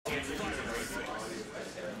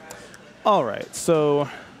All right, so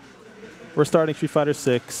we're starting Street Fighter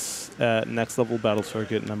 6 at next level battle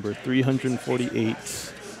circuit number 348.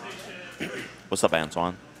 What's up,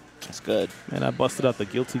 Antoine? That's good. And I busted out the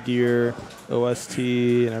Guilty Gear OST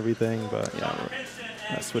and everything, but yeah,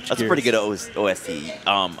 I switched That's gears. a pretty good OST.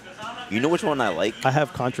 You know which one I like? I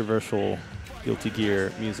have controversial Guilty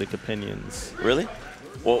Gear music opinions. Really?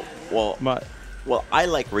 Well, I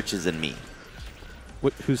like Riches and Me.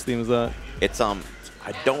 Whose theme is that? It's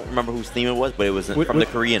I don't remember whose theme it was, but it was from the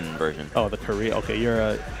Korean version. Oh, the Korean. Okay,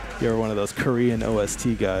 you're one of those Korean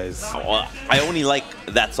OST guys. Oh, well, I only like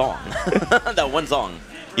that song, that one song.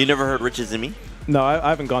 You never heard Riches and Me? No, I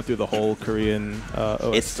haven't gone through the whole Korean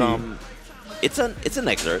OST. It's an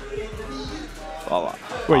excerpt.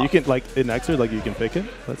 Wait, you can like an excerpt, like you can pick it?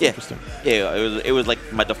 That's interesting. Yeah, it was like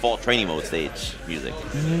my default training mode stage music.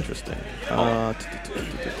 Interesting.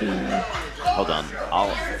 Hold on,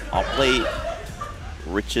 I'll play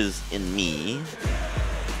Riches in Me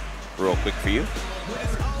real quick for you.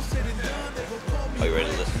 Are you ready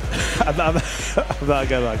to listen? I'm not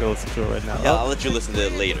gonna listen to it right now. Yeah, I'll let you listen to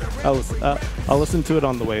it later. I'll listen to it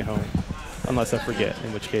on the way home, unless I forget,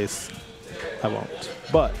 in which case I won't.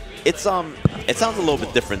 But it sounds a little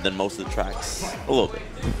bit different than most of the tracks, a little bit,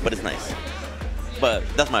 but it's nice. But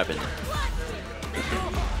that's my opinion.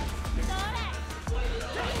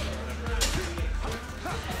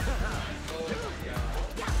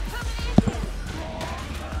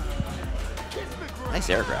 Nice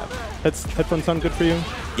air grab. Headphones sound good for you?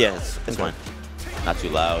 Yeah, it's fine. Not too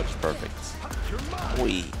loud, it's perfect.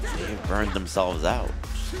 Boy, they burned themselves out.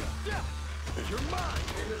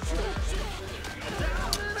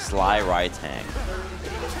 SlyRyTang.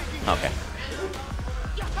 Okay.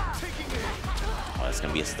 Oh, that's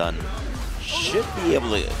gonna be a stun. Should be able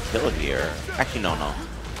to kill it here. Actually, no.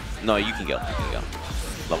 No, you can go.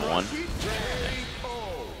 Level 1.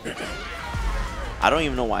 Yeah. I don't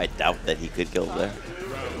even know why I doubt that he could kill there.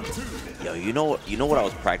 Yo, you know what I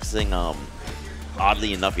was practicing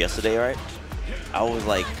oddly enough yesterday, right? I was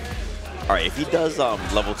like, all right, if he does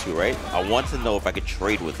level 2, right? I want to know if I could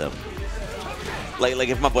trade with him. Like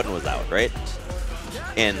if my button was out, right?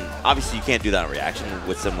 And obviously you can't do that in reaction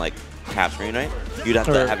with some like capturing, right? You'd have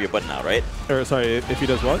to have your button out, right? Or sorry, if he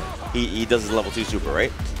does what? He does his level 2 super,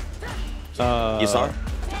 right? You saw?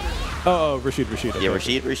 Oh, Rashid. Okay. Yeah,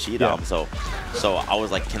 Rashid. Yeah. So I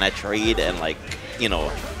was like, can I trade and like,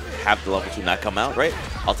 have the level 2 not come out, right?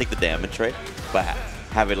 I'll take the damage, right? But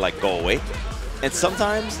have it like go away. And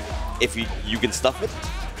sometimes if you can stuff it,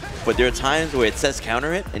 but there are times where it says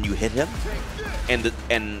counter hit and you hit him, and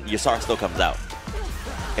Yasar still comes out.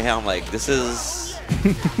 And I'm like, this is.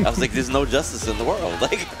 I was like, there's no justice in the world.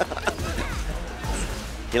 Like,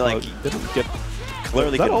 he like didn't get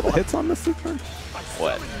clearly. Is that all the hits on the super?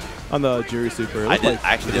 What? On the jury super. I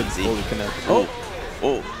actually didn't see. Oh,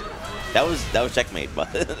 that was checkmate.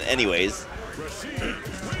 But anyways,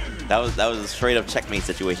 that was a straight up checkmate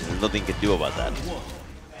situation. There's nothing you could do about that.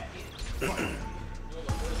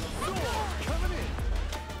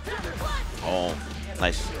 Oh,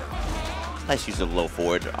 nice use of low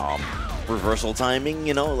forward reversal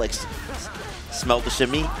timing. Like smelt the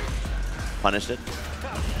shimmy, punished it.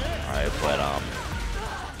 All right, but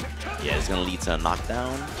yeah, it's gonna lead to a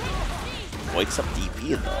knockdown. Wakes up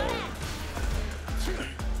DP though.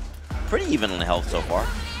 Pretty even on health so far.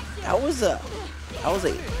 That was a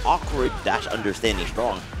awkward dash understanding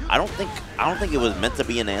strong. I don't think it was meant to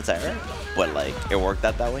be an anti-air, but like it worked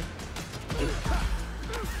out that way.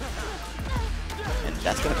 And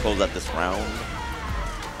that's gonna close out this round.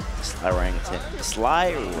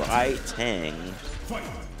 SlyRyTang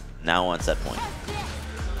now on set point.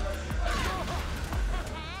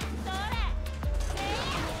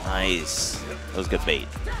 Nice. That was good bait.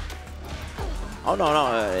 Oh no,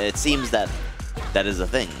 it seems that is a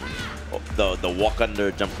thing. The walk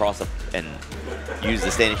under, jump cross up, and use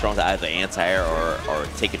the standing strong to either anti-air or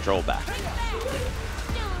take control back.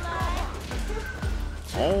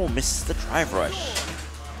 Oh, misses the drive rush.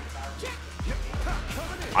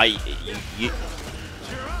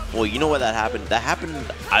 Well, you know what that happened? That happened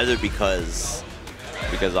either because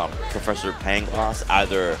ProfPangloss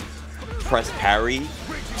either pressed parry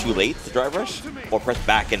too late to drive rush, or press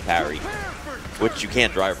back and parry, which you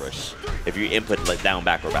can't drive rush if you input like down,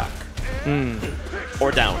 back, or back,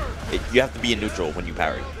 or down. You have to be in neutral when you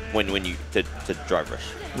parry, when you to drive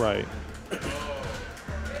rush. Right.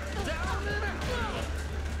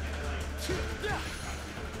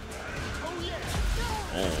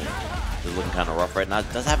 This is looking kind of rough right now.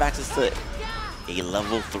 It does have access to a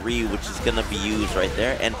level 3, which is gonna be used right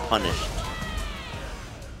there and punished.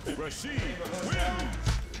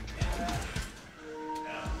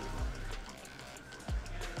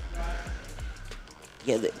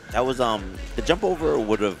 Yeah, that was the jump over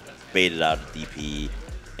would have baited out DP,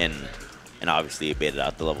 and obviously it baited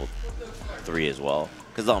out the level 3 as well.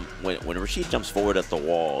 Because when Rashid jumps forward at the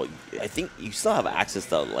wall, I think you still have access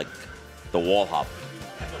to like the wall hop.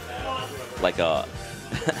 Like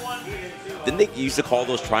didn't they used to call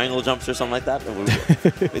those triangle jumps or something like that?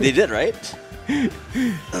 They did, right?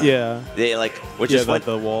 Yeah. They like, which is fun.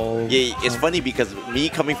 The wall. Yeah, it's funny because me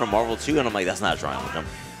coming from Marvel 2, and I'm like, that's not a triangle jump.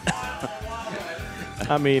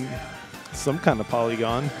 I mean, some kind of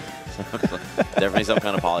polygon. Definitely some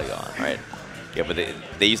kind of polygon, right? Yeah, but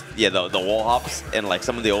they used, yeah, the wall hops and like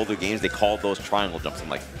some of the older games, they called those triangle jumps. I'm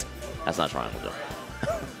like, that's not a triangle jump.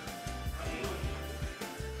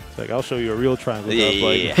 It's like, I'll show you a real triangle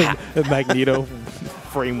yeah, jump, like Magneto,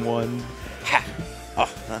 frame 1, Oh.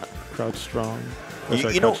 crouch strong.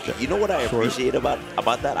 You know what I appreciate about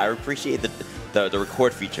that? I appreciate the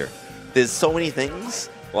record feature. There's so many things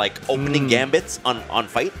like opening gambits on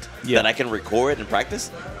fight that I can record and practice.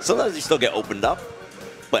 Sometimes you still get opened up,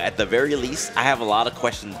 but at the very least, I have a lot of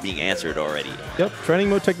questions being answered already. Yep, training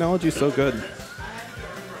mode technology is so good.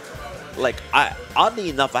 Like, oddly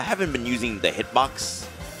enough, I haven't been using the hitbox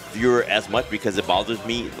viewer as much because it bothers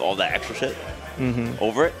me, all that extra shit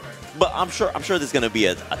over it. But I'm sure there's gonna be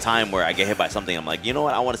a time where I get hit by something. I'm like, you know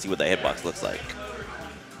what? I want to see what the hitbox looks like.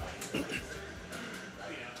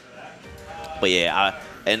 But yeah,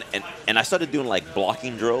 and I started doing like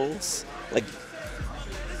blocking drills. Like,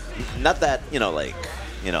 not that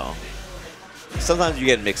sometimes you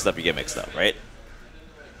get mixed up. You get mixed up, right?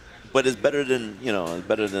 But it's better than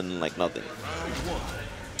like nothing.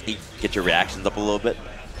 You get your reactions up a little bit.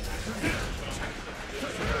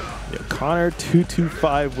 Yeah, Connor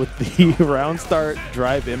 225 with the round start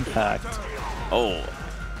drive impact. Oh,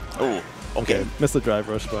 okay. Missed the drive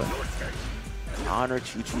rush, but Connor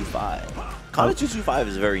 225. Connor 225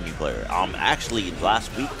 is a very new player. Actually,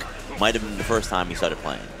 last week might have been the first time he started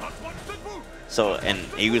playing. So, and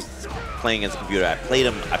he was playing against a computer. I played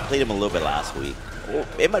him a little bit last week. Well,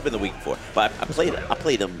 it might have been the week before, but I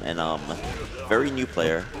played him, and very new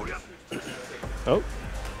player. Oh,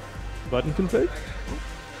 button config.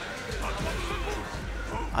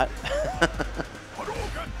 I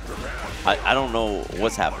don't know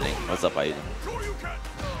what's happening. What's up, iDom?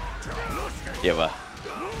 Yeah, but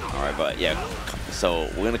all right, but yeah. So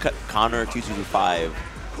we're gonna cut Connor 225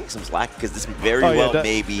 some slack because this very well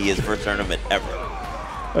may be his first tournament ever.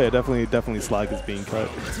 Oh yeah, definitely Slack is being cut.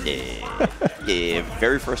 Yeah,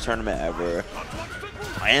 very first tournament ever,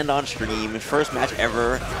 and on stream, first match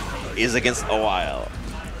ever is against Awhile.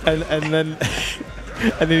 And then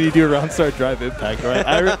and then you do a round start drive impact, right?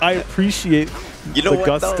 I appreciate the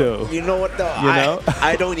gusto. Though? You know what though?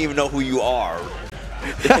 I don't even know who you are.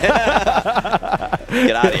 Get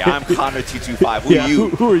out of here! I'm Connor 225. Who are you?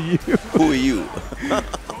 Who are you? Who are you?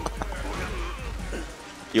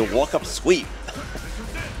 You walk up sweep.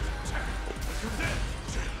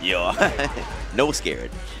 Yo, no scared.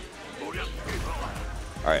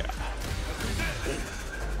 All right.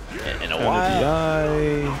 In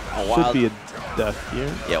Awhile should be a death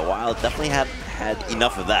here. Yeah, Awhile definitely had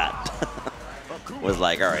enough of that. Was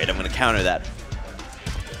like, all right, I'm gonna counter that.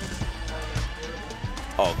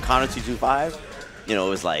 Oh, Connor 225. It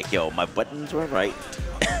was like, yo, my buttons were right.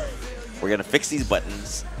 We're gonna fix these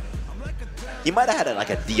buttons. He might have had like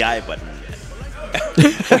a DI button.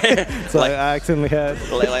 So like, I accidentally had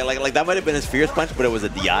like that might have been his fierce punch, but it was a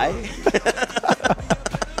DI.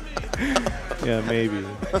 Yeah, maybe.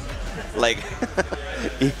 Like,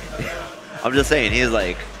 I'm just saying, he's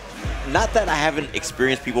like, not that I haven't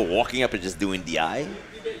experienced people walking up and just doing DI.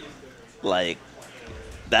 Like,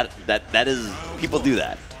 that is, people do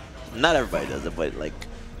that. Not everybody does it, but like,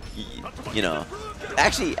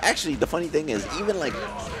 Actually, the funny thing is, even like,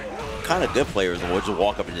 kind of good players will just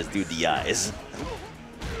walk up and just do DIs.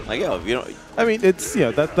 Like, yo, if you don't. I mean, it's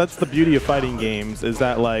that's the beauty of fighting games, is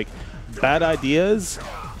that like bad ideas,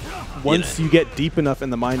 once you get deep enough in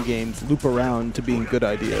the mind games, loop around to being good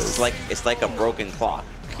ideas. It's like a broken clock.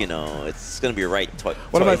 It's gonna be right twice.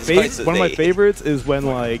 One of my favorites is when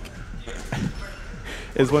like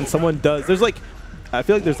someone does. There's like, I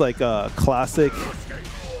feel like there's like classic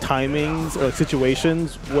timings or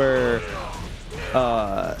situations where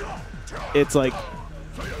it's like,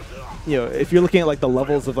 if you're looking at like the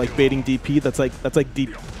levels of like baiting DP, that's like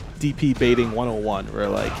DP baiting 101, where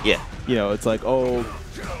like, it's like, oh,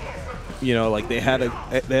 like they had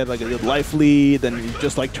like a good life lead, then you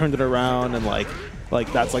just like turned it around, and like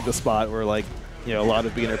that's like the spot where like, a lot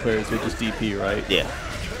of beginner players would just DP, right? Yeah.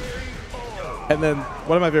 And then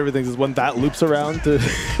one of my favorite things is when that loops around to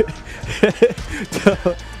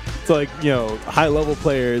It's like, you know, high-level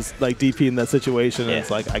players like DP in that situation, and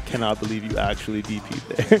it's like, I cannot believe you actually DP'd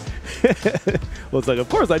there. Well, it's like, of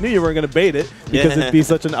course, I knew you weren't going to bait it because it'd be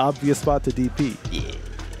such an obvious spot to DP. Yeah.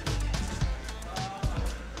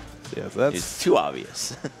 Yeah, so that's... It's too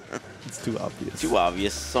obvious. It's too obvious. Too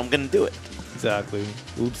obvious, so I'm going to do it. Exactly.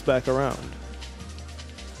 Oops, back around.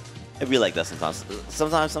 It'd be like that sometimes.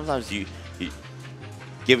 Sometimes you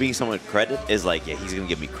giving someone credit is like, yeah, he's going to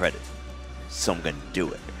give me credit, so I'm going to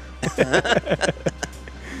do it.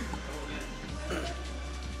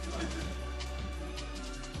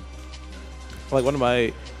 Like one of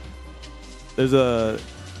my, there's a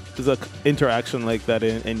interaction like that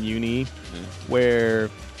in uni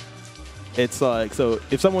where it's like, so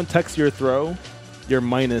if someone techs your throw, you're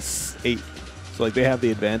 -8, so like they have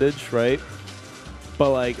the advantage, right?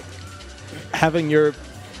 But like having your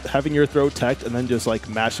throw teched and then just like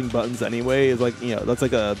mashing buttons anyway is like, you know, that's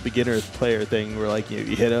like a beginner player thing where like, you know,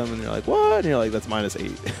 you hit them and you're like, what? And you're like, that's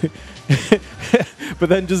 -8. But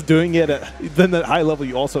then just doing it then at high level,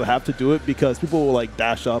 you also have to do it because people will like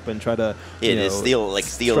dash up and try to steal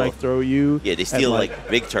strike throw you. Yeah, they steal like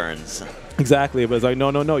big turns. Exactly, but it's like,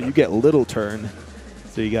 no, you get little turn.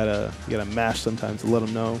 So you gotta mash sometimes to let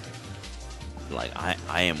them know. Like I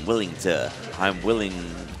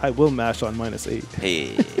will mash on -8.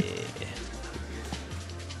 Hey.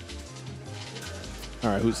 All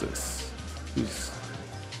right, who's this? Is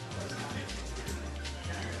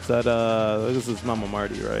that this is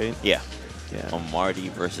MAMAMARTY, right? Yeah. Yeah. MAMAMARTY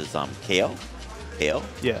versus KO. KO.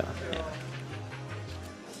 Yeah.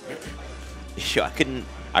 Sure,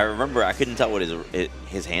 I remember I couldn't tell what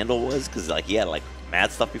his handle was because like he had like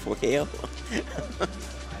mad stuff before KO.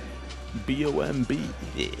 B.O.M.B.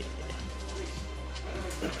 Yeah.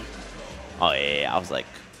 Oh yeah, I was like,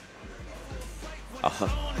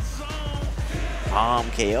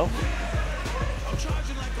 KO.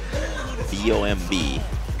 B.O.M.B.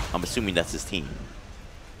 I'm assuming that's his team.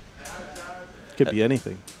 Could be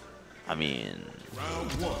anything. I mean,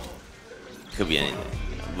 could be anything.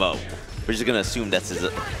 Well, we're just gonna assume that's his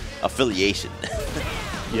affiliation.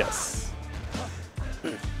 Yes.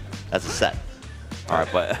 That's a set. All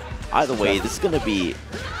right, but either way, this is gonna be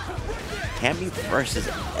Cammy versus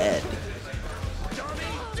Ed.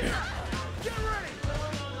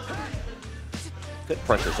 Good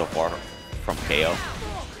pressure so far from KO.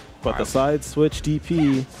 But the side switch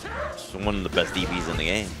DP. It's one of the best DPs in the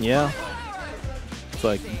game. Yeah. It's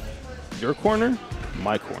like your corner,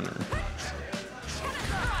 my corner.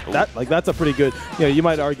 Ooh. That's a pretty good. You know, you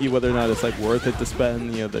might argue whether or not it's like worth it to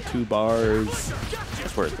spend, you know, the 2 bars.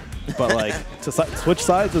 It's worth it. But like to switch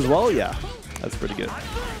sides as well, yeah, that's pretty good.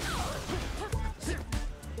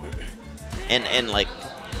 And like,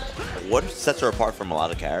 what sets her apart from a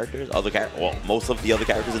lot of characters? Well, most of the other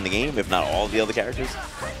characters in the game, if not all of the other characters.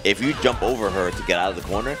 If you jump over her to get out of the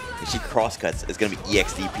corner and she crosscuts, it's gonna be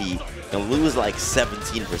EXDP and lose like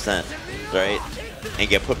 17%, right? And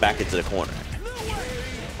get put back into the corner.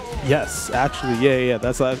 Yes, actually, yeah.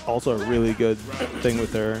 That's also a really good thing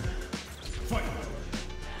with her.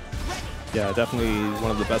 Yeah, definitely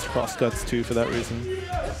one of the best crosscuts too for that reason.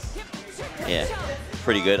 Yeah,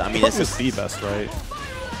 pretty good. I mean, this is the best, right?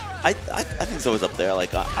 I think so. It's up there.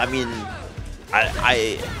 Like, I mean,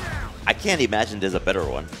 I can't imagine there's a better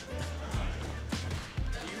one.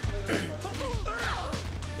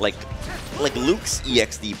 like Luke's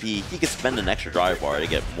EXDP, he could spend an extra drive bar to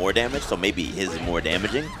get more damage, so maybe his is more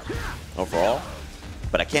damaging overall.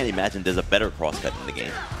 But I can't imagine there's a better crosscut in the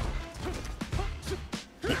game.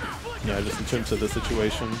 Yeah, just in terms of the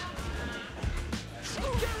situation.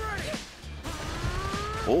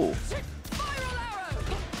 Oh.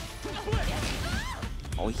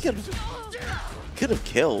 Oh, he could have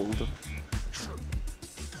killed.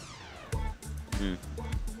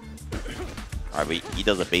 Alright, but he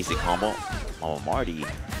does a basic combo. MAMAMARTY.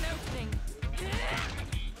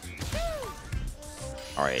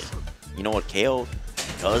 Alright. You know what? KO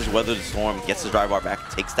does weather the storm, gets the drive bar back,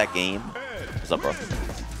 takes that game. What's up, bro?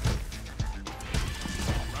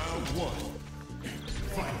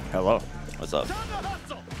 Hello. What's up?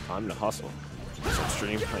 I'm the hustle. It's on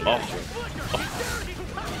stream.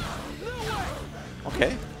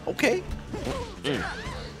 Okay. Okay.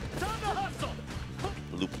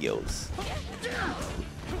 Lupios.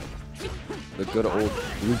 The good old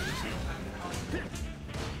loop.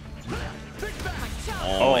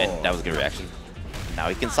 Oh, man, that was a good reaction. Now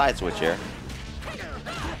he can side switch here.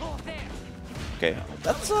 Okay,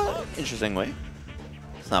 that's an interesting way.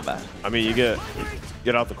 It's not bad. I mean, you get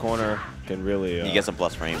out the corner, can really. You get some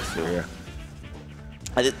plus frames too. Yeah.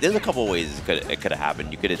 There's a couple ways it could have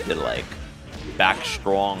happened. You could have did like back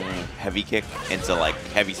strong heavy kick into like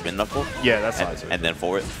heavy spin knuckle. Yeah, that's and then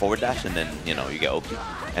forward dash, and then you get Oki.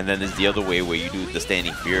 And then there's the other way where you do the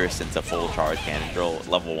standing fierce into full charge cannon drill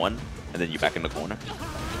level 1, and then you back in the corner.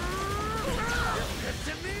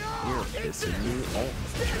 You're pissing me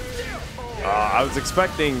off. I was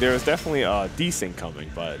expecting there was definitely a desync coming,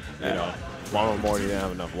 but you know, MAMAMARTY didn't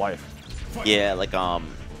have enough life. Yeah, like I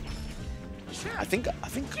think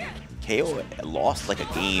KO lost like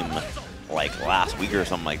a game like last week or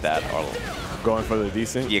something like that, or Going for the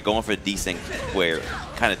desync? yeah, going for the desync where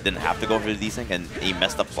kind of didn't have to go for the desync, and he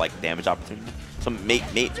messed up like damage opportunity. So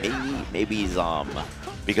maybe he's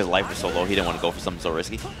because life was so low, he didn't want to go for something so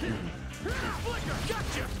risky.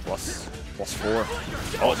 Plus 4.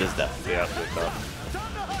 Oh, there's that. Yeah, there's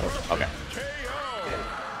that. Okay.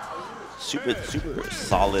 Super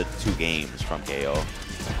solid 2 games from KO.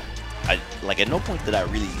 Like at no point did it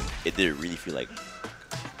really feel like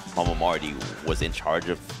MAMAMARTY was in charge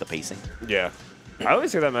of the pacing. Yeah. I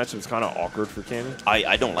always say that matchup is kind of awkward for Cannon.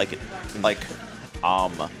 I don't like it. Like,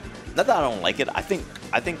 not that I don't like it. I think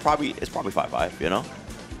it's probably 5-5, you know.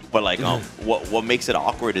 But like, what makes it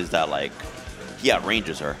awkward is that like he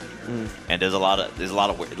outranges her, and there's a lot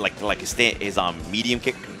of like his medium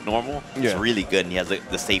kick normal. It's really good, and he has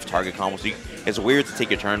the safe target combo. So it's weird to take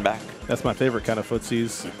your turn back. That's my favorite kind of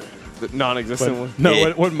footsies. The non-existent one? No,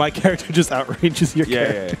 Yeah. when my character just outranges your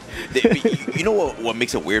character. You know what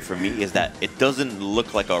makes it weird for me is that it doesn't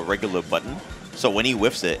look like a regular button. So when he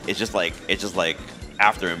whiffs it, it's just like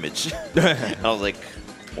after image. And I was like,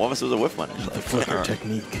 what am I supposed to whiff one? The flicker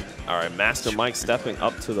technique. All right, MasterMike stepping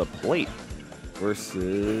up to the plate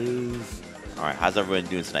versus... All right, how's everyone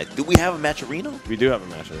doing tonight? Do we have a matcherino? We do have a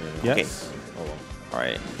match arena. Yes. Okay. Hold on. All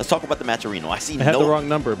right, let's talk about the matcherino. I had the wrong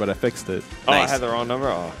number, but I fixed it. Oh, Nice. I had the wrong number?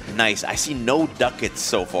 Oh. Nice. I see no ducats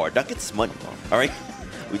so far. Ducats money. All right.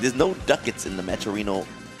 There's no ducats in the matcherino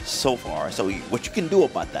so far. So what you can do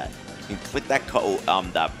about that? You can click that code,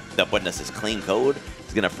 that button that says clean code.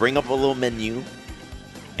 It's gonna bring up a little menu,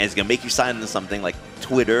 and it's gonna make you sign into something like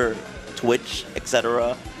Twitter, Twitch,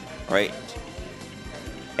 etc. Right?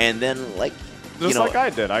 And then like. Just like I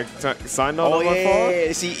did. I signed on my phone.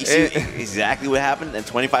 Yeah. See exactly what happened. And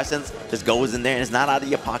 25 cents just goes in there, and it's not out of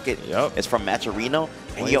your pocket. Yep. It's from Matcherino.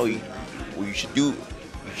 And yo, you should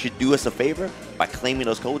do us a favor by claiming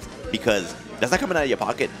those codes, because that's not coming out of your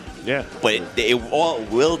pocket. Yeah. But it all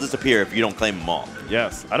will disappear if you don't claim them all.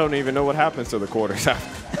 Yes. I don't even know what happens to the quarters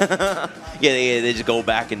after. Yeah, they just go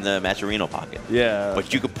back in the Matcherino pocket. Yeah.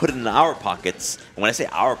 But you could put it in our pockets. And when I say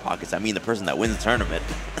our pockets, I mean the person that wins the tournament.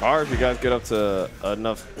 Or if you guys get up to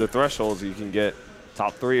the thresholds, you can get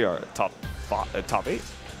top 3 or top 8.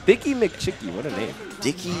 ThickyMcChicky, what a name.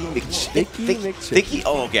 ThickyMcChicky. Thicky.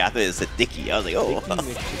 Oh, okay. I thought it said Dicky. I was like, oh,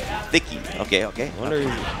 Thicky. Okay. I wonder if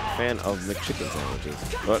he's a fan of McChicken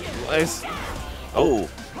sandwiches. But nice. Oh.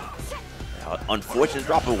 Unfortunate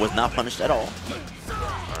dropper was not punished at all.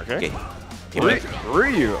 Okay. Okay.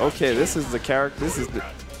 Ryu. Okay, this is the character. This is the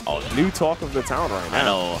new talk of the town right now. I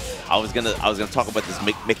know. I was gonna talk about this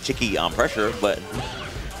McChicky pressure, but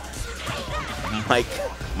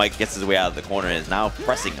Mike gets his way out of the corner and is now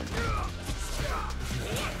pressing him.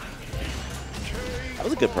 That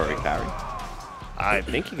was a good perfect parry. I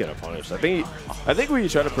think he got a punish. I think when you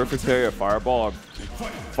try to perfect parry a fireball or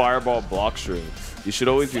fireball block string, you should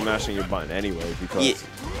always be mashing your button anyway, because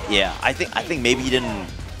yeah. I think maybe he didn't.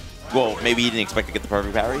 Well, maybe he didn't expect to get the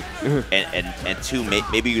perfect parry, and 2,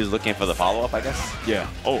 maybe he was looking for the follow up, I guess. Yeah.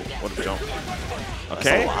 Oh, what a jump. That's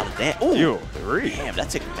Okay. a lot of damage. Ooh, Ew, 3. damn, that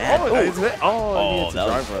took mad. Oh, is it? Oh, it's a that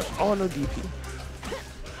was- drive rush. Oh, no DP.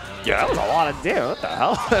 Yeah, that was a lot of damage. What the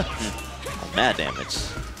hell? Mad damage.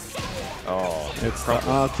 Oh, It's the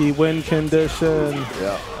Aki win condition.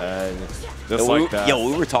 yeah. And just like that. Yo,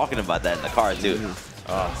 we were talking about that in the car too.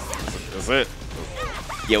 That's it.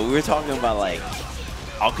 Yeah, we were talking about like,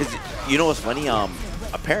 cause you know what's funny?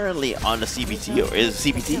 Apparently on the CPT, or is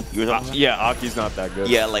it CPT? You were talking? Yeah, Aki's not that good.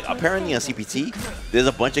 Yeah, like apparently on CPT, there's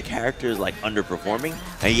a bunch of characters like underperforming.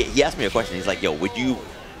 And he asked me a question. He's like, "Yo, would you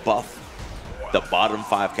buff the bottom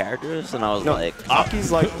 5 characters?" And I was like,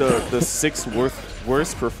 Aki's like the 6th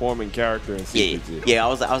worst performing character in CPT. Yeah. I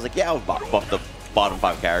was like, yeah, I'll buff the bottom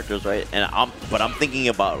 5 characters, right? And I'm thinking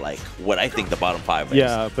about like what I think the bottom 5 is.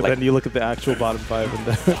 Yeah, but like, then you look at the actual bottom 5 and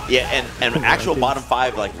then yeah, and actual bottom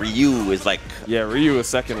 5 like Ryu is like Yeah, Ryu is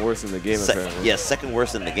 2nd worst in the game apparently. yeah, 2nd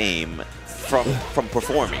worst in the game from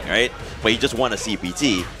performing, right? But he just won a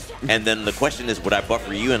CPT. And then the question is, would I buff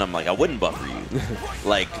Ryu? And I'm like, I wouldn't buff Ryu.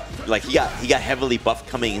 like he got heavily buffed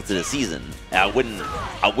coming into the season. And I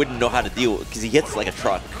wouldn't know how to deal with, because he hits like a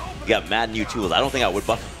truck. He got mad new tools. I don't think I would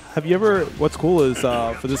buff him. Have you ever, what's cool is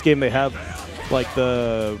for this game they have like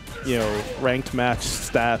the ranked match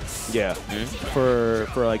stats. Yeah. For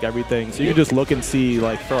like everything, so you can just look and see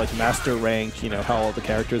like for like master rank, how all the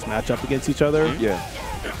characters match up against each other. Yeah.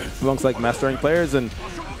 Amongst like master rank players, and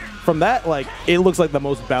from that, like it looks like the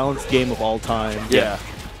most balanced game of all time. Yeah.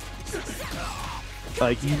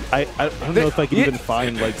 Like I don't know if I can even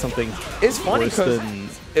find like something. It's funny because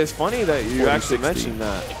it's funny that you actually mentioned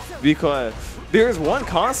that, because there is one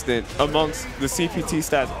constant amongst the CPT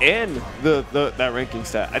stats and that ranking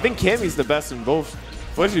stat. I think Cammy's the best in both.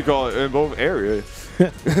 What you call it, in both areas.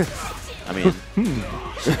 I mean,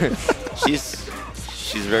 she's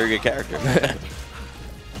a very good character.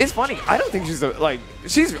 It's funny. I don't think she's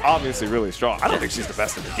she's obviously really strong. I don't think she's the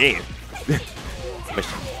best in the game.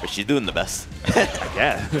 But she's doing the best.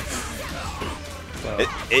 Yeah.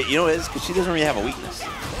 You know what it is? Because she doesn't really have a weakness.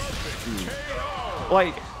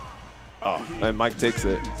 Like, oh, and Mike takes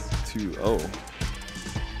it 2-0.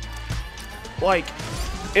 Like,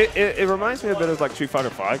 it reminds me a bit of like Street Fighter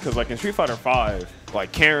V, because like in Street Fighter V,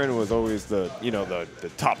 like Karen was always the the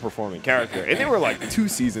top performing character, and there were like 2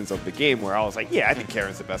 seasons of the game where I was like, yeah, I think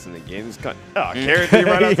Karen's the best in the game. It's kind of, Karen being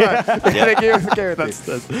right outside. Yeah. Karen, that's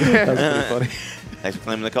pretty funny. Thanks for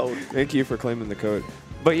claiming the code. Thank you for claiming the code.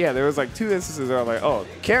 But yeah, there was like 2 instances where I was like, oh,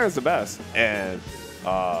 Karen's the best, and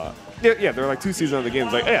yeah, there were like 2 seasons of the game.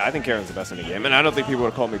 It's like, yeah, I think Karen's the best in the game, and I don't think people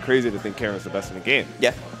would call me crazy to think Karen's the best in the game.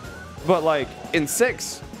 Yeah. But like in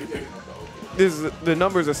 6, the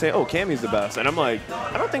numbers are saying, oh, Cammy's the best, and I'm like,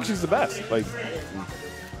 I don't think she's the best. Like,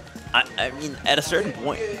 I mean, at a certain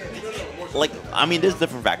point, like, I mean, there's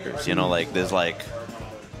different factors, like there's like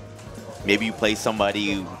maybe you play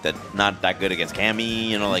somebody that's not that good against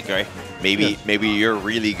Cammy, like, right? Maybe you're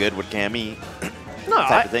really good with Cammy. No,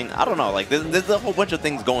 type of thing. I don't know. Like, there's a whole bunch of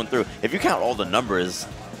things going through. If you count all the numbers,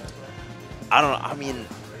 I don't know. I mean,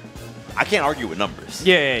 I can't argue with numbers.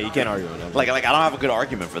 Yeah, you can't argue with numbers. Like I don't have a good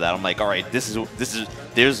argument for that. I'm like, all right, there's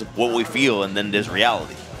what we feel, and then there's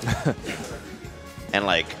reality. And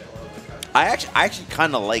like, I actually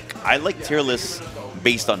kind of like tier lists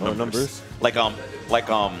based on numbers. Like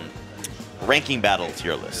ranking battle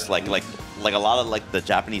tier lists. Like a lot of like the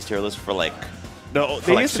Japanese tier lists for like. No,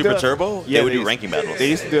 they used Super Turbo. Yeah, they would do ranking battles. They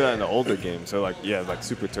used to do that in the older games. So like, yeah, like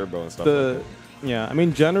Super Turbo and stuff. Yeah, I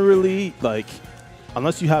mean, generally, like,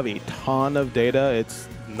 unless you have a ton of data, it's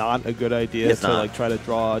not a good idea to like try to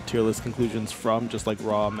draw tier list conclusions from just like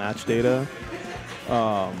raw match data.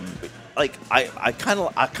 Like I kind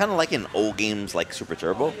of like in old games like Super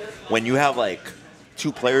Turbo when you have like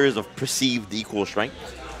 2 players of perceived equal strength.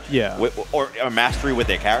 Yeah. Or mastery with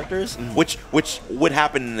their characters, which would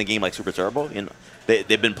happen in a game like Super Turbo.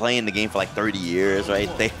 They've been playing the game for like 30 years, right?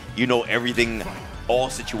 They everything, all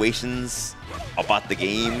situations about the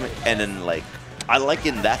game, and then like I like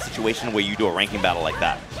in that situation where you do a ranking battle like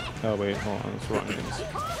that. Oh wait, hold on, it's wrong things.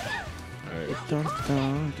 Alright.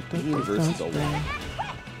 Versus Awhile.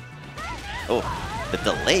 Oh, the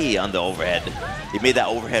delay on the overhead. He made that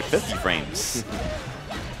overhead 50 frames.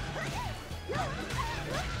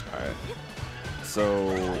 Alright.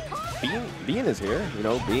 So Bean is here,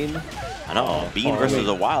 Bean. I know, Bean versus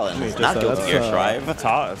Awhile, and it's not Guilty Gear Strive.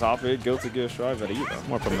 Top 8 Guilty Gear Strive at iDom.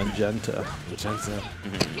 More from Magenta. Magenta.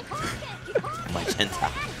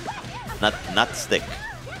 Not the stick.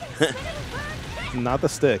 Not the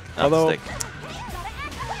stick. Not Although, the stick.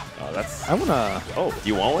 Oh, that's. I wanna. Oh,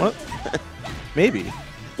 you want one? Maybe.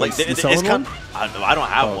 Like it's kind. I don't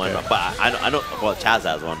have one, but I know. Well, Chaz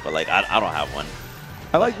has one, but like I don't have one.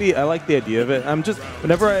 I like the idea of it. I'm just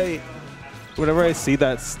whenever I see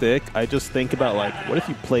that stick, I just think about like, what if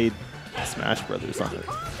you played Smash Brothers on it?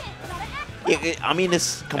 Yeah, I mean,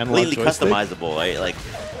 it's completely customizable, right?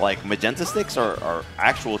 Like magenta sticks are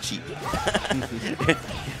actual cheap.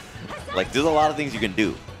 Like there's a lot of things you can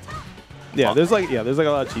do. Yeah, there's like a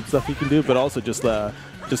lot of cheap stuff you can do, but also just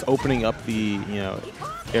opening up the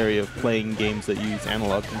area of playing games that use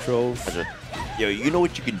analog controls. Yo, you know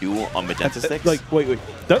what you can do on magenta sticks? Like, wait,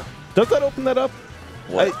 does that open that up?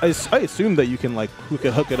 What? I assume that you can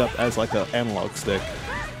hook it up as like an analog stick.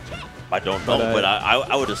 I don't know, but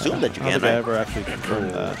I would assume that you can. I ever actually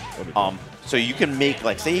confirmed that. So you can make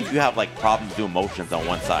like, say if you have like problems doing motions on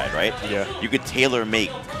one side, right? Yeah. You could tailor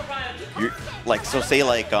make your say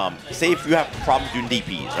if you have problems doing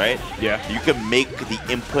DPs, right? Yeah. You can make the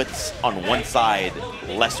inputs on one side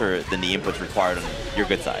lesser than the inputs required on your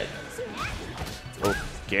good side.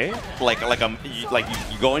 Okay.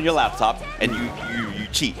 You go on your laptop and you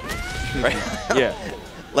cheat, right? Yeah.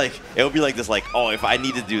 Like it'll be like this, like, oh, if I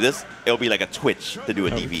need to do this, it'll be like a twitch to do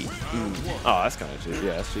a DP. Oh, that's kind of cheap.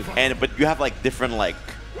 Yeah, that's cheap. But you have like different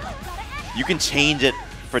you can change it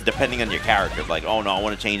for depending on your character. Like, oh no, I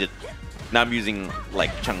want to change it Now I'm using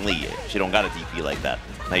like Chun-Li. She don't got a DP like that.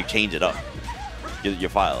 Now you change it up. Your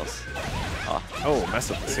files. Oh, mess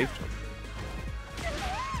up the safe jump.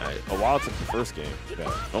 Alright, Awhile took the first game.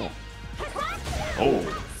 Yeah. Oh.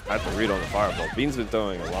 Oh. I have to read on the fireball. Bean's been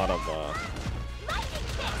throwing a lot of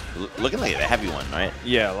Looking like a heavy one, right?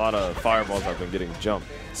 yeah, a lot of fireballs have been getting jumped.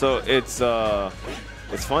 So it's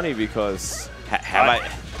funny because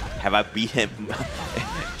Have I beat him?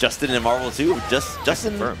 Justin in Marvel 2?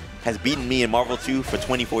 Justin has beaten me in Marvel 2 for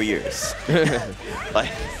 24 years.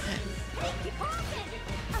 Like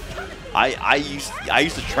I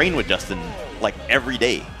used to train with Justin like every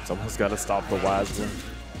day. someone's got to stop the Wazzle.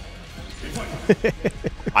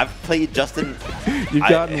 I've played Justin. You've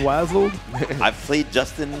gotten wazzled? I've played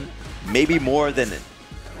Justin maybe more than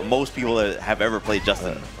most people that have ever played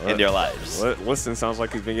Justin in their lives. Listen, sounds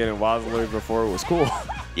like he's been getting Wazzle before it was cool.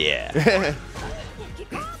 Yeah.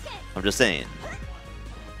 I'm just saying.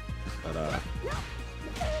 But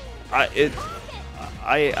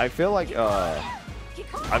I feel like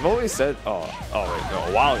I've always said wait, no,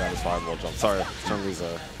 Awhile got his fireball jump. Sorry, Chun-Li's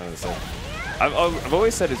kind of the same. I've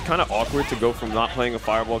always said it's kind of awkward to go from not playing a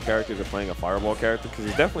fireball character to playing a fireball character because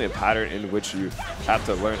there's definitely a pattern in which you have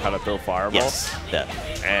to learn how to throw fireballs.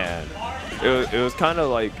 Yes. Yeah. And it was kind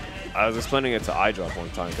of like I was explaining it to iDom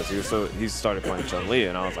one time because he started playing Chun-Li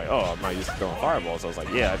and I was like, oh, I'm not used to throwing fireballs. I was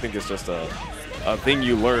like, yeah, I think it's just a thing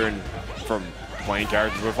you learn from playing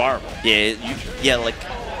characters with fireballs. Yeah, like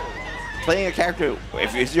playing a character.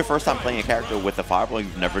 If it's your first time playing a character with a fireball,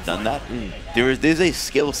 you've never done that. There's a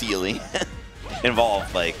skill ceiling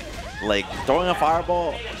involved. Like throwing a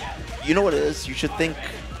fireball. You know what it is? You should think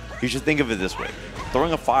of it this way.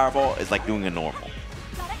 Throwing a fireball is like doing a normal.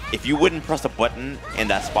 If you wouldn't press a button in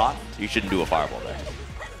that spot, you shouldn't do a fireball there.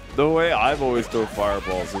 The way I've always thrown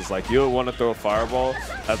fireballs is like you'll want to throw a fireball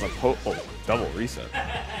as a poke. Oh, double reset.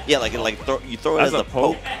 Yeah, you throw it as a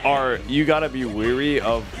poke. Or you gotta be weary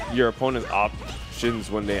of your opponent's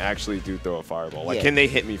options when they actually do throw a fireball. Like, can they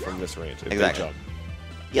hit me from this range if they jump?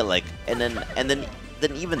 Yeah, like and then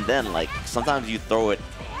even then, like sometimes you throw it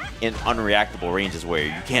in unreactable ranges where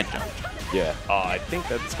you can't jump. Yeah. I think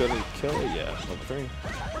that's gonna kill it. Yeah, level 3.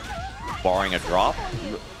 Barring a drop.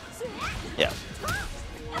 Yeah.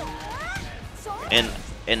 And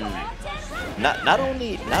not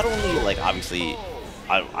only like obviously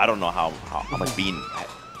I don't know how much Bean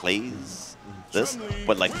plays this,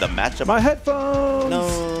 but like the matchup. My headphones. No.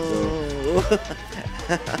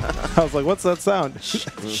 I was like, what's that sound?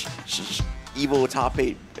 Evo top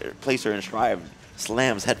 8 placer and Strive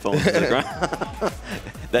slams headphones to the ground.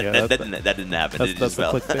 that didn't happen. That's, it that's just the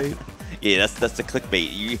fell. clickbait. Yeah, that's the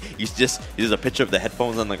clickbait. There's a picture of the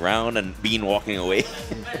headphones on the ground and Bean walking away.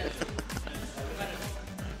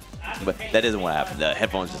 But that isn't what happened. The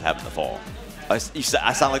headphones just happened to fall. I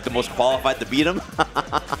sound like the most qualified to beat him.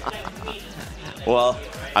 Well,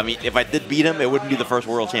 I mean, if I did beat him, it wouldn't be the first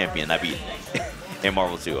world champion I beat in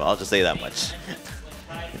Marvel 2. I'll just say that much.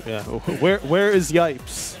 Yeah. Where is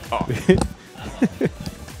Yipes? Oh.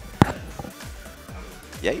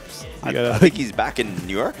 Yipes. I think he's back in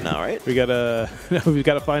New York now, right? We gotta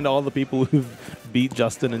find all the people who've beat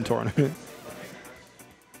Justin in tournament.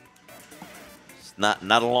 Not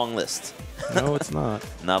a long list. No, it's not.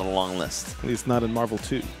 Not a long list. At least not in Marvel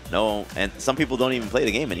 2. No, and some people don't even play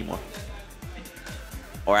the game anymore.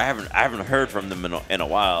 Or I haven't heard from them in a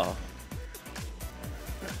while.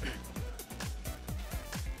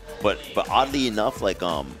 But oddly enough, like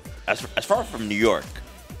as far from New York,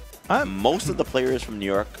 most of the players from New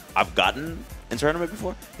York I've gotten in tournament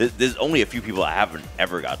before. There's only a few people I haven't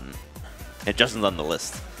ever gotten, and Justin's on the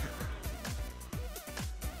list.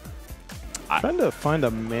 I'm trying to find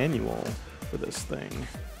a manual for this thing.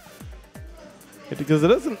 Because it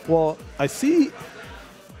doesn't, well, I see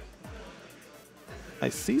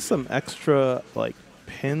some extra like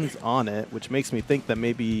pins on it, which makes me think that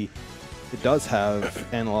maybe it does have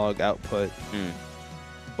analog output,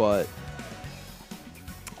 but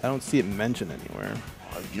I don't see it mentioned anywhere.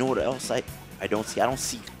 You know what else I don't see? I don't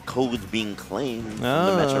see codes being claimed from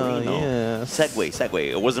the Metro Reno. Yeah. Segway.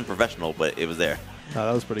 It wasn't professional, but it was there. Oh,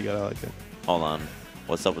 that was pretty good. I like it. Hold on.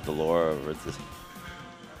 What's up with the lore? Or is this?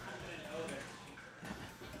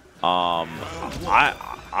 I'm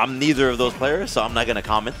neither of those players, so I'm not gonna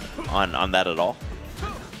comment on that at all.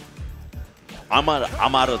 I'm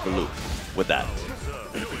out of the loop with that.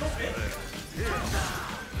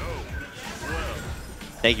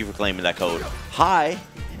 Thank you for claiming that code. Hi.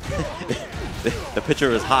 The picture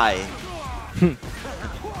is hi.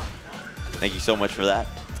 Thank you so much for that.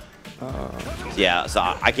 Yeah, so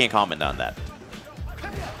I can't comment on that.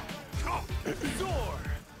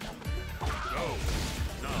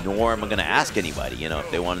 nor am I gonna ask anybody. You know, if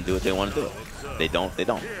they want to do it, they want to do it. If they don't, they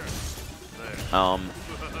don't.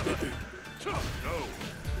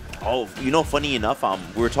 Oh, you know, funny enough,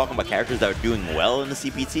 we were talking about characters that are doing well in the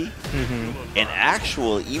CPT. And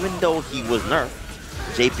actual, even though he was nerfed,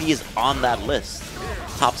 JP is on that list,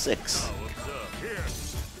 top 6.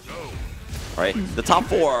 Right? The top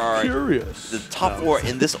 4 are Curious. The top 4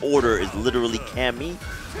 in this order is literally Cammy,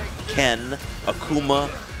 Ken,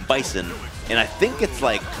 Akuma, Bison, and I think it's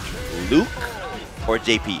like Luke or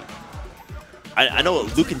JP. I know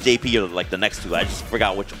Luke and JP are like the next 2. I just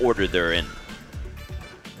forgot which order they're in.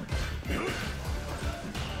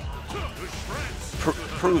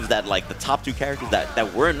 Proves that like the top 2 characters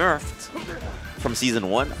that were nerfed from season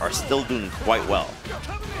 1 are still doing quite well,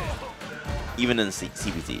 even in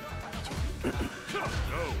CPT.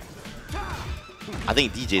 I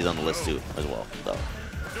think DJ's on the list too as well, though.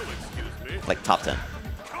 Like top 10.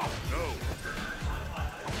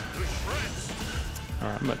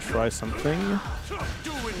 Alright, I'm gonna try something.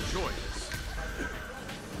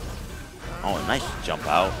 Oh, nice jump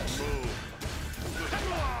out.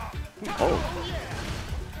 Oh.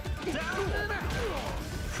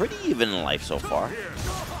 Pretty even in life so far.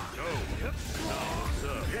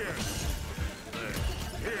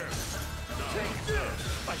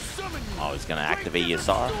 Oh, he's gonna activate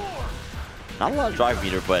ESR. Not a lot of drive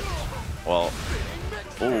meter, but, well,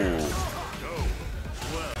 ooh.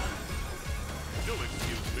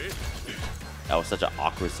 That was such an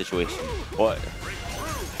awkward situation. But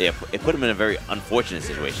it put him in a very unfortunate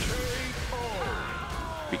situation.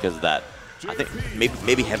 Because of that, I think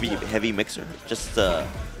maybe heavy mixer. Just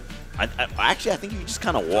actually, I think you just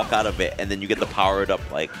kind of walk out of it and then you get the powered up,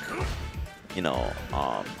 like, you know,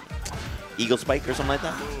 Eagle Spike or something like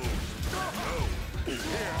that.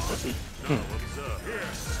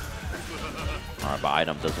 All right, but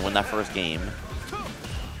iDom doesn't win that first game.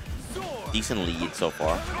 Decent lead so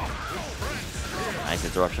far. Nice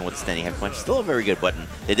interruption with the standing heavy punch. Still a very good button.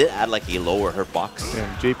 They did add like a lower hurt box. Yeah,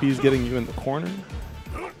 JP's getting you in the corner.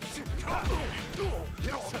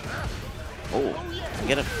 Oh,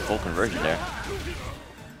 get a full conversion there.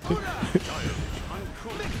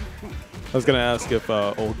 I was gonna ask if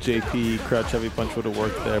old JP crouch heavy punch would have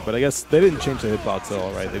worked there, but I guess they didn't change the hitbox at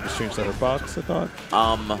all, right? They just changed the hitbox, I thought.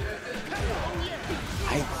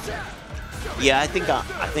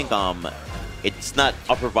 I think it's not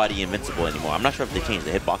upper body invincible anymore. I'm not sure if they changed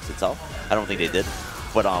the hitbox itself. I don't think they did,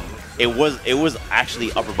 but it was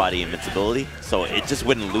actually upper body invincibility, so it just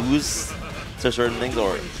wouldn't lose to certain things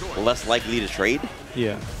or less likely to trade.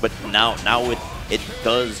 Yeah. But now it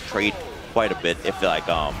does trade quite a bit if like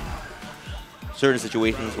certain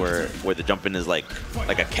situations where the jump in is like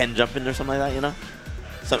a Ken jump in or something like that, you know,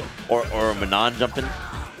 or a Manon jump in.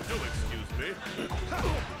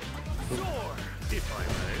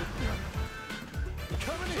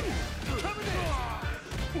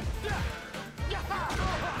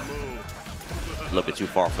 A little bit too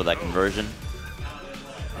far for that conversion.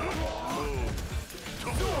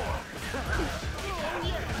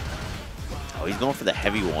 Oh, he's going for the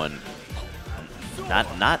heavy one.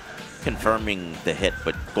 Not confirming the hit,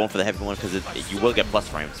 but going for the heavy one because you will get plus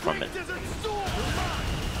frames from it.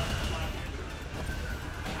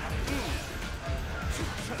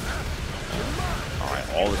 All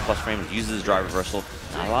right, all his plus frames. Uses his drive reversal.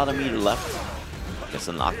 Not a lot of meter left. Gets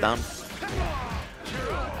a knockdown.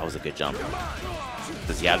 That was a good jump.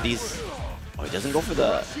 Does he have these? Oh, he doesn't go for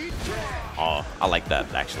the... Oh, I like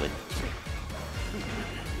that, actually.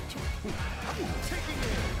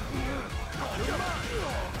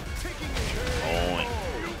 Oh,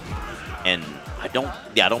 and I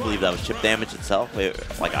don't believe that was chip damage itself.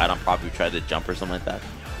 Like iDom probably tried to jump or something like that,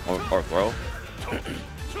 or throw.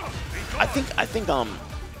 I think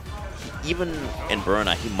even in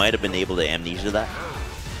Burnout, he might have been able to amnesia that.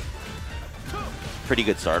 Pretty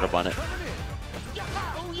good startup on it.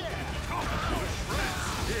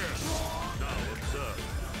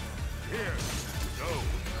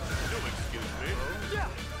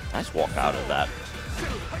 Nice walk out of that.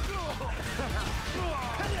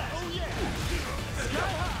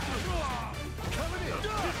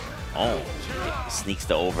 Oh, sneaks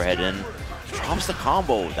the overhead in. Drops the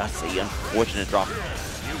combo. That's the unfortunate drop.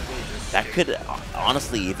 That could,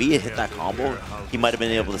 honestly, if he had hit that combo, he might have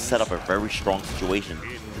been able to set up a very strong situation.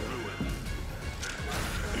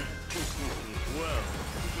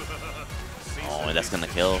 Oh, and that's gonna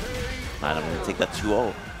kill. And I'm gonna take that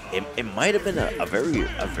 2-0. It might have been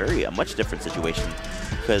a much different situation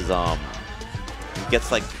because he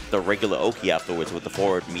gets like the regular Oki afterwards with the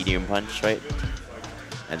forward medium punch, right?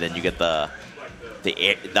 And then you get the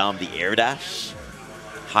air dash.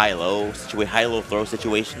 high-low throw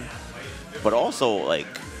situation. But also, like,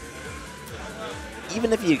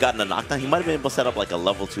 even if he had gotten a knockdown, he might have been able to set up like a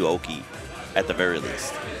level 2 Oki at the very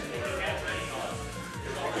least.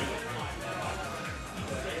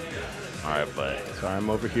 All right, but so I'm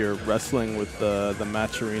over here wrestling with the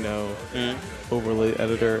Matcherino overlay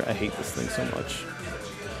editor. I hate this thing so much,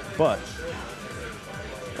 but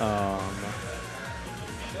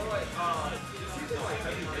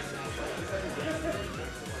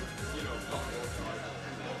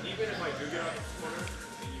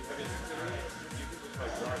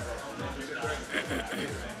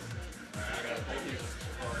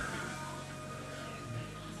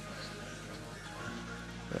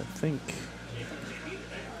I think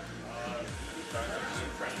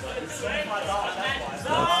that's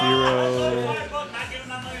 0.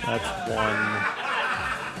 That's 1.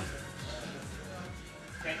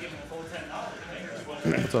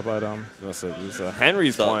 What's up, iDom?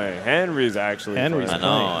 Henry's playing. Henry's actually Henry's playing.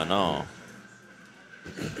 I know.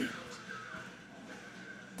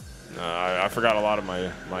 I forgot a lot of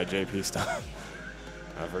my JP stuff.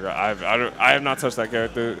 I forgot. I have not touched that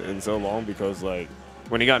character in so long because like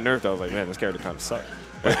when he got nerfed, I was like, man, this character kind of sucked.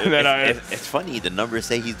 And then it's funny. The numbers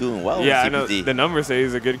say he's doing well. Yeah, I know. The numbers say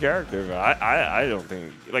he's a good character, but I don't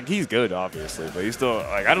think like he's good, obviously, but he's still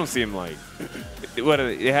like I don't see him like.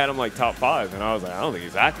 They had him like top 5, and I was like, I don't think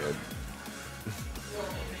he's that good.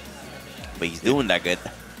 But he's doing that good.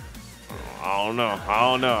 I don't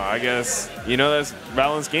know. I guess that's a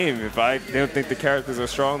balanced game. If I don't think the characters are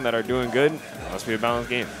strong that are doing good, it must be a balanced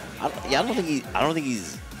game. I don't think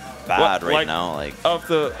he's bad right now. Like of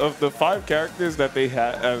the 5 characters that they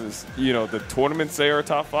had, as the tournaments say are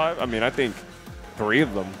top 5. I mean, I think 3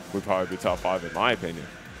 of them would probably be top 5 in my opinion.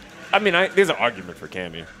 I mean, there's an argument for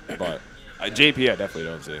Cammy, but JP I definitely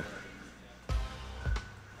don't see.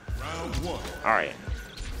 Round 1. All right.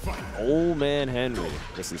 Old man Henry.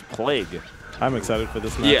 This is Plague. I'm excited for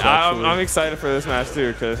this match. Yeah, I'm excited for this match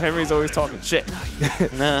too because Henry's always talking shit.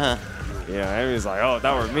 nah. Yeah, Henry's like, oh, if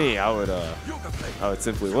that were me, I would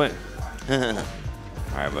simply win. All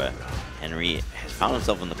right, but Henry has found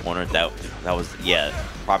himself in the corner. That was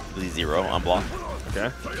probably 0 on block. Okay.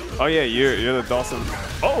 Oh yeah, you're the Dawson.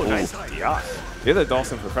 Oh, nice. Yeah. You're the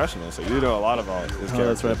Dawson professional, so you know a lot about this character. Oh,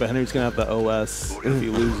 that's right. But Henry's gonna have the OS if he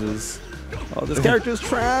loses. Oh, this character's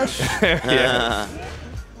trash. Yeah.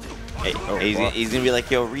 Hey, he's gonna be like,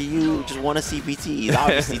 yo, Ryu just won a CPT. He's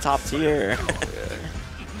obviously top tier.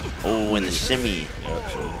 Oh, and the shimmy.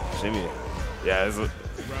 Yeah, shimmy. Yeah,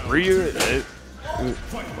 Ryu.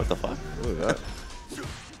 What the fuck? What was that?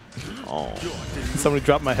 Oh. Somebody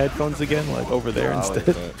dropped my headphones again, like over there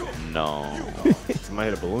instead. No. Somebody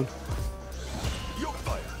hit a balloon.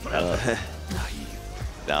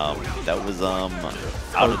 That was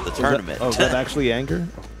out of the tournament. Was that actually anger?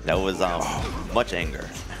 That was much anger.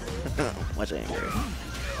 Much anger.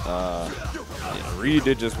 Yeah, Ryu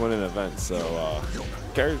did just win an event, so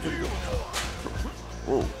carry pretty good.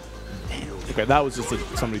 Whoa. Okay, that was just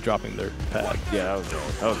somebody dropping their pad. Yeah,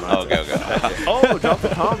 that was my Okay. Oh, drop the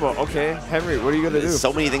combo. Okay, Henry, what are you gonna do?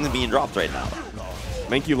 So many things being dropped right now.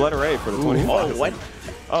 Make you letter A for the 25. Oh, what?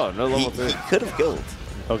 Oh, no level 3. He could have killed.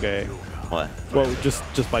 Okay. What? Well,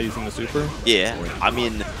 just by using the super. Yeah, I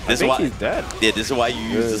mean, this is I why think he's dead. Yeah, this is why you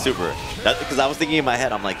use the super. Because I was thinking in my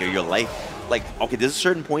head, I'm like, your life, like, okay, there's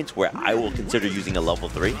certain points where I will consider using a level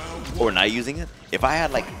 3 or not using it. If I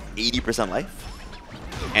had like 80% life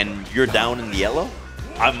and you're down in the yellow,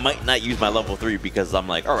 I might not use my level 3 because I'm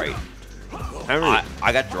like, all right,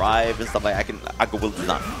 I got drive and stuff like I could will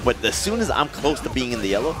not. But as soon as I'm close to being in the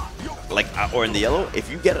yellow, or in the yellow, if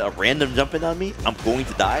you get a random jump in on me, I'm going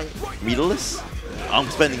to die meterless. I'm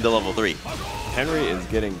spending the level 3. Henry is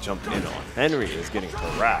getting jumped in on. Henry is getting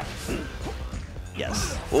harassed.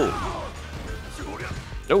 Yes. Oh.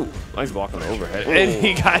 Oh, nice block on the overhead. And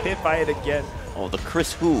he got hit by it again. Oh, the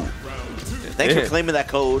Chris Who. Thanks for claiming that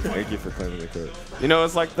code. Thank you for claiming the code.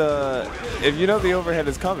 It's like if you know the overhead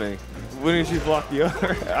is coming, wouldn't you block the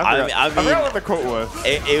overhead? I forgot what the quote was.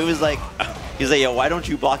 It was like, he's like, yo, why don't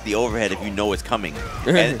you block the overhead if you know it's coming?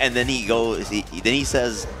 And then he goes, then he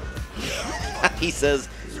says, he says,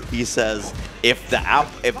 if the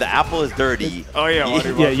apple is dirty, oh yeah,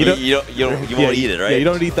 you won't eat it, right? Yeah, you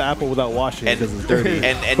don't eat the apple without washing it because it's dirty.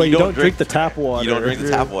 And but you don't drink the tap water. You don't drink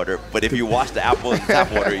the tap water. But if you wash the apple in the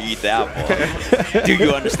tap water, you eat the apple. Do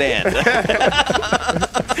you understand?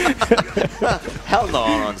 Hell no,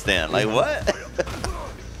 I don't understand. Like what?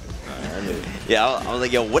 Yeah, I was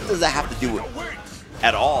like, yo, what does that have to do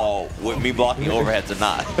at all with me blocking overheads or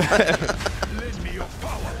not?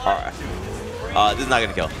 All right. This is not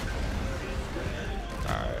gonna kill.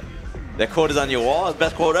 That quote is on your wall. It's the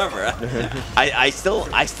best quote ever. I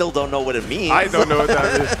still don't know what it means. I don't know what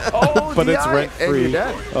that is. Oh, but it's rent free.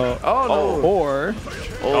 Oh no. Or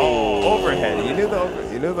overhead. You knew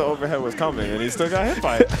the overhead was coming, and he still got hit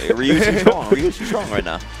by it. Ryu's too strong right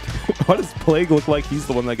now. Why does Plague look like he's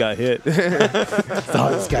the one that got hit?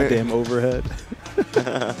 Oh, this goddamn overhead.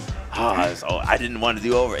 So I didn't want to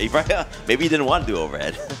do overhead. Maybe he didn't want to do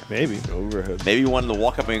overhead. Maybe. Overhead. Maybe he wanted to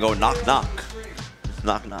walk up and go knock knock.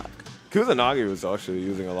 Knock knock. Kusanagi was actually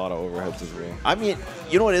using a lot of overheads as well. I mean,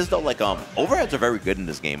 you know what it is though? Like overheads are very good in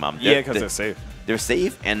this game. Yeah, because they're safe. They're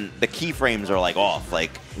safe, and the keyframes are like off.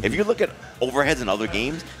 Like if you look at overheads in other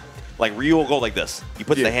games, like Ryu will go like this. He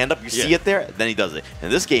puts the hand up, you see it there, then he does it. In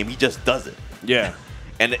this game, he just does it. Yeah.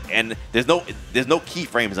 And there's no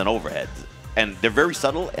keyframes on overheads, and they're very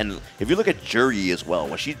subtle. And if you look at Jury as well,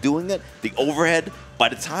 when she's doing it, the overhead, by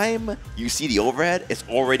the time you see the overhead, it's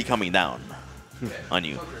already coming down on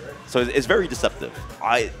you. So it's very deceptive.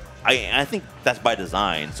 I think that's by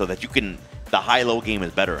design, so that you can. The high-low game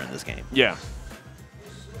is better in this game. Yeah.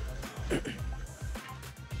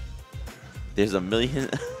 There's a million.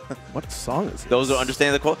 What song is it? Those who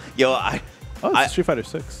understand the quote, yo, it's Street Fighter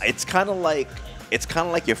 6. It's kind of like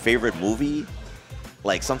your favorite movie.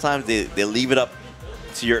 Like sometimes they leave it up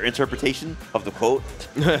to your interpretation of the quote.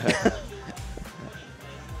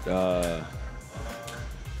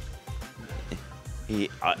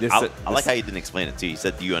 I like how you didn't explain it too. He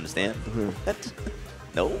said, "Do you understand?"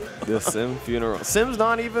 No. The Sim funeral. Sim's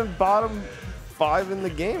not even bottom 5 in the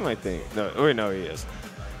game, I think. No, wait, no, he is,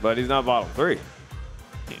 but he's not bottom 3.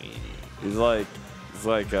 He's like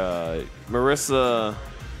Marissa,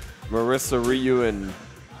 Ryu, and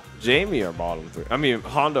Jamie are bottom 3. I mean,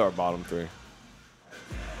 Honda are bottom 3.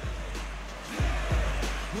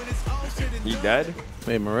 He dead?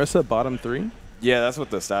 Wait, Marissa bottom 3? Yeah, that's what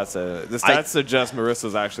the stats say. The stats suggest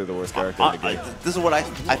Marissa's actually the worst character in the game. This is what I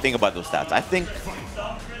think about those stats. I think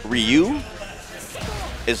Ryu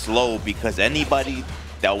is low because anybody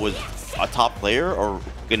that was a top player or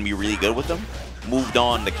going to be really good with them moved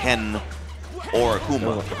on to Ken or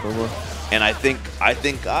Akuma. And I think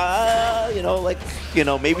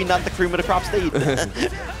maybe not the cream of the crop state.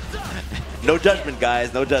 No judgment,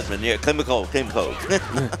 guys. No judgment. Yeah, claim the code. Claim the code.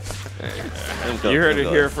 You heard it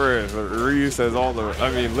here first. Ryu says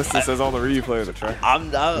Liston says all the Ryu players are trash. I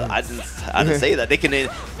didn't say that. They can.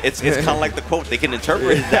 It's kind of like the quote. They can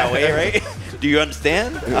interpret it that way, right? Do you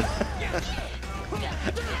understand?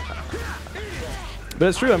 But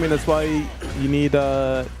it's true. I mean, that's why you need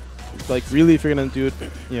really, if you're gonna do it,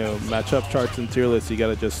 matchup charts and tier lists, you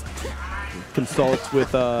gotta just consult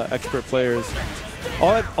with expert players.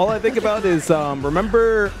 All I think about is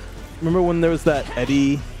remember when there was that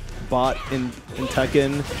Eddie bot in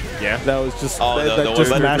Tekken? Yeah. That was just that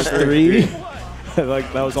just matched 3.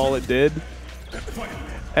 Like that was all it did.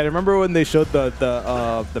 And remember when they showed the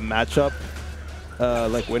matchup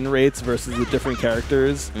like win rates versus the different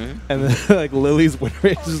characters, and then like Lily's win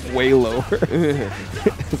rate is just way lower.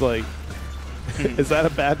 It's like, is that a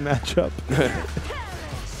bad matchup?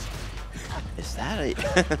 Is that a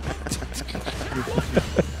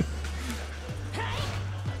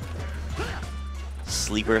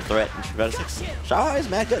sleeper threat in Street Fighter 6? Xiaohai's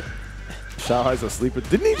mad good. Xiaohai's a sleeper.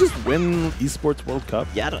 Didn't he just win Esports World Cup?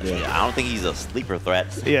 Yeah, I don't think he's a sleeper threat.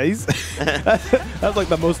 Yeah, he's that's like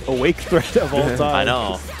the most awake threat of all time. I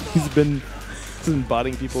know. He's been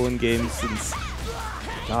botting people in games since,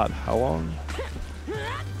 God, how long?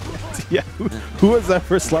 Yeah, who has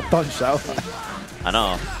ever slept on Xiaohai? I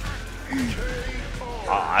know.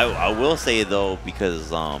 I will say though,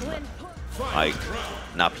 because like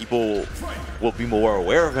now people will be more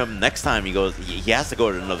aware of him next time he goes. He has to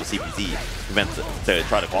go to another CPT event to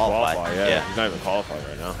try to qualify. Yeah, he's not even qualified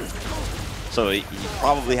right now. So he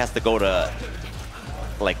probably has to go to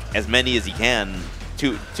like as many as he can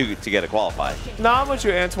to get a qualified. No, I'm with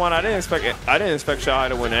you, Antoine. I didn't expect Xiaohai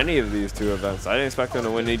to win any of these 2 events. I didn't expect him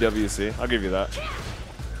to win EWC. I'll give you that.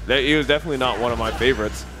 He was definitely not one of my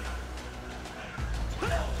favorites.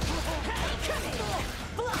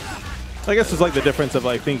 I guess it's like the difference of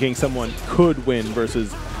like thinking someone could win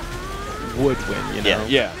versus would win, you know?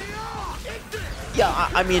 Yeah. Yeah,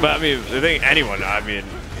 I mean... But I mean, the thing, anyone, I mean,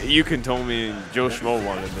 you can tell me Joe Schmo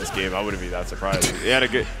won in this game, I wouldn't be that surprised. If he had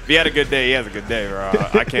a good day, he has a good day, bro.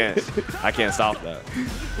 I can't stop that.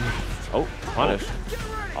 Oh, punish.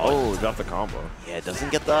 Oh, dropped the combo. Yeah, it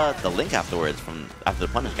doesn't get the link afterwards after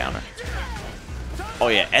the punish counter. Oh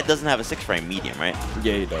yeah, Ed doesn't have a 6-frame medium, right?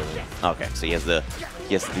 Yeah, he doesn't. Okay, so he has to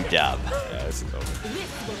do job. Yeah, this is over.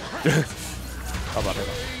 How about it?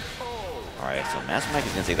 All right, so MasterMike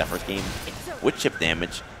is gonna take that first game with chip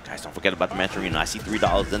damage. Guys, don't forget about the match arena. I see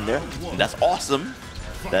 $3 in there. And that's awesome.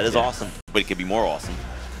 That is awesome. But it could be more awesome.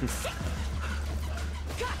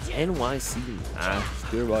 NYC.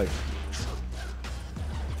 Dear life.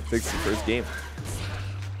 Takes the first game.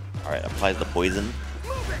 All right, applies the poison.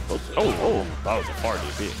 Oh, that was a far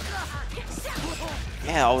DP.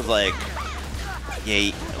 Yeah, I was like,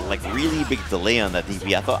 yeah, like really big delay on that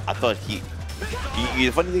DP. I thought he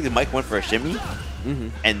the funny thing is Mike went for a shimmy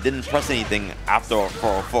and didn't press anything after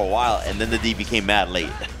for a while, and then the DP came mad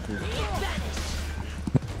late.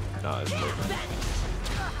 No, it's good.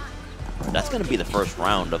 That's gonna be the first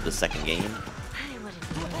round of the second game.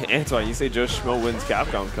 Antoine, you say Joe Schmo wins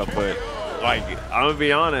Capcom Cup, but like I'm gonna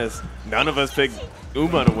be honest, none of us picked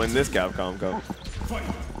Uma to win this Capcom Cup.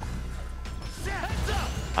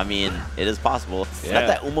 I mean, it is possible. Yeah. Not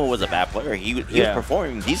that Uma was a bad player. He was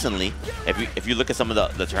performing decently. If you look at some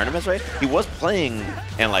of the tournaments, right, he was playing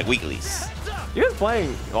in like weeklies. He was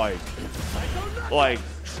playing like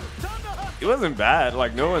he wasn't bad.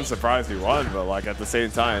 Like no one's surprised he won, but like at the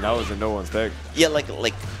same time, that wasn't no one's pick. Yeah, like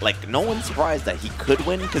no one's surprised that he could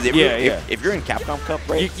win because if you're in Capcom Cup,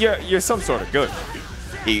 right, you're some sort of good.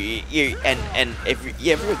 And if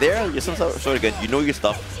you're there, you're some sort of good. You know your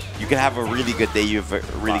stuff. You can have a really good day. You have a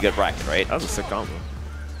really good bracket, right? That was a sick combo.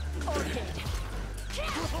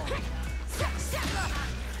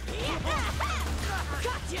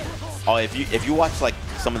 Oh, if you watch like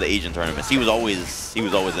some of the Asian tournaments, he was always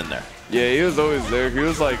in there. Yeah, he was always there. He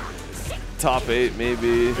was like top 8,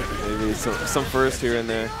 maybe some first here and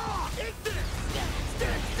there.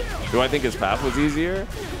 Do I think his path was easier?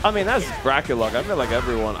 I mean, that's bracket luck. I feel like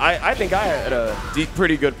everyone. I think I had a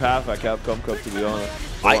pretty good path at Capcom Cup, to be honest.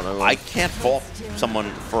 I can't fault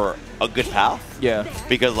someone for a good path. Yeah.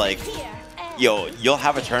 Because like, you'll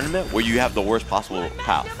have a tournament where you have the worst possible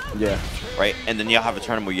path. Yeah. Right, and then you'll have a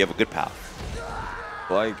tournament where you have a good path.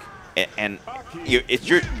 Like, and you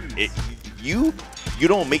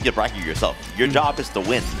don't make the bracket yourself. Your job is to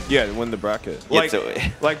win. Yeah, to win the bracket. Like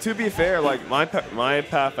to be fair, like my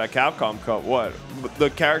path at Capcom Cup, what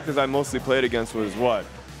the characters I mostly played against was what,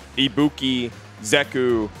 Ibuki,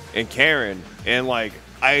 Zeku, and Karen, and like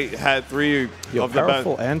I had 3 of the best.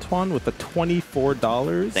 Powerful Antoine with the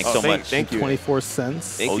 $24. Thanks so much. Thank you. 24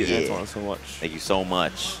 cents. Thank you, Antoine, so much. Thank you so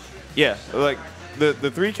much. Yeah, like the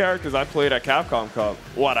 3 characters I played at Capcom Cup,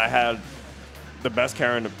 I had the best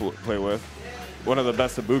Karen to play with, one of the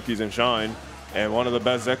best Ibukis in Shine, and one of the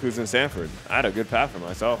best Zekus in Sanford. I had a good path for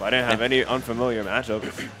myself. I didn't have any unfamiliar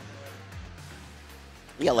matchups.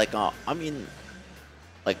 Yeah, like I mean,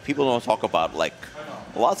 like people don't talk about like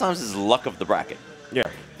a lot of times it's luck of the bracket. Yeah.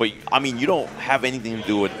 But I mean, you don't have anything to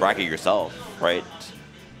do with bracket yourself, right?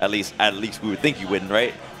 At least we would think you wouldn't,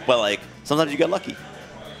 right? But like sometimes you get lucky.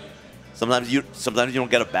 Sometimes you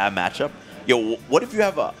don't get a bad matchup. What if you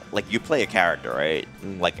have you play a character, right?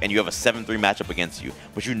 Like, and you have a 7-3 matchup against you,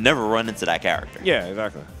 but you never run into that character. Yeah,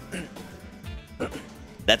 exactly.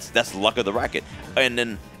 That's luck of the bracket. And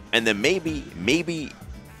then maybe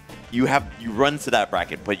you run into that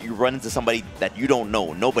bracket, but you run into somebody that you don't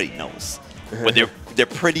know, nobody knows. But they're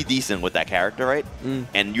pretty decent with that character, right?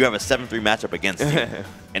 And you have a 7-3 matchup against you.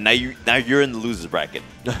 And now you're in the losers bracket.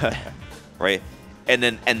 Right? And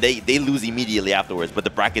they lose immediately afterwards, but the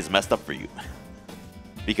bracket's messed up for you.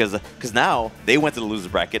 Because now they went to the losers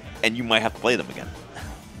bracket and you might have to play them again.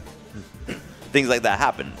 Things like that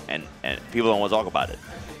happen and people don't want to talk about it.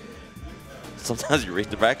 Sometimes you raise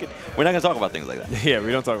the bracket. We're not going to talk about things like that. Yeah,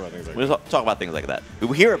 we don't talk about things like that. We don't talk about things like that.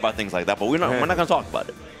 We hear about things like that, but we're not going to talk about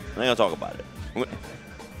it. We're not going to talk about it.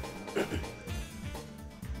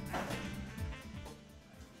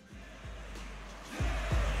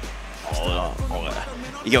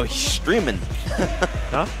 Yo, he's streaming.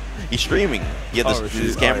 Huh? He's streaming. He had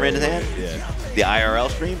this camera in his hand. Yeah. The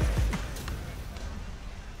IRL stream.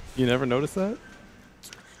 You never noticed that?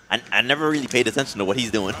 I never really paid attention to what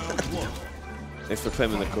he's doing. Thanks for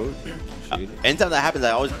claiming the code. Anytime that happens,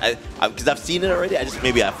 because I've seen it already.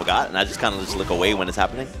 Maybe I forgot, and I just kind of just look away when it's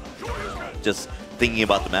happening, just thinking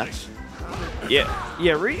about the match. Yeah.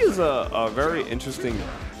 Ryu's a very interesting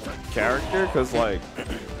character because I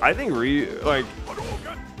think Ryu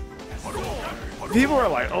people are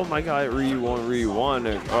like, oh my god, Ryu won,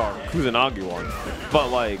 and Kusanagi won.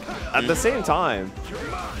 But at the same time,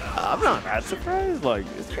 I'm not that surprised.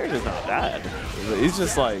 His character's not bad. He's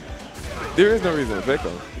just there is no reason to pick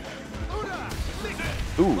him.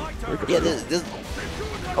 Ooh. Yeah, this.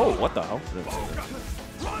 Oh, what the hell?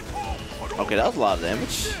 Okay, that was a lot of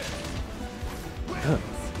damage.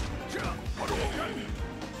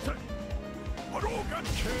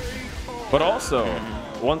 But also,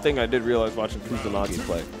 one thing I did realize watching Kusanagi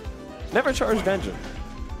play, never charged engine.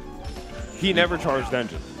 he never charged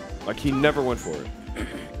engine. Like, he never went for it.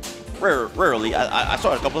 Rarely. I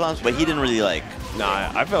saw it a couple times, but he didn't really like.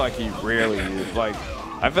 Nah, I feel like he rarely used. Like,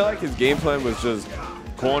 I feel like his game plan was just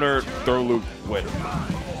corner, throw loop, win.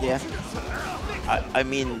 Yeah. I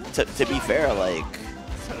mean, to be fair, like,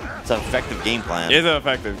 it's an effective game plan. It's an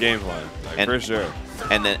effective game plan, like, for sure.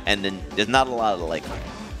 And then there's not a lot of like.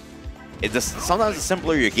 It's just sometimes the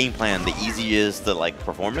simpler your game plan, the easier it is to like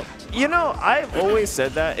perform it. You know, I've always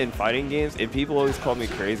said that in fighting games, and people always call me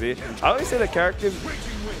crazy. I always say that characters,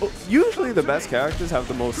 usually the best characters have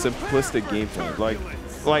the most simplistic game plan.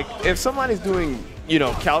 Like if somebody's doing, you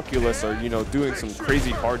know, calculus or, you know, doing some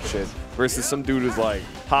crazy hard shit versus some dude who's like,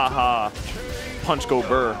 ha ha, punch go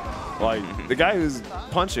burr. Like, the guy who's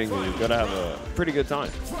punching is gonna have a pretty good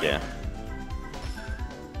time. Yeah.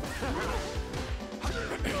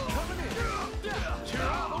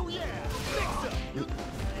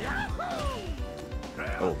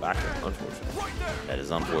 Oh, back end, unfortunate. That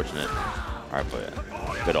is unfortunate. All right, but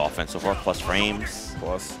good offense so far. Plus frames.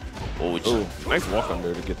 Plus. Oh, nice walk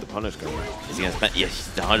under to get the punish going. Is he gonna spend? Yeah, he's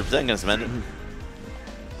 100% gonna spend it.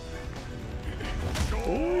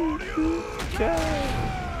 Okay.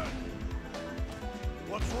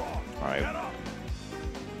 All right.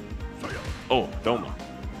 Oh, Doma.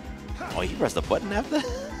 Oh, he pressed the button after?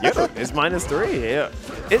 Yeah, it's -3. Yeah,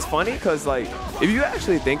 it's funny because like if you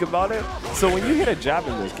actually think about it, so when you hit a jab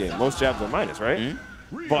in this game, most jabs are minus, right?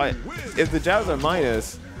 Mm-hmm. But if the jabs are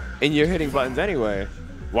minus and you're hitting buttons anyway,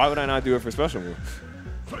 why would I not do it for special moves?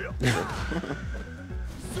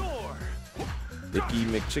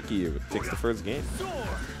 ThickyMcChicky takes the first game.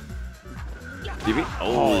 DP?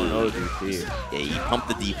 Oh no, DP. Yeah, he pumped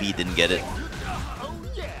the DP, didn't get it.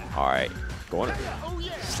 All right. Corner.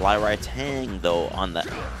 SlyRyTang though on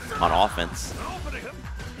offense.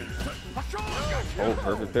 Oh,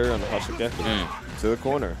 perfect there on the Hashigeki. To the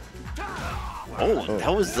corner. Oh,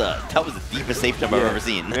 that was the deepest safe jump I've ever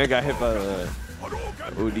seen. Man got hit by the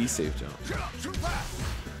OD safe jump.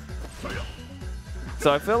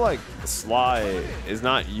 So I feel like Sly is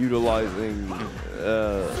not utilizing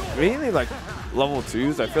mainly like level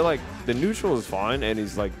 2s. I feel like the neutral is fine, and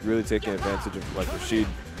he's like really taking advantage of like Rashid,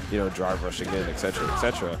 you know, drive rushing in, etc.,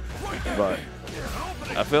 etc. But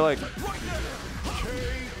I feel like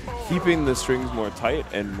keeping the strings more tight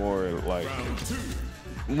and more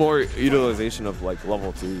utilization of like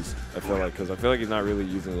level 2s. I feel like because I feel like he's not really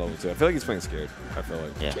using level 2. I feel like he's playing scared. I feel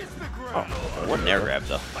like. Yeah. Oh, what an air grab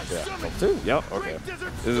though. Yeah. Level 2. Yep. Okay.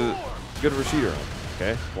 This is a good Rashid round.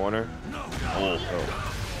 Okay. Corner. Oh.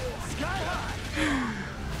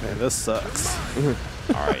 Man, this sucks.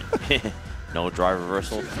 All right. No drive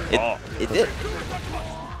reversal. It did.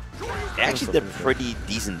 It actually did pretty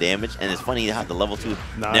decent damage, and it's funny how the level 2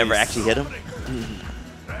 never actually hit him.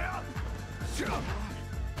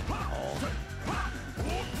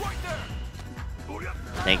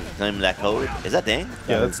 Thank you for claiming that code. Is that Dang?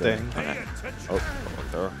 Yeah, that's Dang. Okay.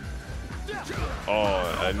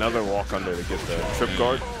 Oh, another walk under to get the trip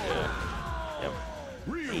guard. Yeah. Yep.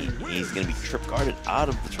 He's gonna be trip guarded out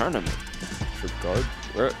of the tournament. Trip guard.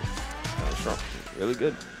 Right. Really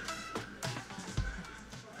good.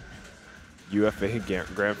 UFA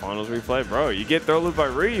Grand Finals replay. Bro, you get throw loop by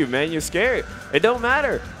Ryu, man. You're scared. It don't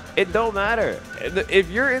matter. It don't matter. If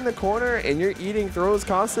you're in the corner and you're eating throws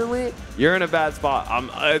constantly, you're in a bad spot.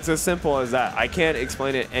 It's as simple as that. I can't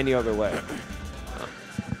explain it any other way.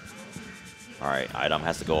 All right, iDom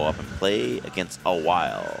has to go up and play against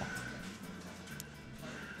Awhile.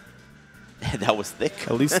 That was thick.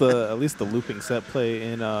 At least the looping set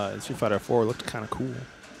play in Street Fighter 4 looked kind of cool.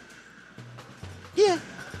 Yeah,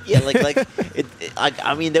 like it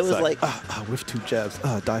I mean, there was like with 2 jabs,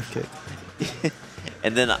 dive kick.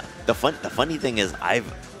 And then the funny thing is,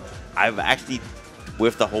 I've actually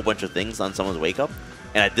whiffed a whole bunch of things on someone's wake up,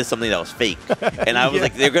 and I did something that was fake, and I was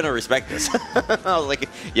like, they're gonna respect this. I was like,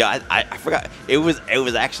 yeah, I forgot. It was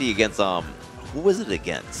actually against who was it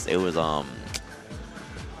against? It was damn,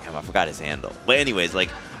 I forgot his handle. But anyways, like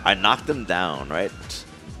I knocked him down, right?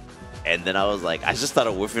 And then I was like, I just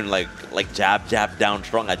started whiffing like jab down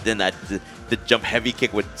strong. I did the jump heavy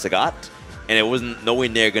kick with Sagat. And it wasn't nowhere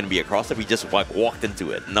near going to be a cross-up. He just like walked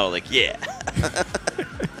into it. And I was like, yeah.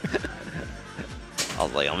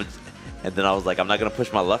 And then I was like, I'm not going to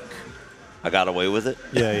push my luck. I got away with it.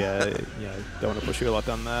 Yeah. Don't want to push your luck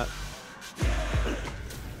on that.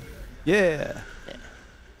 Yeah.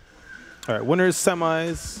 All right, winners,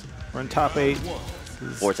 semis. We're in top 8.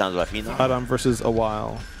 4 times by Phenom. iDom versus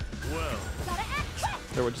Awhile.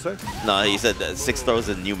 What'd you say? No, he said 6 throws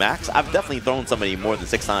in new max. I've definitely thrown somebody more than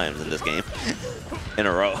 6 times in this game in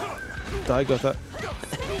a row. I got that.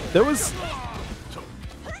 There was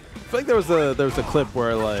feel like there was a clip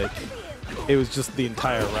where like it was just the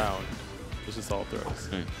entire round. It was just all throws.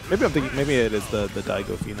 Maybe I'm thinking. Maybe it is the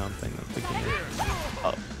Daigo Phenom thing. I'm thinking.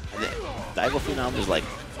 Oh, Daigo Phenom is like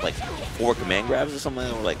 4 command grabs or something.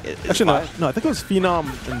 Or like actually no, I think it was Phenom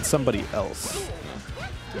and somebody else.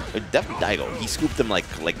 Definitely Daigo. He scooped him like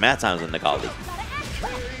mad times in the college.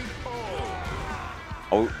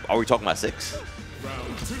 Are we talking about 6?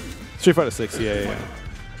 Street Fighter 6, yeah.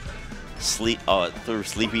 Through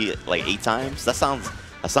Sleepy like 8 times. That sounds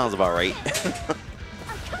about right.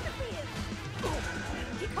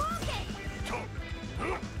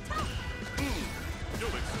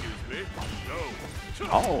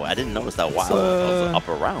 Oh, I didn't notice that while I was up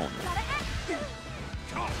around.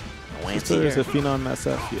 There's a Phenom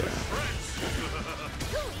SF, yeah.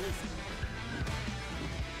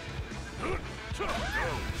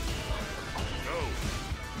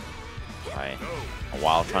 Alright.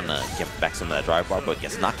 Awhile trying to get back some of that drive bar, but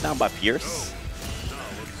gets knocked down by Pierce.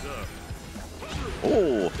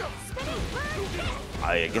 Oh!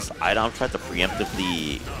 I guess iDom tried to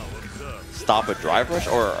preemptively stop a drive rush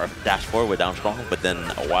or dash forward with down strong, but then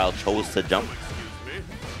Awhile chose to jump.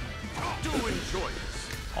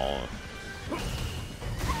 Oh.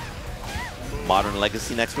 Modern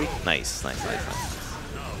Legacy next week? Nice.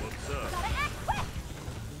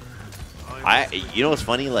 You know what's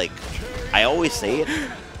funny? Like, I always say it.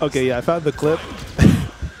 Okay, yeah, I found the clip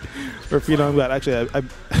where Phenom got. Actually,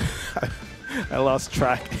 I lost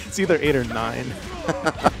track. It's either 8 or 9.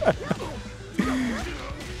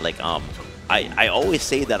 Like, I always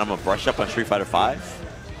say that I'm gonna brush up on Street Fighter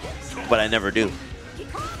 5, but I never do.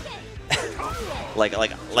 like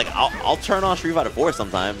I'll turn on Street Fighter 4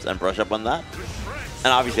 sometimes and brush up on that, and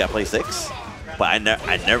obviously I play 6, but I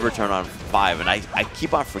never turn on 5, and I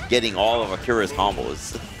keep on forgetting all of Akira's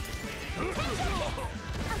combos.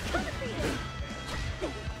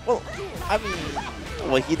 Well, I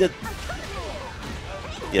mean, well, he did.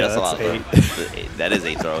 Yeah, that's a lot. 8. That is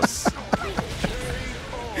 8 throws.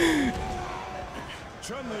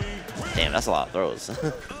 Damn, that's a lot of throws.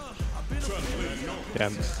 Yeah,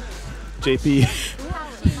 JP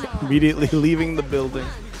immediately leaving the building.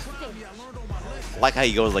 I like how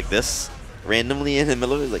he goes like this, randomly in the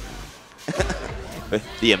middle of it, like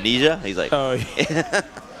the amnesia. He's like, oh, yeah.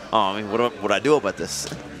 Oh, I mean, what I do about this?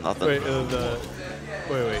 Nothing.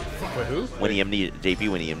 Wait, who? When he JP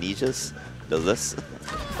when he amnesias, does this?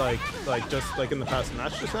 Like just like in the past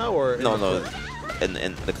match just now, or no, in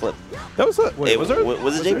the clip. That was a wait. Was it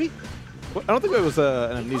JP? I don't think it was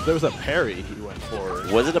an amnesia. There was a parry he went for.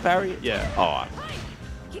 Was it a parry? Yeah. Oh.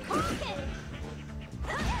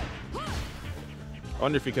 I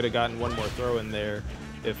wonder if he could have gotten one more throw in there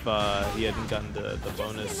if he hadn't gotten the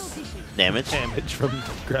bonus damage from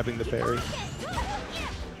grabbing the parry.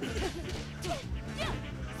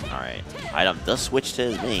 All right, iDom does switch to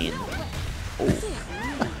his main. Oh.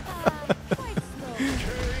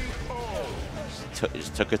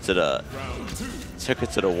 Just took it to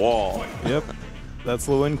the wall. Yep, that's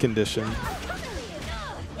the win condition. All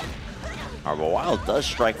right, but Awhile does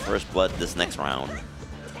strike first blood this next round.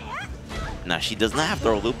 Now she does not have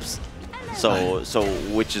throw loops, so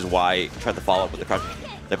which is why I tried to follow up with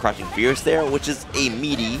the crouching fierce there, which is a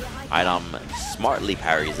meaty. iDom smartly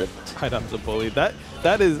parries it. iDom's a bully. That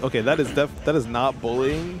is okay. That is not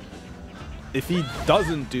bullying. If he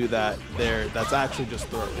doesn't do that there, that's actually just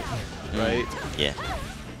throwing, right? Yeah.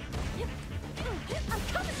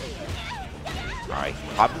 All right,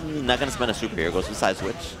 probably not gonna spend a super here. Goes to side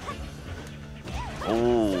switch.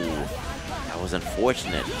 Oh, that was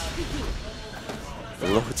unfortunate.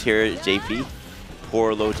 Low tier JP,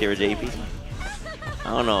 poor low tier JP. I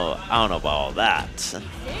don't know about all that.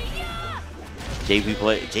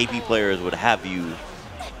 JP players would have you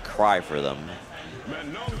cry for them.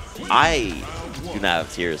 I do not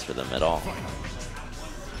have tears for them at all.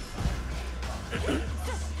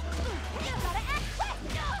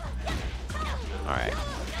 All right,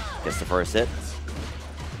 gets the first hit.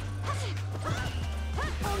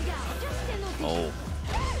 Oh.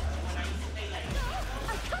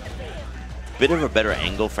 Bit of a better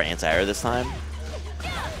angle for anti-air this time.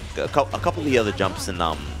 A couple of the other jumps in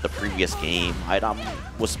the previous game, iDom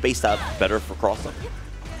was spaced out better for cross-up.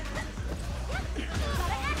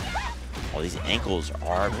 All these ankles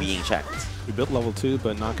are being checked. We built level 2,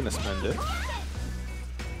 but not going to spend it.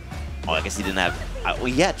 Oh, I guess he didn't have. Well,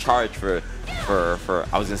 he had charge for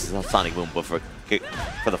I was gonna say Sonic Boom, but for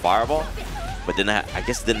the fireball, but I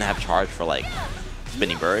guess didn't have charge for like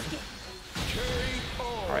spinning bird.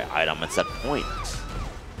 All right, iDom at set point.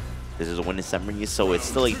 This is a win in 7 years, so it's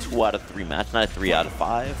still a 2 out of 3 match, not a 3 out of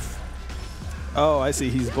 5. Oh, I see.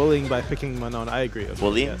 He's bullying by picking Manon. I agree. Okay,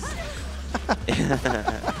 Bullying? yes.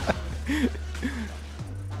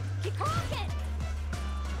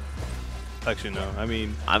 Actually, no. I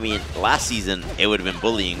mean, last season it would have been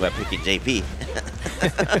bullying by picking JP.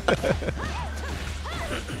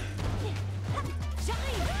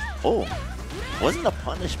 Oh, wasn't a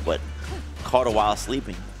punish, but caught a while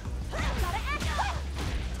sleeping.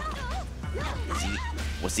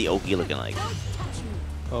 What's the Oki looking like?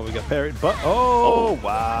 oh, we got parried, but oh,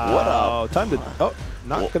 wow! What a time to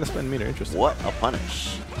not gonna spend meter. Interesting. What a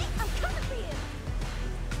punish!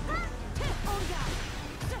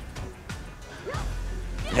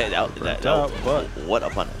 Hey, what a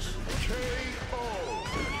punish!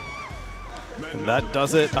 And that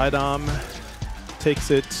does it. iDom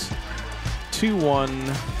takes it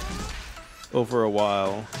 2-1 over a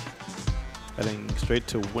while, heading straight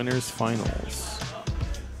to winners finals.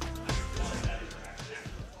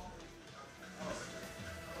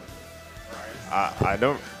 I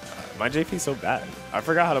don't. My JP's so bad. I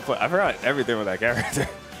forgot how to play. I forgot everything with that character.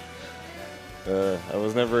 I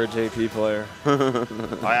was never a JP player.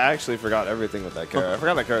 I actually forgot everything with that character. I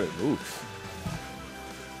forgot that character moves.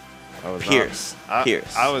 Pierce.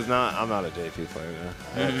 I was not. I'm not a JP player,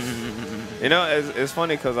 man. You know, it's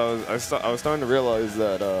funny because I was starting to realize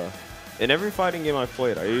that in every fighting game I've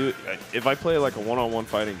played, if I play like a one-on-one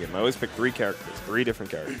fighting game, I always pick 3 characters, 3 different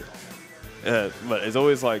characters. But it's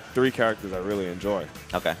always like 3 characters I really enjoy.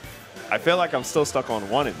 Okay. I feel like I'm still stuck on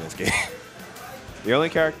 1 in this game. The only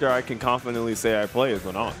character I can confidently say I play is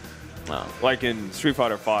Manon. Oh. Like in Street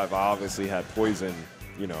Fighter V, I obviously had Poison,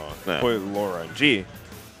 you know, Poison, Laura, and G.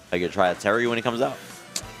 Are you gonna try a Terry when it comes out?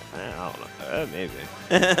 I don't know. Maybe.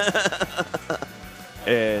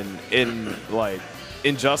 And in like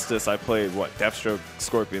Injustice, I played what? Deathstroke,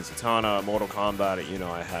 Scorpion, Satana, Mortal Kombat. You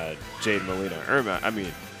know, I had Jade, Melina, Ermac.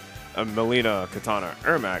 Melina, Katana,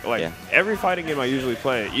 Ermac. Like every fighting game I usually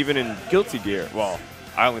play, even in Guilty Gear. Well,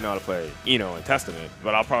 I only know how to play Eno and Testament,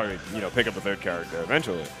 but I'll probably pick up a 3rd character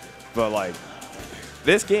eventually. But like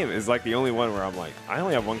this game is like the only one where I'm like, I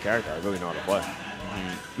only have 1 character I really know how to play.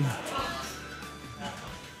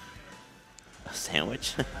 A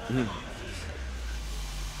sandwich?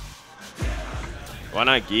 Why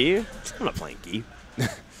not Gi? I'm not playing Gi. I'm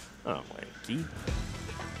not playing Gi.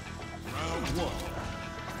 Round 1.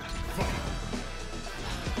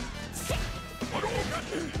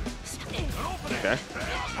 Okay.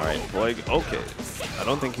 All right, Blake. Okay. I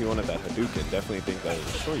don't think he wanted that Hadouken. Definitely think that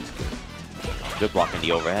was a short skill. Good blocking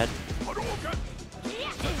the overhead.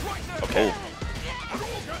 Okay.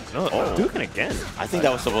 No, Hadouken again. I think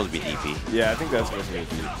that was supposed to be DP. Yeah, I think that's supposed to be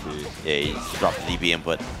DP. Yeah, he just dropped the DP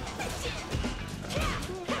input.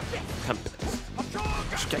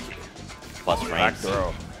 Plus frames. Back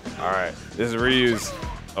throw. All right. This is reuse.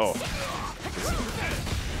 Oh.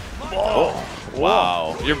 Oh.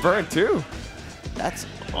 Wow. You're burned too. That's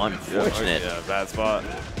unfortunate. Yeah, bad spot.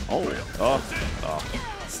 Oh.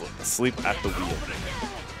 Sleep at the wheel.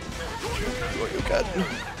 Oh, you got.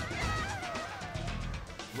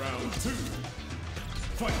 Round 2.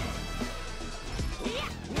 Fight.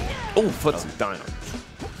 Oh, foot's dying.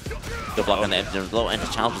 Good block on the edge low, and the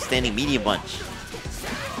challenge was standing medium bunch.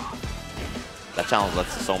 That challenge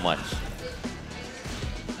lets so much.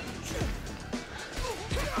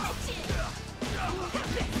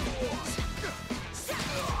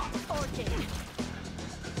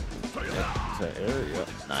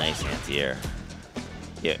 Nice anti-air.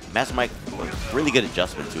 Yeah, MasterMike, really good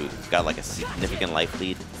adjustment too. Got like a significant life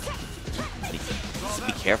lead. Just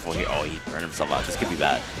be careful here. Oh, he burned himself out. This could be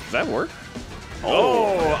bad. Does that work?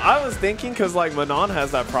 Oh, I was thinking because like Manon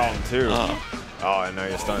has that problem too. Oh, and now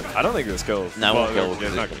you're stunned. I don't think this kills. No, well, won't kill.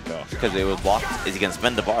 It's not gonna kill. Because it was blocked. Is he gonna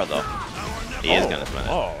spend the bar though? He is gonna spend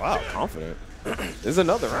it. Oh wow, confident. This is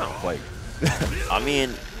another round. Like, I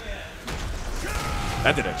mean,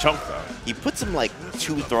 that did a chunk though. he puts him like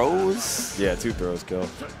 2 throws. Yeah, 2 throws kill.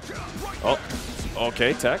 Oh,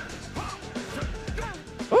 okay, tech.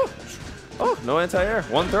 Oh, no anti-air.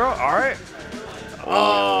 1 throw. All right.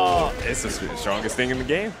 Oh, it's the strongest thing in the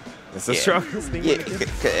game. It's the strongest thing in the game.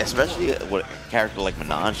 Especially with a character like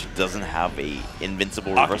Manon, she doesn't have a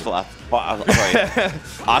invincible reversal. Sorry,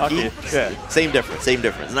 Aki. Yeah. Same difference.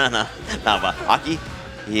 Nah, but Aki,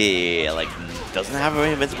 yeah, like doesn't have an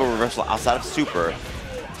invincible reversal outside of super.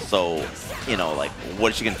 So, you know, like,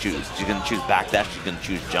 what is she gonna choose? She's gonna choose backdash. She's gonna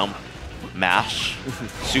choose jump, mash,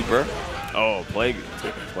 super. Oh, Plague.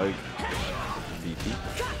 VP.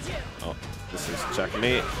 Oh, this is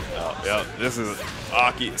checkmate. Oh, yeah, this is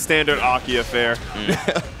Aki, standard Aki affair.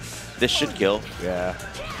 This should kill. Yeah.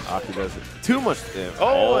 Aki does it. Too much damage.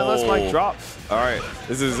 Oh, and let's Mike drop. All right.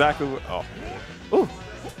 This is exactly what. Oh. Ooh.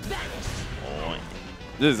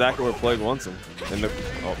 This is exactly where Plague wants him. And oh.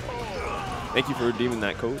 Thank you for redeeming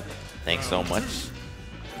that code. Thanks so much.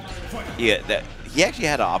 Yeah, he actually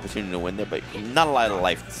had an opportunity to win there, but not a lot of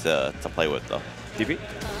life to play with, though. DP?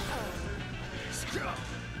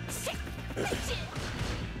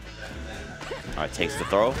 All right, takes the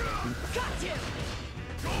throw.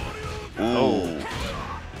 Ooh.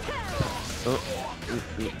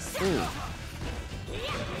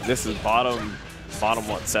 This is bottom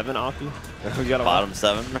what, 7 Aki? We got a Bottom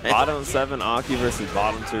 7, right? Bottom 7 Aki versus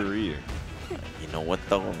bottom 2 Ryu. You know what,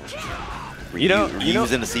 though?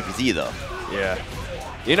 Ryu's in the CPC, though. Yeah.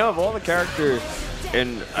 You know, of all the characters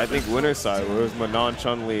in, I think, winner's side, where it was Manon,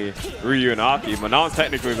 Chun-Li, Ryu, and Aki, Manon's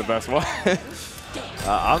technically the best one.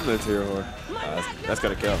 I'm the tier whore. That's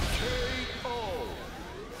gonna kill.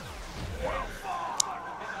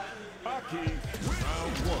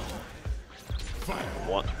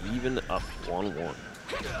 Even up 1-1.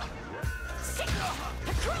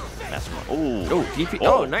 Oh, DP.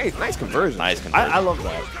 Oh, nice conversion. Nice conversion. I love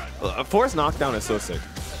that. Force knockdown is so sick.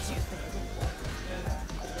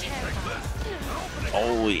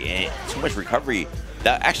 Oh, yeah. Too much recovery.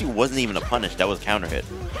 That actually wasn't even a punish. That was counter hit.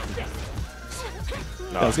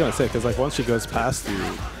 I was gonna say, because like once she goes past you,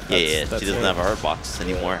 she doesn't have a hurt box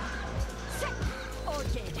anymore.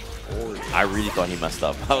 I really thought he messed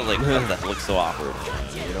up. I was like, that looks so awkward.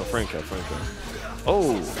 You know, Franco.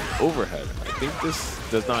 Oh, overhead. I think this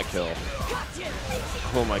does not kill.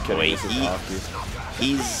 Who am I kidding? Wait, this is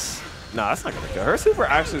he's... Nah, that's not gonna kill. Her super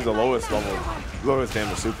actually is the lowest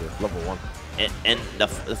damage super, level 1. And the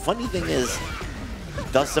funny thing is, he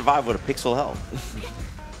does survive with a pixel health.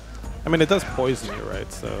 I mean, it does poison you,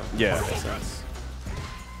 right? So yeah, that makes sense.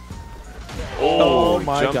 Oh,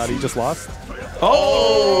 my God, he just lost.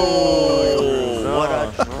 Oh, no. what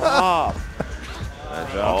a drop!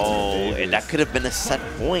 Oh, and that could have been a set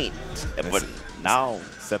point, but now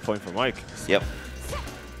set point for Mike. Yep.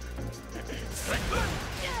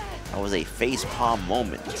 That was a face palm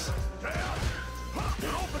moment.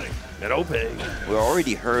 An opening. We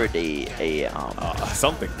already heard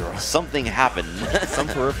something thrown. Something happened. Some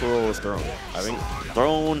peripheral was thrown. I think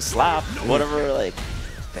thrown, slapped, whatever. Like,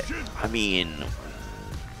 I mean,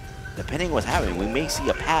 depending on what's happening, we may see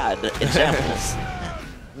a pad in shambles.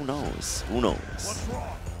 Who knows? Who knows?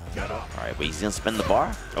 All right, but he's gonna spin the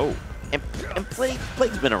bar. Oh, and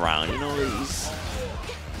Plague's been around. You know, he's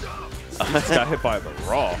got hit by the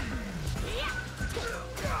raw.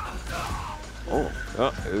 Ooh.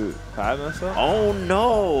 Pad mess up? Oh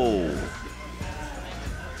no!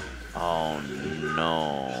 Oh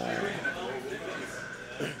no!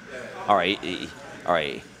 All right.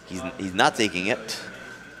 He's not taking it.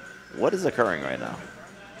 What is occurring right now?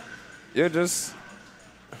 You're just.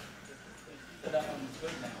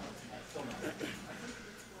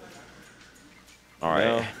 All right.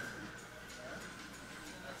 No.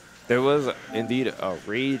 There was indeed a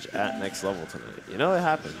rage at next level tonight. You know it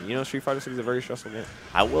happened. You know Street Fighter 6 is a very stressful game.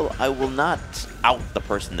 I will not out the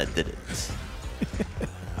person that did it.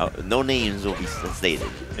 No names will be stated.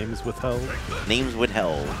 Names withheld. Names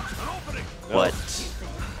withheld. No. But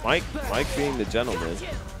Mike being the gentleman.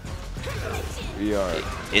 We are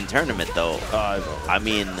in tournament though. I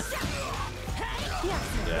mean,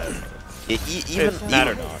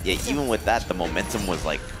 even with that, the momentum was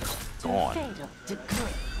like gone.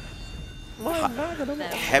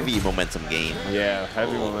 Heavy momentum game. Yeah,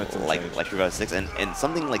 heavy momentum. Like Street Fighter 6, and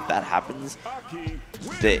something like that happens,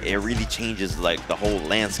 that it really changes like the whole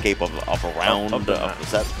landscape of a round, of the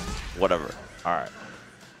set, whatever. All right.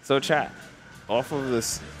 So chat, off of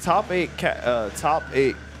this top eight character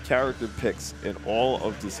picks in all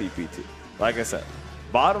of the CPT. Like I said,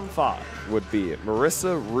 bottom 5 would be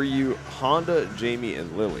Marissa, Ryu, Honda, Jamie,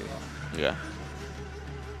 and Lily. Yeah.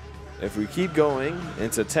 If we keep going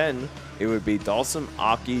into 10, it would be Dalsum,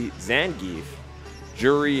 Aki, Zangief,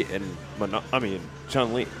 Juri, and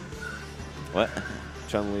Chun-Li. What?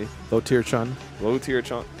 Chun-Li. Low tier Chun. Low tier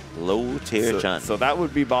Chun. Low tier Chun. So that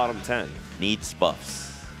would be bottom 10. Needs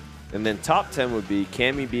buffs. And then top 10 would be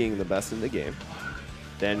Cammy being the best in the game.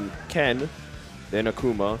 Then Ken. Then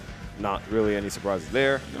Akuma. Not really any surprises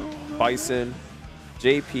there. Bison.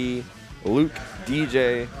 JP. Luke.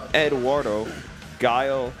 DJ. Eduardo.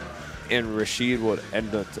 Guile. And Rashid would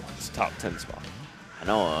end the top 10 spot. I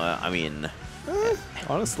know. I mean,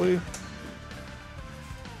 honestly,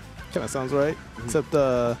 kind of sounds right. Except,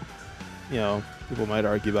 you know, people might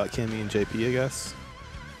argue about Cammy and JP, I guess.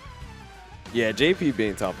 Yeah, JP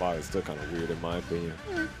being top 5 is still kind of weird in my opinion.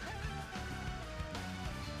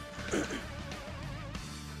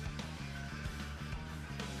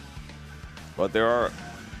 But there are.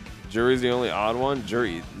 Jury's the only odd one.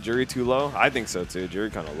 Jury too low? I think so too. Jury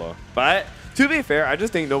kind of low. But to be fair, I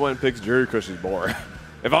just think no one picks Jury because she's boring.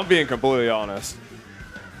 If I'm being completely honest.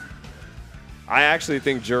 I actually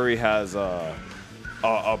think Jury has a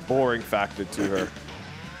boring factor to her.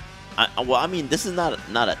 Well, I mean, this is not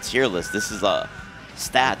a tier list. This is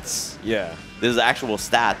stats. Yeah. This is actual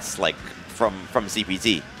stats, like, from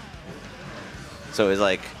CPT. So it's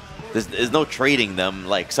like, there's no trading them.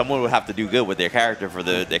 Like, someone would have to do good with their character for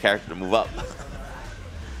their character to move up.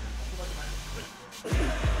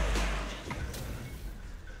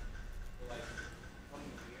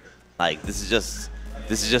 Like, this is just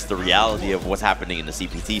the reality of what's happening in the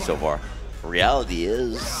CPT so far. The reality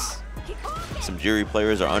is some Jury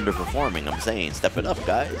players are underperforming. I'm saying, step it up,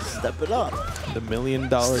 guys. Step it up. The $1 million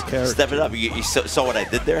character. Step it up. You saw what I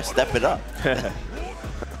did there? Step it up.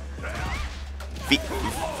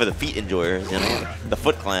 For the feet enjoyers, you know, the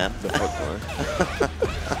Foot Clan. The Foot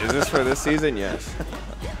Clan. Is this for this season? Yes.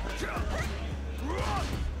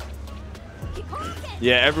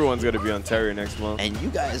 Yeah, everyone's going to be on Terry next month. And you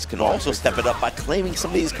guys can also step it up by claiming some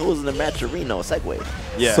of these codes in the match arena. Segway.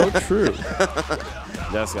 Yeah. So true.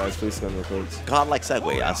 Yes, guys, please send the codes. Godlike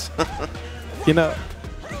Segway, yes. You know,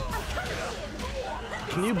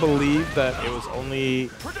 can you believe that it was only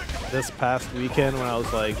this past weekend when I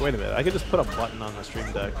was like, wait a minute, I could just put a button on the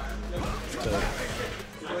stream deck to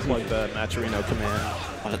plug the Matcherino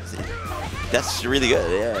command. That's really good,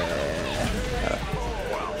 yeah.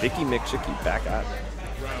 ThickyMcChicky back at.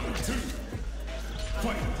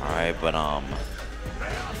 Alright, but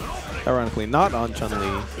Ironically, not on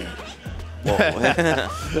Chun-Li.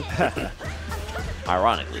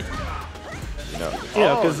 ironically. No.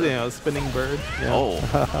 Yeah, because, you know, spinning bird. Yeah.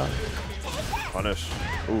 Oh. Punish.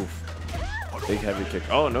 Oof. Big heavy kick.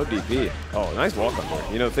 Oh, no DP. Oh, nice walk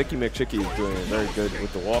under. You know, ThickyMcChicky is doing very good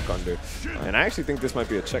with the walk under. And I actually think this might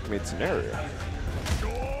be a checkmate scenario.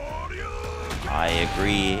 I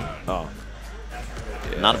agree. Oh.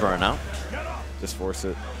 Yeah. Not a burnout. Just force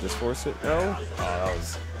it. Just force it. No. Oh, that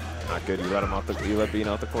was not good. You let him out the. You let Bean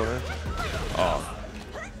out the corner. Oh.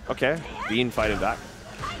 Okay. Bean fighting back.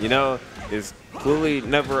 You know, is clearly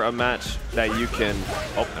never a match that you can.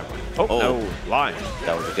 Oh, never. Oh, no. Line.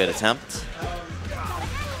 That was a good attempt.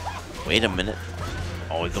 Wait a minute.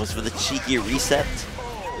 Oh, it goes for the cheeky reset.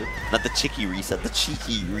 Not the chicky reset, the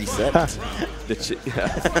cheeky reset. The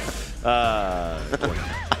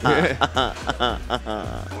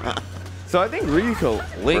So I think Ryu could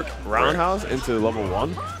link Roundhouse into level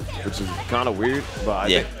 1, which is kind of weird, but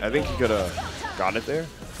I think he could have got it there.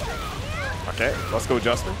 Okay, let's go,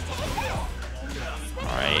 Justin. All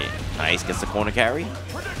right, nice, gets the corner carry.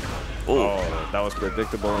 Ooh. Oh, that was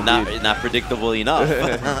predictable indeed. Not predictable enough.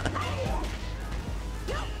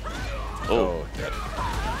 Oh.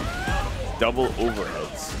 Double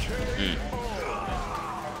overheads.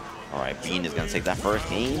 All right, Bean is going to take that first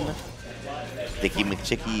game.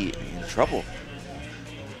 ThickyMcChicky in trouble.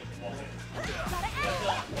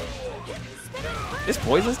 Is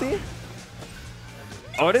Poison Steel?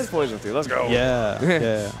 Oh, it is Poison Steel. Let's go. Yeah,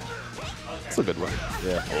 yeah. It's a good one.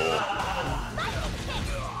 Yeah.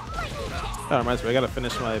 That reminds me, I got to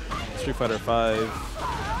finish my Street Fighter V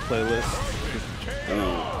playlist.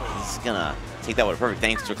 Ooh, he's going to take that with perfect.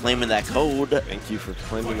 Thanks for claiming that code. Thank you for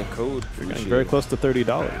claiming the code. Getting very close to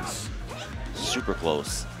 $30. Super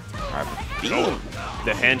close. All right, Bean. Oh,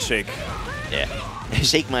 the handshake. Yeah.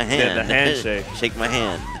 Shake my hand. The handshake. Shake my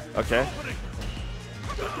hand. Okay.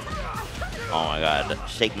 Oh my God.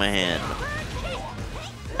 Shake my hand.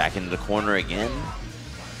 Back into the corner again.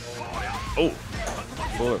 Oh.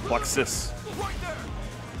 Fuller plexus.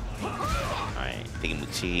 All right.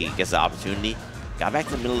 ThickyMcChicky gets the opportunity. Got back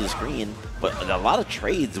to the middle of the screen, but a lot of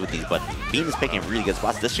trades with these buttons. Bean is picking really good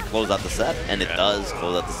spots. This should close out the set, and it does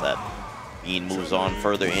close out the set. Bean moves on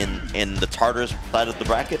further in the Tartar's side of the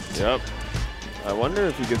bracket. Yep. I wonder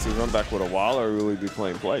if he gets his run back with Awhile, or will he be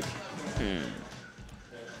playing Plague?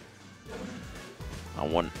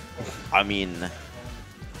 I mean,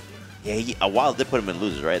 yeah, Awhile did put him in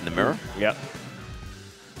losers, right? In the mirror? Yep.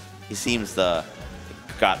 He seems to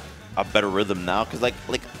got a better rhythm now, because like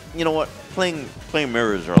you know what? Playing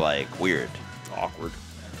mirrors are like weird. Awkward.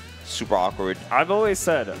 Super awkward. I've always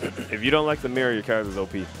said, if you don't like the mirror, your character's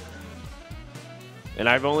OP. And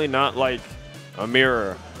I've only not liked a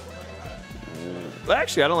mirror. Well,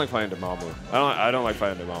 actually, I don't like fighting Dormammu. I don't like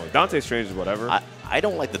fighting Dormammu. Dante Strange is whatever. I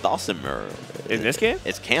don't like the Dawson mirror. In this game?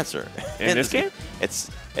 It's cancer. In this game? It's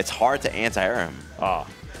hard to anti-air him.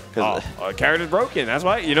 Character's broken. That's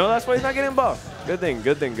why. You know, that's why he's not getting buffed. Good thing.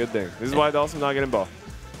 Good thing. Good thing. This is why Dawson's not getting buffed.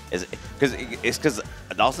 It's because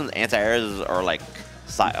Dawson's anti-airs are like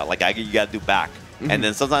side, like you gotta do back. And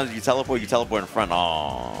then sometimes you teleport in front.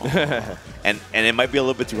 Oh, and it might be a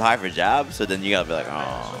little bit too high for jab. So then you gotta be like,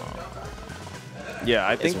 oh. Yeah,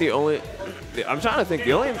 I think I'm trying to think.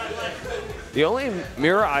 The only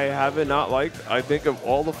mirror I haven't not liked, I think of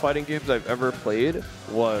all the fighting games I've ever played,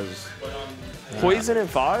 was Poison in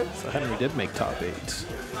 5. So Henry did make top 8.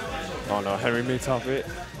 Oh no, Henry made top 8.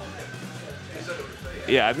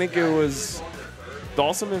 Yeah, I think it was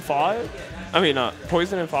Dawson in 5. I mean,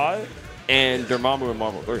 Poison in 5 and Dormammu in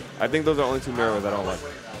Marvel 3. I think those are the only 2 mirrors I don't like.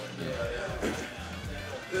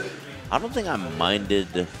 I don't think I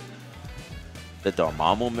minded the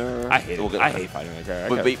Dormammu mirror. I hate it. I hate fighting like that.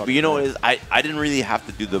 But you know what it is? I didn't really have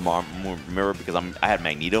to do the Dormammu mirror because I had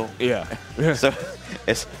Magneto. Yeah. So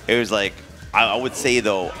it was like, I would say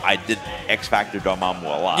though, I did X Factor Dormammu a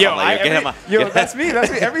lot. Yo, that's me.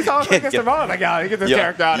 That's me. Every time I play against Dormammu, I'm like, yeah, get this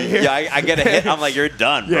character out of here. Yeah, I get a hit. I'm like, you're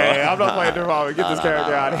done, bro. Yeah, I'm not playing Dormammu. Get this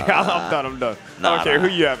character out of here. I'm done. I don't care who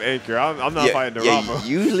you have anchor. I'm not fighting Dormammu.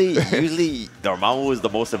 Usually Dormammu is the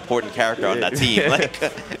most important character on that team. Like,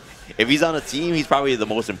 if he's on a team, he's probably the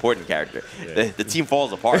most important character. Yeah. The team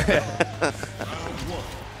falls apart.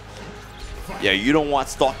 Yeah, you don't want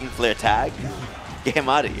stalking flare tag? Get him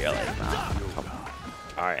out of here. Like, nah.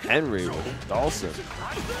 All right, Henry with Dawson.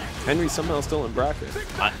 Henry somehow still in bracket.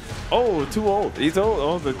 Too old. He's old.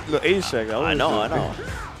 Oh, the age check. I know.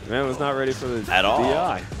 Man was not ready for the at all.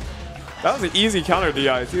 DI. That was an easy counter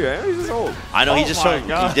DI too. Henry's just old. I know. He just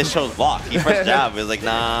shows block. He pressed jab. He was like,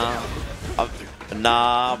 nah.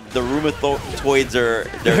 Nah, the rheumatoids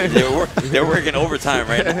they're working overtime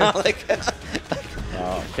right now. Like,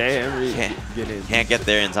 okay, Henry can't get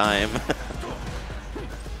there in time.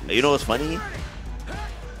 You know what's funny?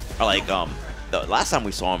 Like the last time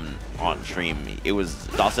we saw him on stream, it was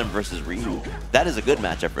Dawson versus Ryu. That is a good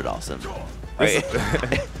matchup for Dawson. Right?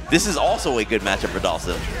 This is also a good matchup for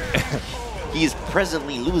Dawson. He is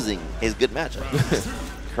presently losing his good matchup.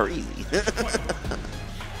 Crazy.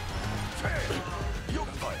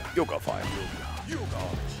 Yoga fire.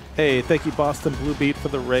 Hey, thank you, Boston Blue Beat, for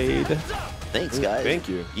the raid. Thanks, guys. Thank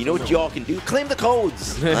you. You know what y'all can do? Claim the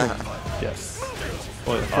codes. Yes.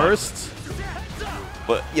 Well, first,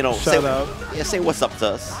 but you know, shout out. Yeah, say what's up to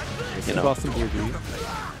us. You know, Boston Blue Beat.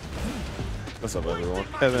 What's up, everyone?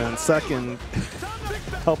 And then second,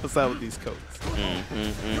 help us out with these codes.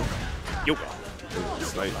 Yoga.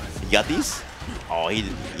 Snipe. You got these? Oh, he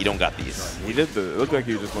don't got these. He did it looked like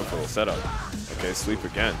he just went for the setup. Okay, sleep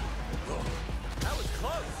again.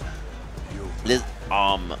 This,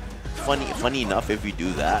 funny enough, if you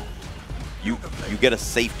do that, you get a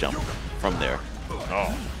safe jump from there.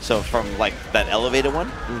 Oh. So from like that elevated one,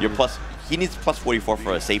 you're plus. He needs plus 44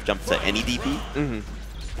 for a safe jump to any DP,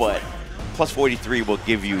 but plus 43 will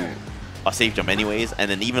give you a safe jump anyways, and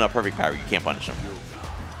then even a perfect power, you can't punish him.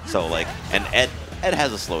 So like, and Ed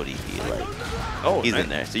has a slow DP. Like, he's in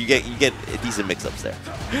there, so you get decent mix-ups there.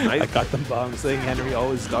 I got them bombs saying Henry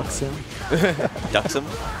always ducks him. Ducks him.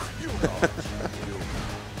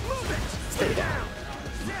 Stay down.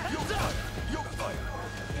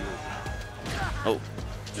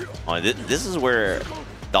 Oh, this is where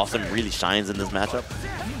Dawson really shines in this matchup.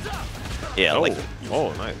 Yeah, like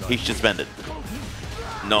nice. he should spend it.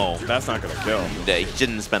 No, that's not gonna kill. Yeah, he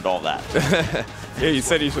shouldn't spend all that. Yeah, you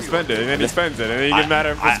said he should spend it, and then he spends it, and then you get mad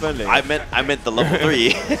at him for spending. I meant the level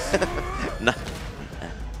 3. No.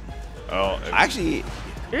 Actually,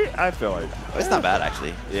 I feel like it's not bad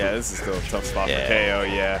actually. Yeah, this is still a tough spot for KO.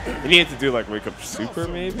 Yeah, you need to do like wake up super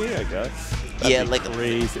maybe, I guess. That'd be like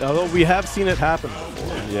crazy. Although we have seen it happen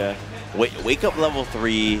before. Yeah. Wake up level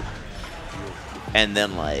 3, and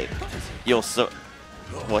then like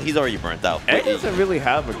well, he's already burnt out. Ed doesn't really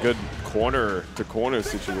have a good corner to corner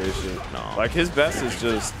situation. No. Like his best is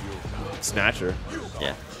just Snatcher.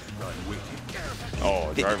 Yeah.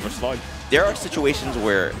 Oh, driver slug. There are situations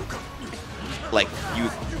where like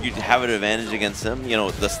you have an advantage against him. You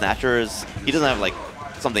know, the Snatcher he doesn't have like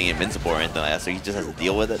something invincible or anything like that, so he just has to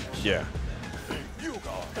deal with it. Yeah.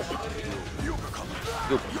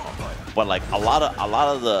 But like a lot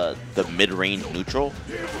of the mid-range neutral,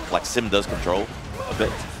 like Sim does control a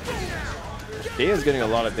bit. He is getting a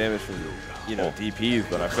lot of damage from DPs,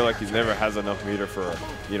 but I feel like he's never has enough meter for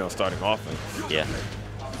starting offense. Yeah.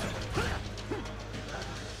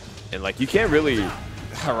 And like you can't really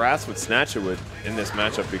harass with Snatcher in this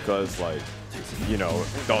matchup because like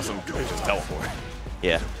Dawson can just teleport.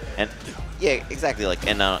 Yeah, and yeah, exactly. Like,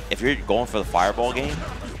 and if you're going for the fireball game,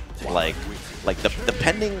 like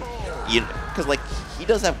depending, because like he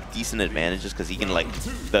does have decent advantages because he can like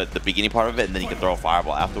the beginning part of it, and then he can throw a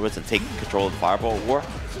fireball afterwards and take control of the fireball war.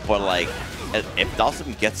 But like if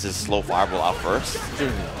Dawson gets his slow fireball out first,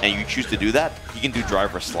 and you choose to do that, he can do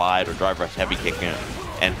driver slide or driver heavy kick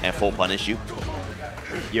and full punish you.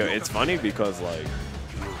 Yo, it's funny because, like,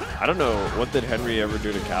 I don't know what did Henry ever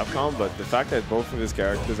do to Capcom, but the fact that both of his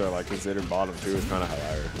characters are, like, considered bottom 2 is kind of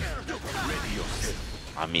hilarious.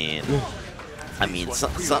 I mean,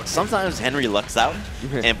 sometimes Henry lucks out,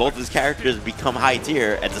 and both his characters become high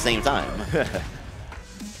tier at the same time.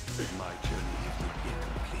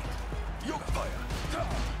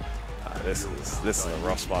 This is a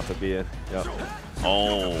rough spot to be in. Yep.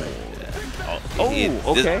 Oh, okay.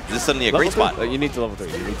 This is suddenly a great spot. You need to level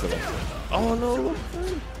 3. You need to level 3. Oh no.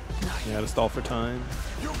 You gotta stall for time.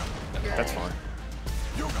 That's fine.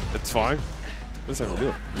 It's fine. What's that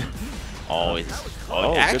do?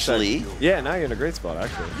 Actually. Yeah, now you're in a great spot,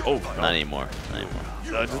 actually. Oh, no. Not anymore. Not anymore.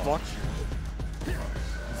 Just block.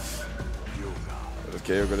 What is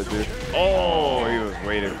KO gonna do? Oh, he was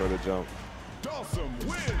waiting for the jump.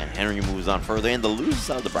 And Henry moves on further in the loose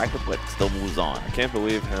side of the bracket, but still moves on. I can't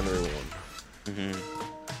believe Henry won.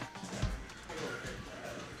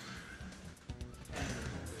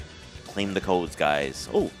 Claim the codes, guys.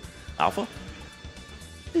 Oh, Alpha?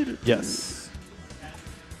 Yes.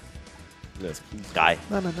 Yes. Guy.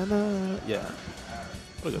 Na, na, na, na. Yeah.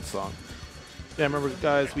 What a good song. Yeah, remember,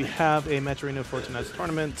 guys, we have a match arena for tonight's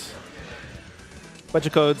tournament. Bunch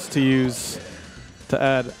of codes to use to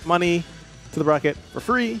add money to the bracket for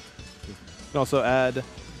free. You can also add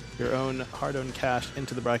your own hard-earned cash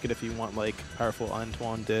into the bracket if you want, like Powerful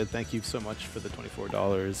Antoine did. Thank you so much for the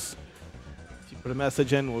 $24. If you put a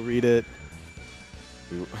message in, we'll read it.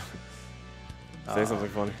 Say something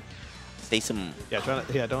funny. Say some. Yeah,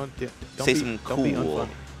 don't Say be, some don't cool. be unfunny.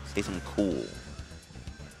 Say some cool.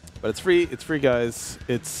 But it's free. It's free, guys.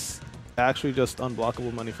 It's actually just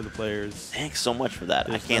unblockable money for the players. Thanks so much for that.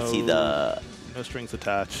 There's I can't see the. No strings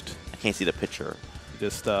attached. I can't see the picture.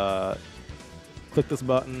 Just click this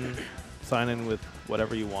button, sign in with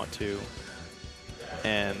whatever you want to,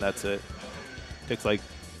 and that's it. Takes like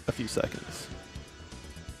a few seconds.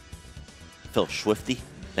 Phil Swifty,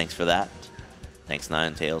 thanks for that. Thanks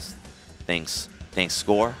Ninetales. Thanks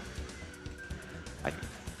Score. I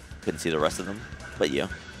couldn't see the rest of them, but yeah,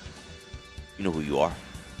 you know who you are.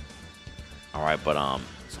 All right, but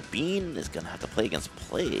so Bean is gonna have to play against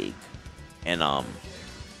Plague, and oh,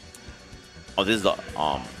 this is the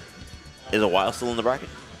is Awhile still in the bracket?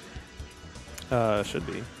 Should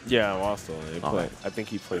be. Yeah, well, still. Okay. I think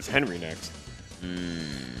he plays Henry next.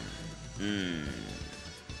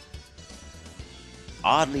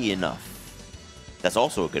 Oddly enough, that's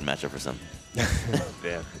also a good matchup for some.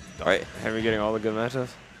 Yeah. Right? Henry getting all the good matchups?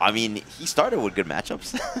 I mean, he started with good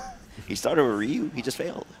matchups. He started with Ryu. He just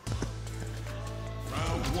failed.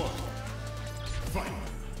 Round 1. Fight.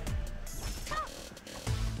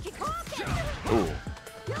 Ooh.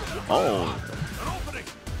 Oh.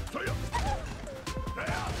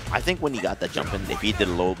 I think when he got that jump in, if he did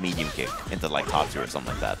a low medium kick into like Tatsu or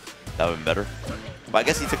something like that, that would have been better. But I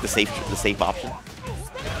guess he took the safe option.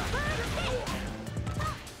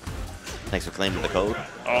 Thanks for claiming the code.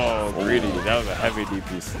 Oh, greedy. That was a heavy D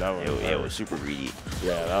piece. That was, It was super greedy.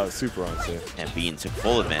 Yeah, that was super unsafe. And Bean took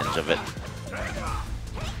full advantage of it.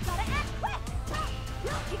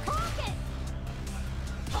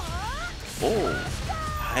 Oh.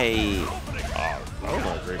 That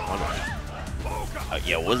was a great punish.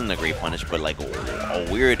 Yeah, it wasn't a great punish, but like a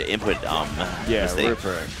weird input Yeah, mistake. we're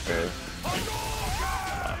correct.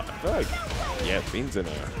 I feel like, yeah, Bean's in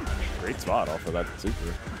a great spot off of that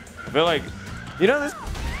super. I feel like, you know this.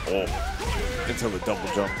 Oh, until the double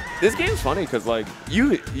jump. This game's funny because like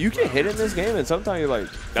you get hit in this game, and sometimes you're like,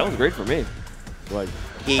 that was great for me. Like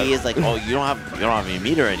He is like, oh, you don't have any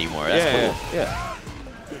meter anymore. That's cool. Yeah.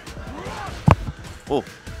 Oh,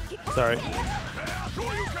 Sorry.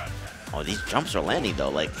 oh, these jumps are landing though.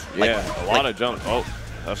 Like Yeah, a lot of jumps. Oh,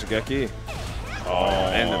 Hashigeki. Oh,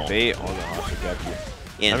 and the bait on the Hashigeki.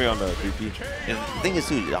 And I mean on the DP. and the thing is,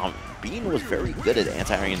 too, Bean was very good at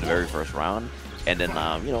anti-airing in the very first round, and then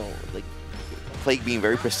you know, like Plague being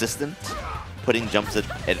very persistent, putting jumps at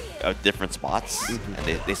different spots, and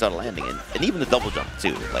they started landing, and even the double jump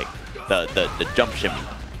too, like the jump shimmy.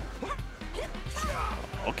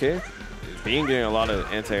 Okay. Bean getting a lot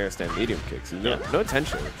of anti-air stand medium kicks. No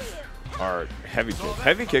tension are heavy kick.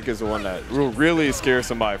 Heavy kick is the one that will really scare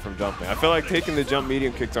somebody from jumping. I feel like taking the jump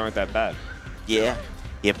medium kicks aren't that bad. Yeah,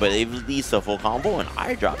 but it leads to a full combo, and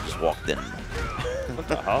iDom just walked in. What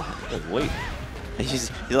the hell? That was late.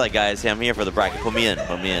 He's like, guys, hey, I'm here for the bracket. Put me in.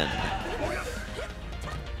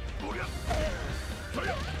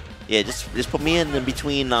 Yeah, just put me in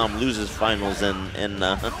between losers finals and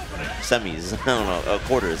semis. I don't know,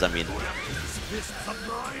 quarters. I mean,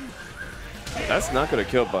 That's not going to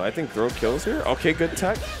kill, but I think throw kills here. Okay, good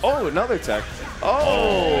tech. Oh, another tech.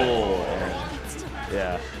 Oh.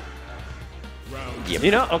 Yeah. Yep.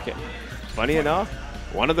 You know, okay. Funny enough,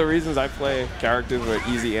 one of the reasons I play characters with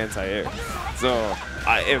easy anti-air. So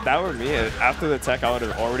if that were me, after the tech, I would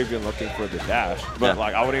have already been looking for the dash. But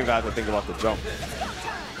like, I wouldn't even have to think about the jump.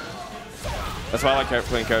 That's why I like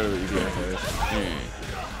playing characters with easy anti-air.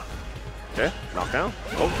 Okay, knockdown.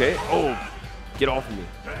 Okay. Oh, get off of me.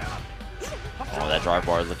 Oh, that drive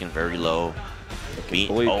bar is looking very low.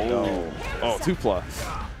 Oh, 2+.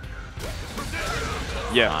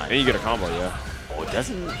 Yeah, and you get a combo, yeah. Oh, it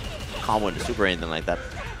doesn't combo into super or anything like that.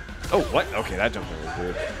 Oh, what? Okay, that jump was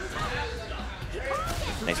weird.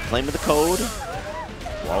 Nice claim of the code.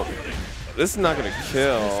 Well, this is not going to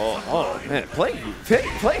kill. Oh, man. Play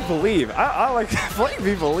believe. I like play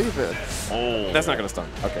be believe it. Oh. That's not going to stun.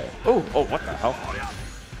 Okay. Oh, what the hell?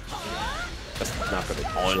 That's not going to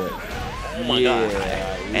Oh my god.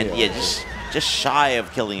 And yeah, just shy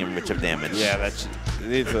of killing him with chip damage. Yeah, that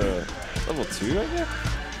needs a level 2, I guess?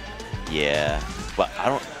 Yeah. But I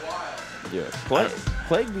don't... Yeah.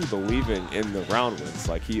 Plague be believing in the round wins.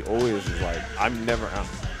 Like, he always is like, I'm never out.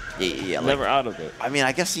 Yeah, never out of it. I mean,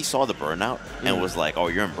 I guess he saw the burnout and was like, oh,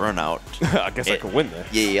 you're in burnout. I guess I could win there.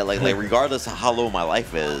 Yeah, like regardless of how low my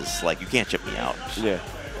life is, like, you can't chip me out. Yeah.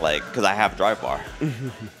 Like, because I have drive bar.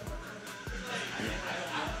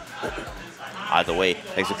 Either way,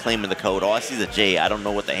 thanks for claiming the code. Oh, I see the J. I don't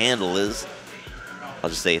know what the handle is. I'll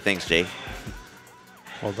just say thanks, Jay.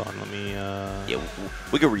 Hold on, let me... Yeah,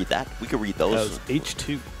 we could read that. We could read those. That was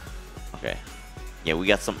H2. Okay. Yeah, we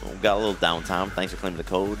got a little downtime. Thanks for claiming the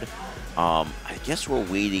code. I guess we're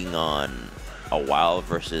waiting on Awhile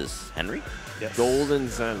versus Henry. Yes.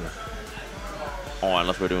 GoldenCen. Oh,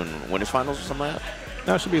 unless we're doing winners finals or something like that.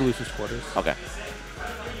 No, it should be losers quarters. Okay.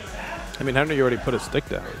 I mean, Henry already put his stick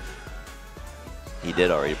down. He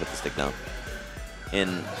did already put the stick down.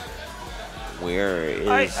 And where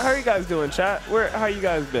is... How are you guys doing, chat? How you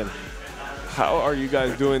guys been? How are you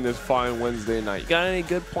guys doing this fine Wednesday night? Got any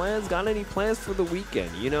good plans? Got any plans for the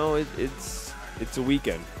weekend? You know, it's a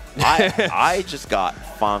weekend. I just got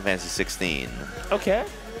Final Fantasy 16. Okay.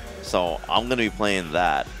 So I'm going to be playing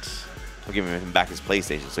that. I'm giving him back his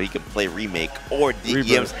PlayStation so he can play Remake or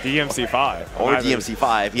DMC5. Or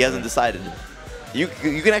DMC5. He hasn't decided. You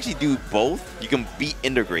can actually do both. You can beat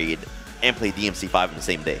Intergrade and play DMC5 in the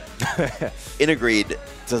same day. Intergrade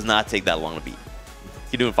does not take that long to beat.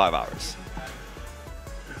 You do it in 5 hours.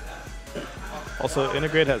 Also,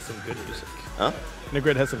 Intergrade has some good music. Huh?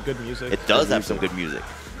 Intergrade has some good music. It does have some good music.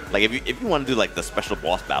 Like if you want to do like the special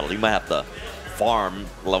boss battle, you might have to farm,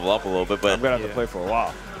 level up a little bit. But I'm gonna have to play for a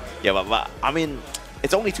while. Yeah, but I mean,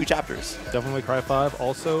 it's only 2 chapters. Devil May Cry 5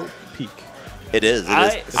 also peak. It is.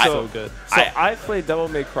 It's so good. So I played Devil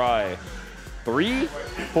May Cry 3,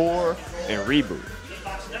 4, and Reboot.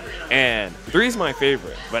 And 3 is my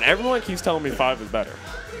favorite, but everyone keeps telling me 5 is better.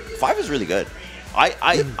 5 is really good.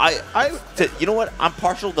 You know what? I'm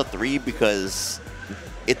partial to 3 because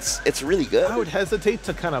it's really good. I would hesitate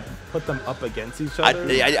to kind of put them up against each other.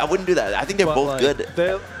 I wouldn't do that. I think they're both like, good.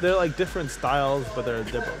 They're like different styles, but they're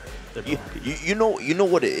both you know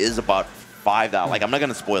what it is about 5 that like I'm not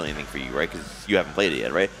gonna spoil anything for you, right? Because you haven't played it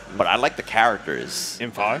yet, right? But I like the characters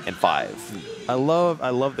in 5. I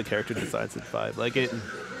love the character designs in 5. Like it.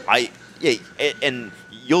 And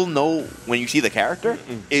you'll know when you see the character.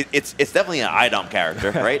 It's definitely an iDom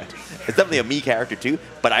character, right? It's definitely a me character too.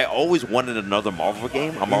 But I always wanted another Marvel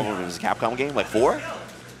game, a Marvel vs. Capcom game, like 4.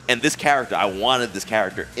 And this character, I wanted this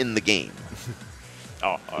character in the game.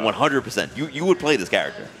 100%. You would play this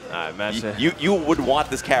character. You would want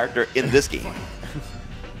this character in this game.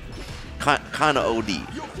 Kind of OD.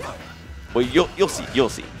 Well, you'll see. You'll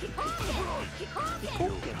see. All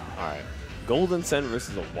right. GoldenCen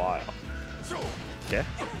versus Awhile. Okay.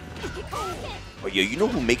 Oh yeah, you know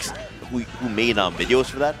who made videos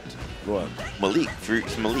for that? What? Malik.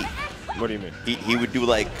 Malik. What do you mean? He would do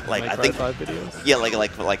like I think 5 videos. Yeah, like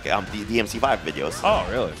DMC5 videos. Oh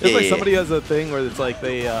really? It's like somebody has a thing where it's like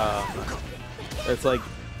they it's like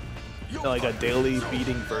a daily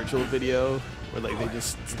beating Virgil video where like they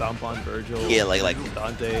just stomp on Virgil. Yeah, like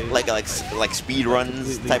Dante. Like speed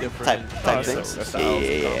runs type things.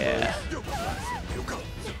 Yeah.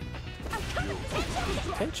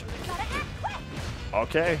 Attention.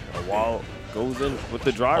 Okay, Awhile goes in with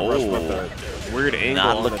the drive rush with the weird angle.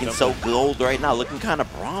 Not looking so gold right now, looking kind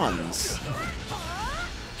of bronze.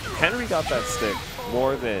 Henry got that stick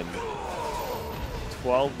more than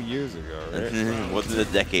 12 years ago, right? Was it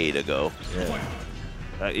a decade ago?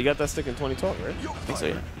 Yeah. You got that stick in 2012, right? I think so,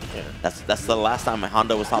 yeah. That's the last time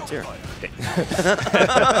Honda was top tier.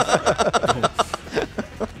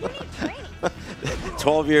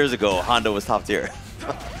 12 years ago, Honda was top tier.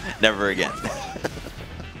 Never again.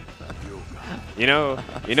 You know,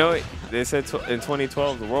 they said in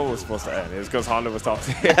 2012 the world was supposed to end. It was because Honda was top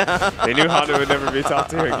tier. They knew Honda would never be top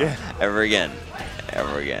tier again. Ever again.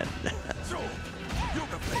 Ever again.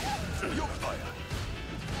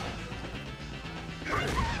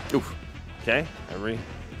 Oof. Okay, Henry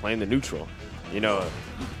playing the neutral. You know,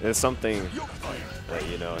 there's something that,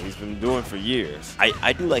 you know, he's been doing for years.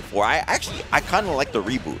 I do like 4. I kind of like the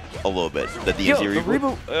reboot a little bit. The DMC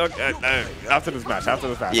reboot. After this match.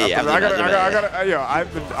 Yeah,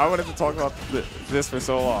 I wanted to talk about this for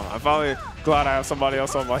so long. I'm finally glad I have somebody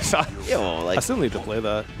else on my side. Yeah, well, like, I still need to play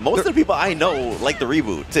that. most of the people I know like the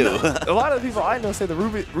reboot too. A lot of the people I know say the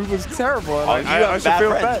reboot's terrible. And like, you have I should bad feel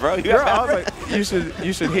friends, bad, bro. You have I was bad like,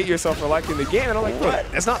 you should hate yourself for liking the game. And I'm like, what?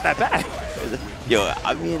 It's not that bad. Yo,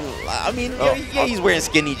 I mean, yeah, he's wearing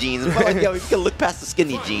skinny jeans, but like, yo, you can look past the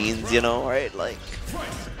skinny jeans, you know, right? Like,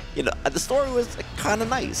 you know, the story was kind of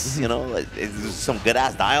nice, you know, like, there's some good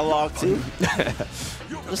ass dialogue too.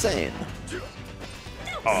 I'm just saying.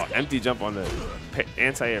 Oh, empty jump on the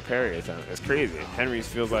anti-air parry attempt. It's crazy. Henry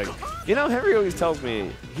feels like, you know, Henry always tells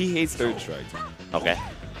me he hates third strike. Okay.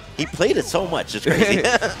 He played it so much, it's crazy.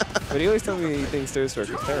 But he always tells me he thinks third strike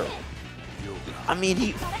is terrible. I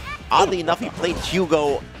mean, oddly enough, he played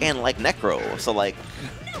Hugo and like Necro, so like,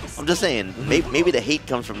 I'm just saying, maybe the hate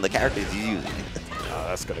comes from the characters he's using. Oh,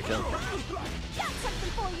 that's gonna kill him.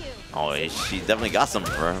 Oh, she definitely got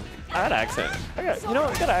something for him. I gotta ask him. I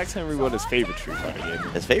gotta ask Henry what his favorite Street Fighter game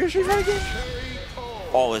is. His favorite Street Fighter game?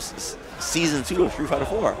 Oh, it's season 2 of Street Fighter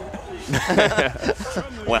 4.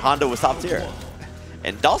 When Honda was top tier.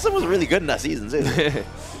 And Dawson was really good in that season too.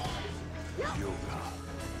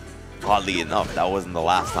 Oddly enough, that wasn't the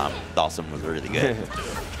last time Dawson was really good.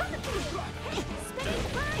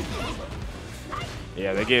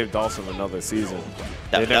 Yeah, they gave Dawson another season.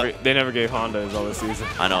 They never gave Honda his other season.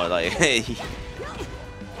 I know, like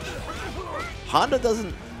Honda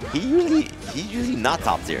doesn't. He's usually not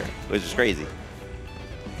top tier, which is crazy.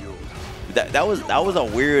 That was a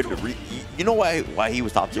weird. You know why he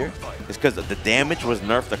was top tier? It's because the damage was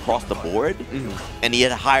nerfed across the board, and he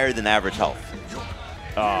had higher than average health.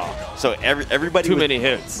 So everybody Too many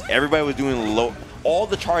hits. Everybody was doing low. All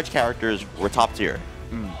the charge characters were top tier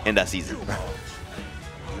in that season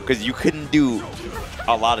because you couldn't do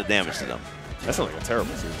a lot of damage to them. That's not like a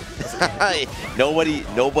terrible season.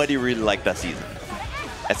 Nobody really liked that season,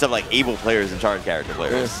 except like able players and charge character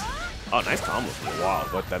players. Oh, nice combo from the Wild,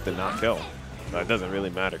 but that did not kill. That doesn't really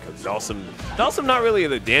matter because Dawson not really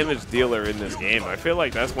the damage dealer in this game. I feel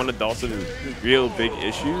like that's one of Dawson's real big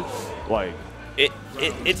issues. Like,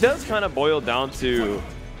 it does kind of boil down to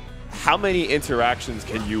how many interactions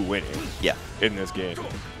can you win in this game.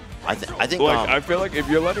 I think like I feel like if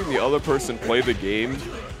you're letting the other person play the game,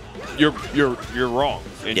 you're wrong,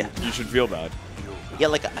 and you should feel bad. Yeah,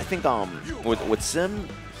 like I think with Sim,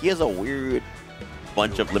 he has a weird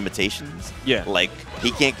bunch of limitations. Yeah. Like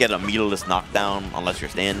he can't get a meterless knockdown unless you're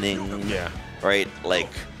standing. Yeah. Right? Like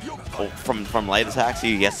from light attacks,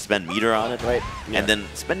 he has to spend meter on it, right? Yeah. And then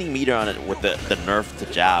spending meter on it with the nerf to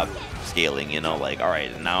jab scaling, you know, like all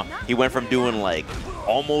right, now he went from doing like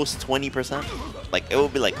almost 20%, like it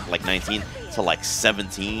would be like 19 to like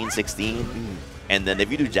 17, 16. And then if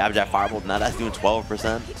you do jab fireball, now that's doing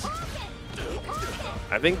 12%.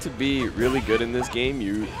 I think to be really good in this game,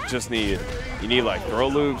 you just need like throw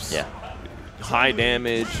loops, high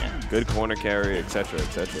damage, good corner carry, etc.,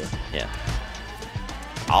 etc. Yeah.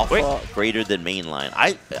 Alpha greater than mainline.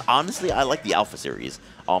 Honestly I like the Alpha series.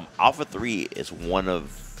 Alpha 3 is one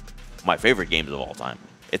of my favorite games of all time.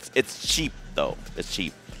 It's cheap though. It's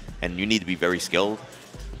cheap, and you need to be very skilled.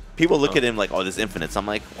 People look at him like, oh, this infinites. I'm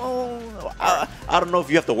like, well, I don't know if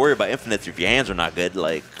you have to worry about infinites if your hands are not good.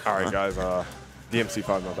 Like, all right, guys. DMC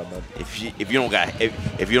 5 not that bad. If you don't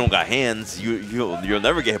got hands, you'll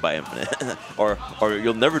never get hit by infinite, or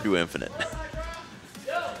you'll never do infinite.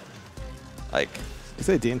 Like, you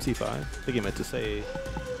say DMC 5? I think he meant to say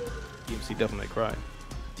DMC Devil May Cry.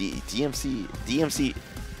 DMC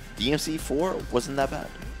 4 wasn't that bad.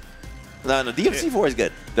 No, DMC 4 is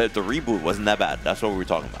good. The reboot wasn't that bad. That's what we were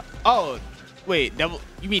talking about. Oh, wait,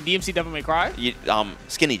 you mean DMC Devil May Cry?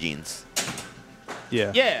 Skinny jeans.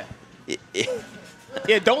 Yeah. Yeah.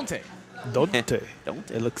 Yeah, Dante.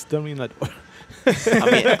 It looks dummy like.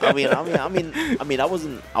 I mean, I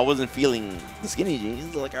wasn't feeling the skinny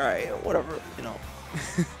jeans. Like, all right, whatever, you know,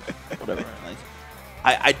 whatever. Like,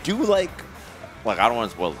 I do like I don't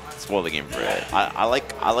want to spoil the game for it. I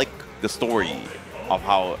like the story of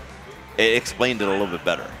how it explained it a little bit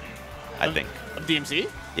better. I think. Of DMC?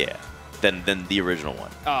 Yeah. Than the original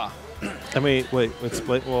one. I mean, wait, it's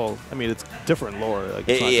like, well, I mean, it's different lore. Like,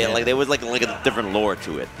 it's not Yeah, canon. like there was like a different lore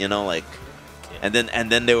to it, you know, like, and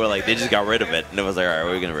then they were like they just got rid of it, and it was like, all right,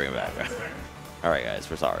 we're gonna bring it back. All right, guys,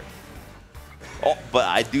 we're sorry. Oh, but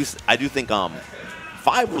I do think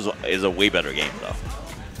 5 is a way better game though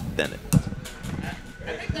than it.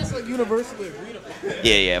 I think that's like universally agreed upon.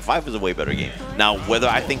 Yeah, 5 is a way better game. Now, whether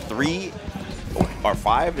I think 3 or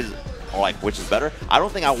 5 is like which is better, I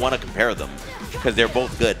don't think I want to compare them because they're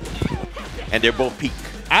both good and they're both peak.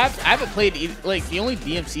 I haven't played like the only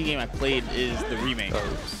DMC game I played is the remake.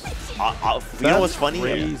 You know what's funny?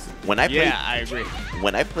 Crazy. When I played, Yeah, I agree.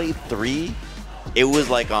 when I played 3, it was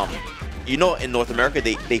like you know, in North America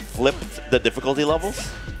they flipped the difficulty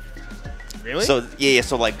levels. Really? So yeah,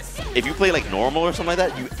 so like if you play like normal or something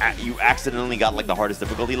like that, you accidentally got like the hardest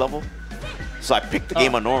difficulty level. So I picked the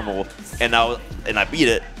game on normal, and I beat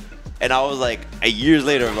it, and I was like, years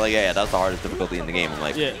later, I'm like, yeah, that's the hardest difficulty in the game. I'm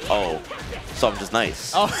like, Yeah. oh, so I'm just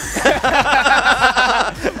nice. Oh.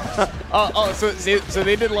 So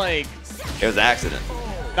they did like. It was an accident.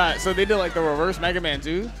 So they did like the reverse Mega Man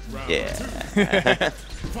 2. Yeah.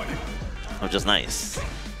 I'm just nice.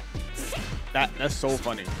 That's so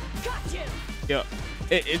funny. Yo,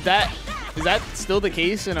 is that still the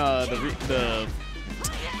case in the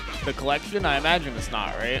collection? I imagine it's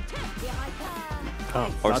not, right? Oh,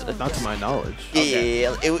 Or not to my knowledge.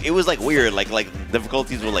 Yeah, it was like weird. Like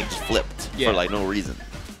difficulties were like just flipped Yeah. for like no reason.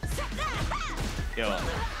 Yo,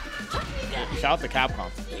 shout out to Capcom.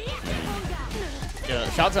 Yo,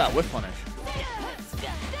 shout out to that Whiff Punish.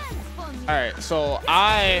 All right, so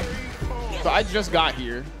I just got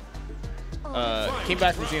here. Came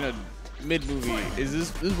back from seeing a mid movie. This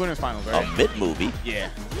is Winners Finals, right? A mid movie. Yeah.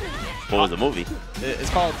 What was the movie? It's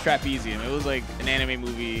called Trapezium. It was like an anime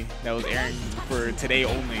movie that was airing for today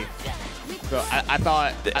only. So I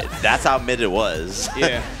thought. That's how mid it was.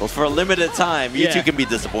 Yeah. Well, for a limited time, you Yeah. two can be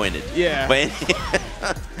disappointed. Yeah. But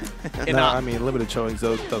And No, I mean, limited showings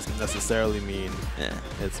doesn't necessarily mean yeah.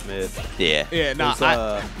 it's mid. Yeah. yeah, nah.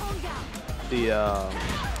 There's,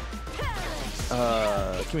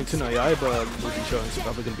 Kimetsu no Yaiba movie showings are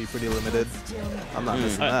probably going to be pretty limited. I'm not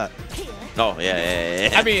missing that. Oh yeah.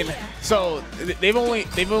 I mean, so they've only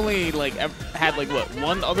like had like what,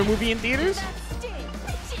 one other movie in theaters,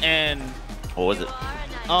 and What was it?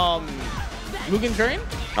 Mugen Train.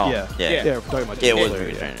 Oh Yeah. yeah. Yeah, we're talking about Yeah, it was Demon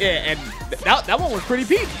Mugen Slayer, Train. Yeah, and that one was pretty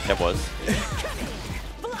peak. That was.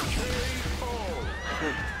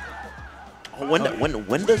 When does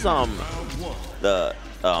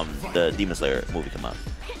the Demon Slayer movie come out?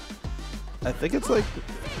 I think it's like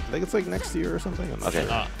next year or something. I'm not Okay.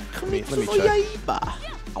 sure. Let me check.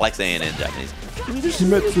 I like saying it in Japanese.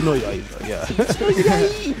 Kimetsu no Yaiba. Yeah.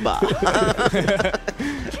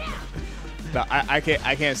 No, I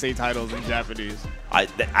can't say titles in Japanese. I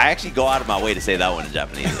actually go out of my way to say that one in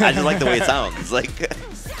Japanese. I just like the way it sounds. Like.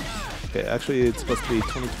 Okay, actually, it's supposed to be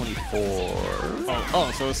 2024.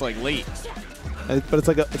 Oh, so it's like late. But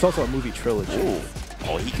it's also a movie trilogy. Ooh.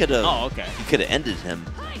 Oh, he could have. Oh, okay. He could have ended him.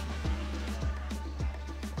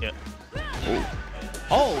 Yeah. Ooh.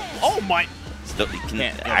 Oh my. Still, he can,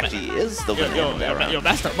 Man, yo, actually is still gonna end that round. Yo,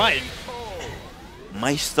 Master Mike.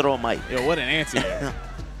 Maestro Mike. Yo, what an answer.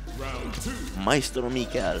 Maestro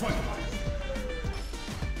Mikael.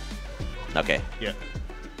 Okay. Yeah.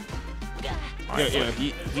 Yo,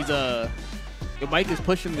 he's yo, Mike is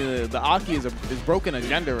pushing the Aki is broken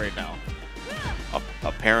agenda right now.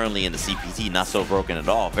 Apparently in the CPT, not so broken at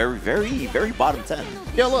all. Very, very, very bottom 10.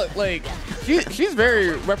 Yo, look, like she's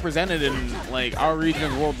very represented in like our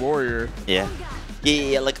region's World Warrior. Yeah.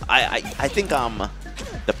 Yeah. Like I think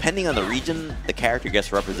depending on the region, the character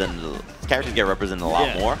gets represented. Characters get represented a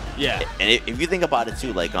lot more. Yeah. And if you think about it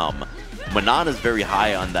too, like Manon is very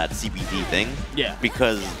high on that CPT thing. Yeah.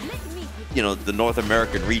 Because you know the North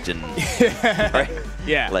American region, right?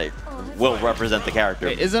 Yeah. Like will represent the character.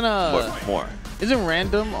 Hey, isn't more? Isn't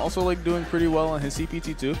Random also like doing pretty well on his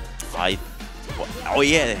CPT too? Oh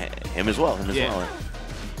yeah, him as well. Yeah.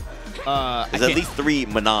 There's at least 3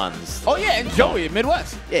 Manons. Oh yeah, and Joey in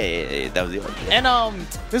Midwest. Yeah, that was the other. And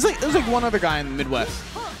there's like one other guy in the Midwest.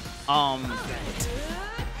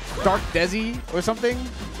 Dark Desi or something.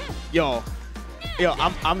 Yo,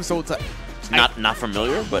 I'm so Not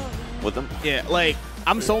familiar, but with him. yeah, like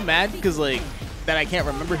I'm so mad because like that I can't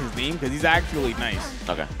remember his name because he's actually nice.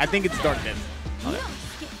 Okay. I think it's Dark Desi.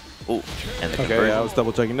 Ooh, and the Okay, conversion. I was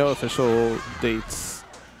double checking. No official dates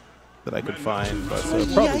that I could find, but probably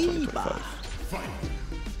 2025.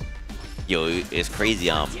 Yo, it's crazy.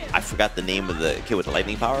 I forgot the name of the kid with the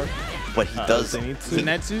lightning power. but he does.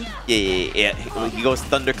 Zenitsu? Yeah. He goes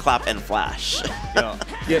Thunderclap and Flash.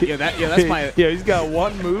 Yeah, that's my. Yeah, he's got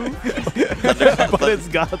one move, but it's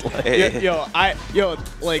godlike.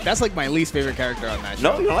 Like that's like my least favorite character on that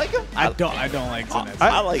show. No, you don't like him? I don't like Zenitsu.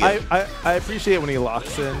 I like him. I appreciate when he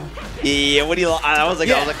locks in. Yeah, when I was like,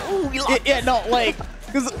 ooh, he locked. Yeah, no, like,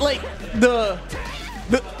 cause like the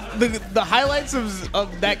highlights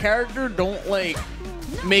of that character don't like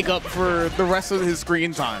make up for the rest of his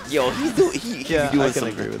screen time. Yo, he's doing I can some.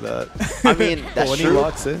 agree with that. I mean, that's when true. he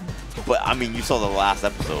locks in. But I mean, you saw the last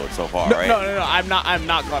episode so far, right? No, I'm not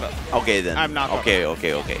caught up. Okay then. I'm not. Okay. All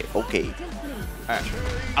right.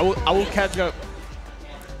 I will catch up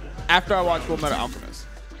after I watch Fullmetal Alchemist.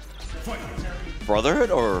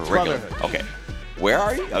 Brotherhood or regular? Brotherhood. Okay. Where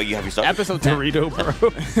are you? Oh, you have your stuff. Episode 10. Dorito, bro.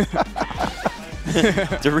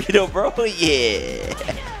 Dorito, bro. Yeah.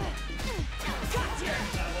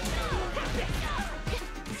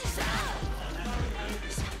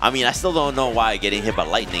 I mean, I still don't know why getting hit by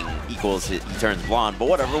lightning equals he turns blonde, but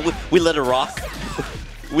whatever. We let it rock.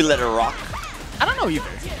 We let it rock. I don't know either.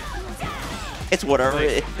 It's whatever.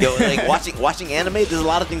 Yo, like watching anime, there's a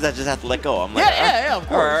lot of things I just have to let go. I'm like, yeah, of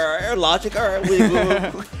course. All right, logic. All right,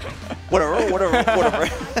 whatever.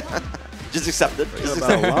 Just accept it. Just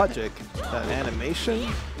About accept it. logic, that animation.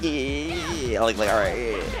 Yeah, like all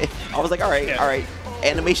right. I was like, all right.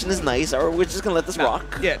 Animation is nice, or we're just gonna let this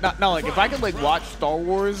rock. Yeah, no, like if I could like watch Star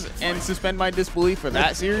Wars and suspend my disbelief for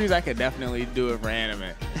that series, I could definitely do it for anime.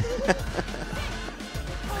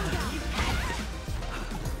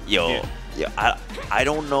 Yo, I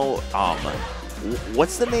don't know.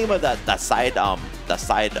 What's the name of that side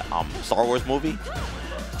Star Wars movie?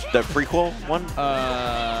 The prequel one?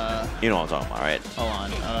 You know what I'm talking about, right? Hold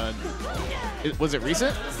on. Was it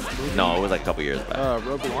recent? No, it was like a couple years back.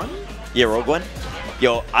 Rogue One? Yeah, Rogue One.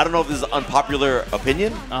 Yo, I don't know if this is an unpopular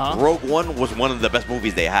opinion. Rogue One was one of the best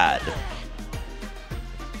movies they had.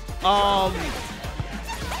 I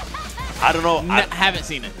don't know. I haven't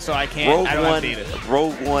seen it, so I can't. I don't have seen it.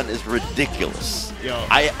 Rogue One is ridiculous. Yo.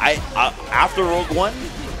 I after Rogue One,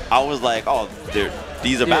 I was like, oh,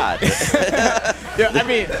 these are bad. Yeah, I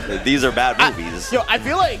mean, these are bad movies. I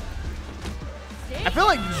feel like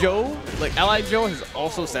Joe, like L.I. Joe, has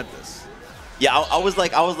also said this. Yeah, I was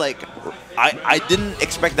like, I didn't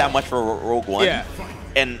expect that much for Rogue One. Yeah.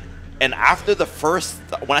 And after the first,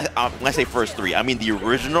 when I say first three, I mean the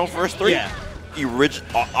original first three. Yeah.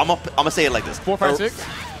 I'm gonna say it like this: 4, 5, 6.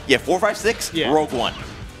 Yeah, 4, 5, 6. Yeah. Rogue One.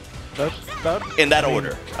 In that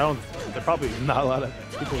order. There probably not a lot of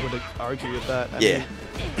people would argue with that. I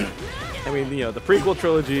mean, the prequel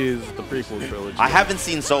trilogy is the prequel trilogy. I haven't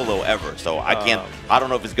seen Solo ever, so I can't. I don't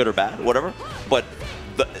know if it's good or bad, whatever. But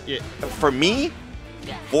for me,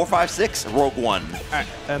 4, 5, 6, Rogue One.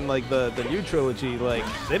 And like the new trilogy, like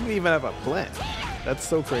they didn't even have a plan. That's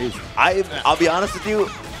so crazy. I'll be honest with you,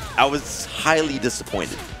 I was highly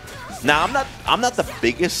disappointed. Now I'm not the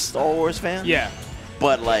biggest Star Wars fan. Yeah.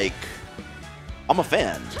 But like, I'm a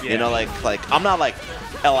fan. Yeah. You know, like I'm not like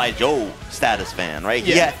L.I. Joe status fan, right?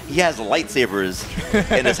 Yeah. He has lightsabers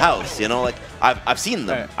in his house. You know, like I've seen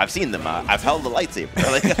them. I've seen them. I've held the lightsaber.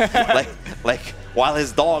 like while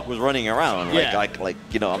his dog was running around. Like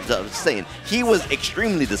you know, I'm just saying he was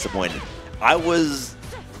extremely disappointed. I was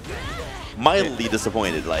mildly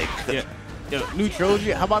disappointed. Like. Yeah. Yo, new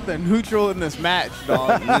trilogy. How about the neutral in this match,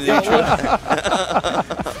 dog?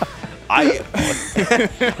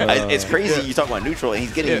 It's crazy you talk about neutral and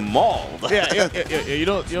he's getting mauled. Yeah. You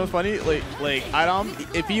know what's funny? Like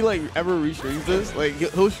iDom, if he like ever restreams this, like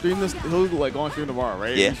he'll stream this. He'll like go on stream tomorrow,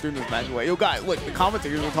 right? Yeah. He'll stream this match. Like, yo, guys, look, the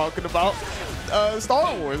commentators were talking about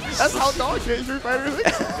Star Wars. That's how dog shit Street Fighter is.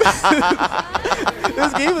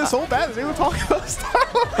 This game is so bad that they were talking about Star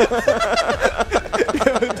Wars.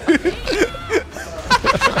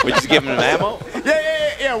 We're just giving him ammo?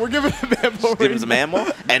 Yeah, we're giving him ammo. Just give him some ammo,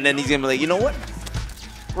 and then he's gonna be like, you know what?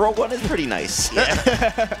 Rogue One is pretty nice.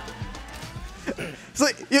 Yeah. It's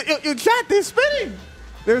like, yo, chat, they're spinning.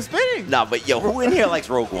 They're spinning. Nah, but yo, who in here likes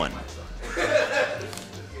Rogue One?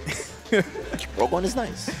 Rogue One is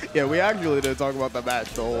nice. Yeah, we actually didn't talk about the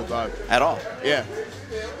match the whole time. At all. Yeah.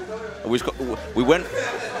 We went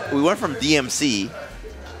from DMC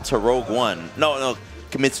to Rogue One. No,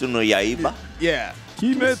 Kimetsu no Yaiba. Yeah.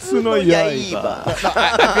 Kimetsu no Yaiba.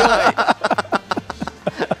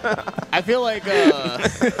 I feel like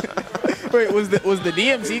wait, was the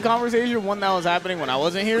DMC conversation one that was happening when I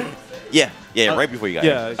wasn't here? Yeah, right before you got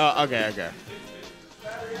here. Okay.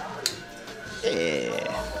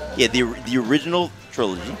 Yeah, the original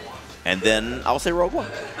trilogy, and then I'll say Rogue One.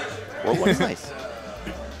 Rogue One is nice.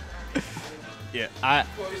 Yeah, I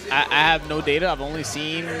have no data. I've only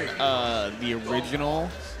seen the original,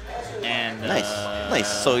 and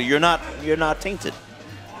Nice. So you're not tainted.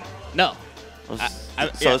 No. So yeah.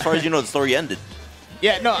 as far as you know, the story ended.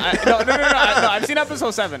 Yeah, no, no. I've seen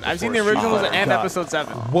episode 7. I've seen the originals and episode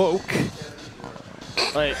 7. Woke.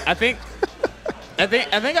 Like I think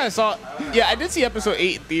I saw. Yeah, I did see episode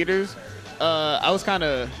 8 in theaters. I was kind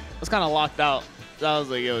of locked out. So I was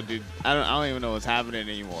like, yo, dude, I don't even know what's happening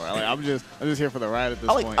anymore. I'm just here for the ride at this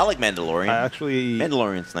point. I like Mandalorian. I actually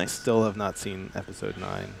Mandalorian's nice. still have not seen episode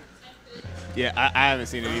 9. Yeah, I haven't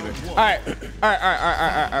seen it either. All right.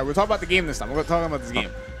 We're talking about the game this time. We're talking about this game.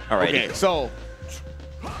 All right. Okay, so.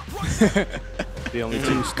 The only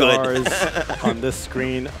 2 stars on this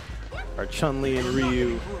screen are Chun-Li and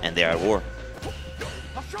Ryu. And they're at war.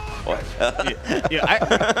 What?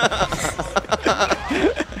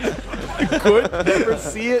 Could never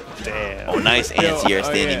see it. Damn. Oh, nice anti-air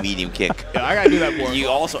standing medium kick. Yeah, I gotta do that more. You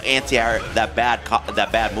also anti-air that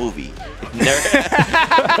bad movie.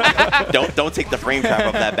 Don't take the frame trap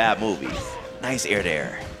of that bad movie. Nice air to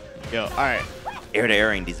air. Yo, all right. Air to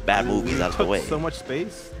airing these bad movies out of the Took way. so much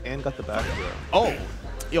space and got the back throw. Oh,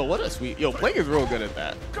 yo, what a sweet. Yo, Plague is real good at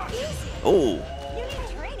that. Oh.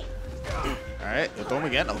 All right, you'll throw him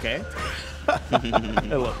again. Okay.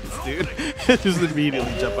 I love this dude. Just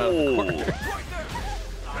immediately jump out of the corner.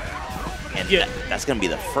 And that's gonna be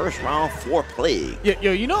the first round for Plague. Yeah,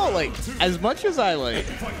 yo, you know, like as much as I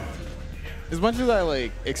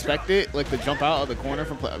expect it, like to jump out of the corner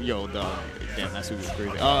from Plague. Yo, dog. Damn, that super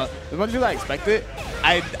crazy. As much as I expect it,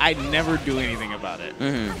 I never do anything about it.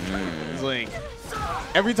 It's like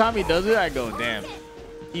every time he does it, I go, damn.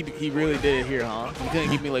 He really did it here, huh? He couldn't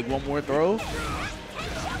give me like one more throw.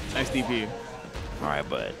 Nice DP. All right,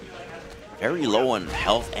 but very low on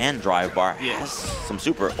health and drive bar. Yeah. Has some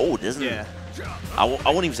super. Oh, doesn't. Yeah. I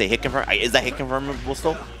wouldn't even say hit confirm. Is that hit confirmable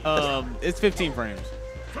still? It's 15 frames.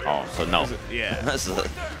 Oh, so no. Yeah.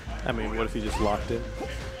 I mean, what if he just locked it?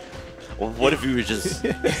 Well, what if you were just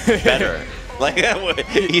better? Like,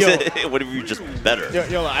 he said, what if you were just better?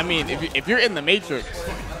 Yo, I mean, if you're in the Matrix,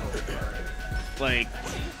 like,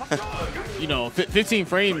 15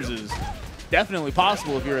 frames is definitely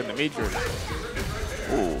possible if you're in the Matrix.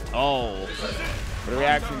 Ooh. Oh, the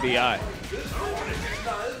reaction DI.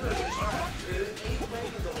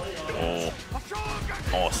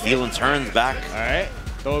 Oh, stealing turns back. All right,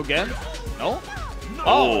 go again. No.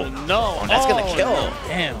 Oh no. Oh, that's gonna kill. No.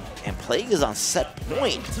 Damn. And Plague is on set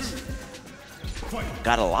point.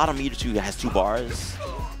 Got a lot of meter too. Has 2 bars.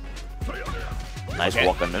 Nice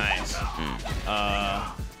walk under. Nice.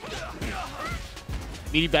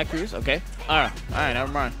 Meaty back cruise. Okay. All right.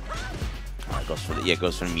 Never mind. All right, goes for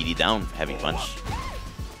the meaty down heavy punch.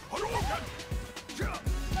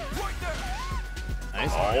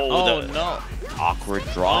 Nice. Oh, no. Awkward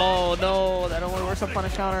drop. Oh no, that only works on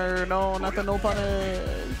punish counter. No, not the no punish.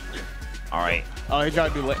 All right. Oh, he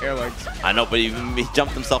tried to do air legs. I know, but he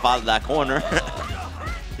jumped himself out of that corner.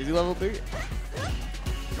 Is he level 3?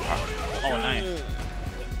 Oh, nice.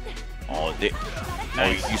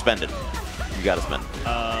 Nice. You spend it. You gotta spend it.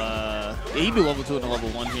 Yeah, he'd be level 2 and a level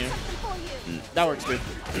 1 here. That works good.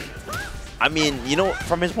 I mean,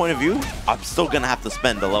 from his point of view, I'm still gonna have to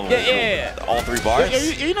spend the level. Yeah. All 3 bars. Yeah,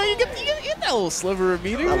 you get that little sliver of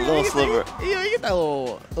meter. A little sliver. You get that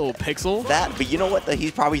little pixel. But you know what?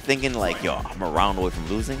 He's probably thinking like, yo, I'm a round away from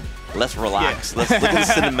losing. Let's relax. Let's look at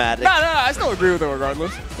the cinematic. No, I still agree with it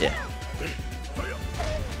regardless. Yeah.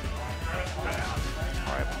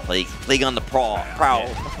 All right, Plague on the prowl.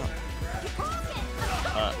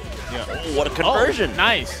 Yeah. Oh, what a conversion! Oh,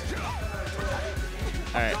 nice.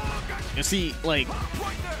 All right. You see, like,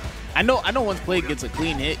 I know once Plague gets a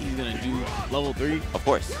clean hit, he's gonna do level 3. Of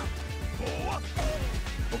course.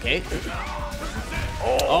 Okay.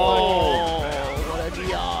 Oh, what a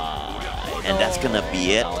DI. And that's gonna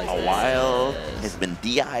be it. Awhile has been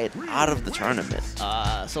DI'd out of the tournament.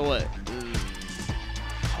 So what?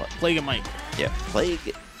 Plague and Mike. Yeah, Plague.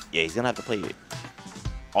 Yeah, he's gonna have to play.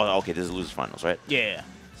 Oh, okay. This is losers finals, right? Yeah.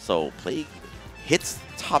 So Plague hits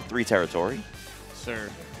top 3 territory. Sir.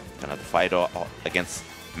 Gonna have to fight against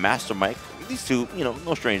MasterMike. These two,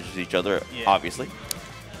 no strangers to each other, obviously.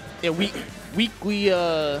 Yeah, weekly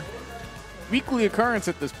occurrence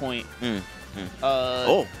at this point.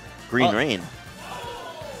 Green Rain.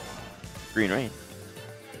 Green Rain.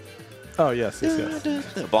 Oh, yes.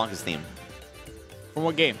 Blanca's theme. From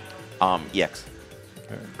what game? EX.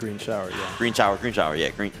 Green shower, yeah. Green shower, yeah,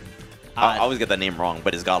 green. I always get that name wrong,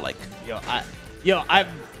 but it's godlike.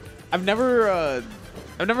 I've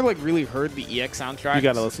never like really heard the EX soundtrack. You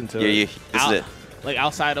gotta listen to it. Yeah, this is it. Like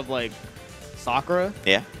outside of like Sakura.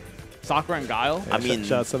 Yeah. Sakura and Guile. I mean,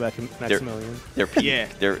 shout out to Maximilian. they're peak. Yeah.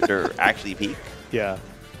 They're actually peak. Yeah.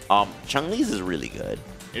 Chun-Li's is really good.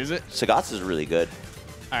 Is it? Sagat's is really good.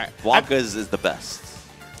 All right. Blanca's is the best.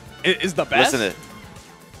 Is the best? Listen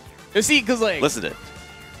to it. See, because like. Listen to it.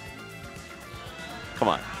 Come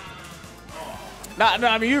on. No,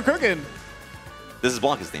 I mean you're cooking. This is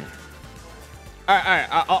Blanca's theme. All right.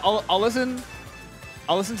 I'll listen.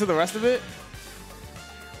 I'll listen to the rest of it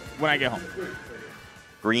when I get home.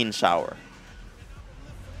 Green Shower.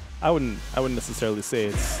 I wouldn't necessarily say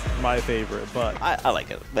it's my favorite, but I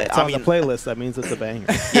like it. But it's I on mean, the playlist. That means it's a banger.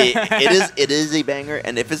 it is a banger,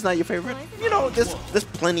 and if it's not your favorite, you know, there's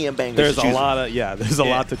plenty of bangers. There's to a choose lot of there's a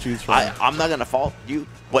lot to choose from. I'm not gonna fault you,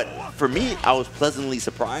 but for me, I was pleasantly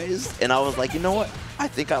surprised, and I was like, you know what? I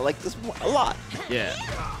think I like this one a lot. Yeah.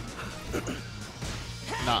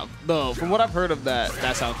 No, from what I've heard of that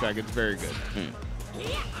soundtrack, it's very good.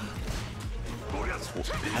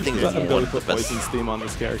 I think I'm it's one going of to the put best. Poison's theme on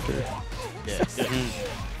this character. Yeah.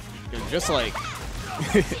 Just like.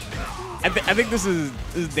 I think this is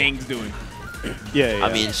Dang's doing. Yeah.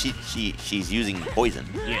 I mean, she's using poison.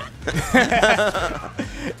 Yeah.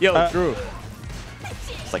 Yo, true.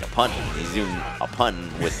 It's like a pun. He's doing a pun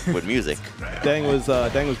with music. Dang was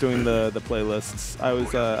doing the playlists. I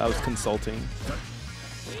was consulting.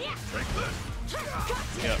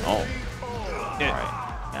 Oh. Yeah. All right.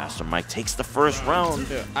 Master Mike takes the first round.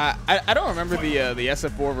 Yeah. I don't remember the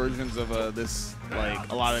SF4 versions of this, like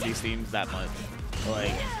a lot of these themes that much.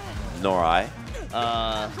 Like Nor I.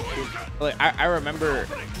 like I remember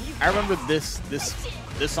this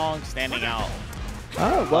song standing out.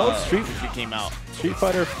 Oh well, Street came out. Street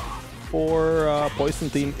Fighter 4 Poison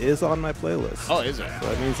theme is on my playlist. Oh, is it? So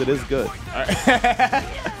that means it is good. All right.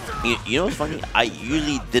 You know what's funny? I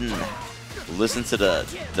usually didn't listen to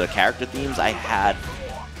the character themes. I had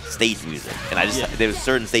stage music, and there was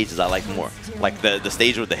certain stages I liked more, like the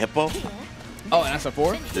stage with the hippo. Oh, and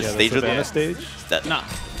SF4? The Yeah, stage the with Savannah the stage. that Nah.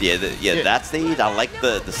 yeah, that stage. I like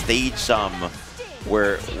the stage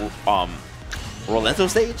where Rolento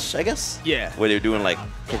stage, I guess. Yeah. Where they're doing like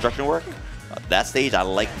construction work. That stage I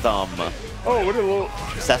liked. Oh, what a little.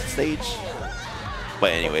 Seth stage.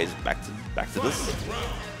 But anyways, back to this.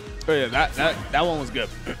 Oh yeah, that one was good.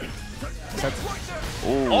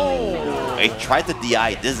 Ooh. Oh. He tried the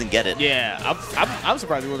DI, doesn't get it. Yeah, I'm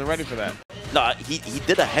surprised he wasn't ready for that. No, he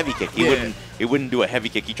did a heavy kick. He wouldn't do a heavy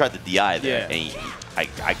kick. He tried the DI there, Yeah. and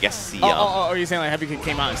I guess he. Oh, are you saying like heavy kick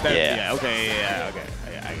came out instead? Yeah. Okay. Yeah. Okay.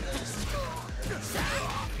 Yeah, I get it.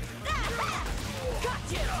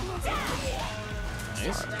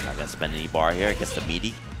 Nice. Not gonna spend any bar here. Gets the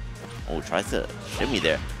meaty. Oh, tries to shimmy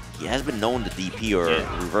there. He has been known to DP or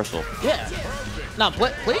reversal. Yeah. Now,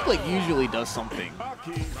 Plague like usually does something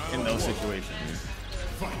in those situations.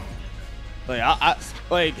 Like I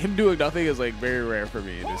like him doing nothing is like very rare for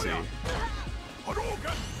me to see.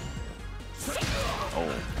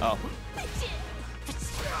 Oh.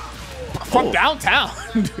 From downtown.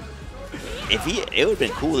 It would have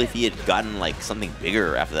been cool if he had gotten like something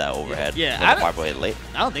bigger after that overhead. Yeah, when the fireball hit late.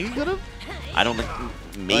 I don't think he could have. I don't think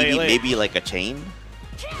maybe like a chain.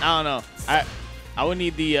 I don't know. I would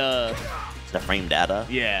need the frame data.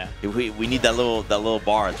 Yeah. We need that little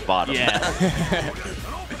bar at the bottom. Yeah.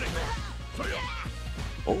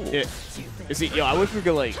 Oh. Yeah. You see, yo, I wish we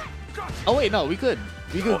could like. Oh wait, no, we could.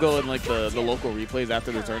 We could go in like the local replays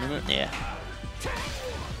after the tournament. Yeah.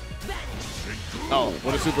 Oh,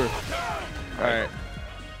 what a super! All right,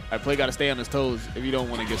 Play got to stay on his toes if you don't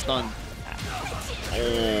want to get stunned.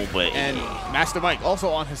 Oh, but And Master Mike also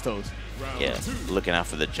on his toes. yeah, looking out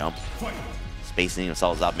for the jump, spacing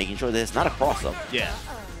themselves out, making sure that it's not a cross up. Yeah.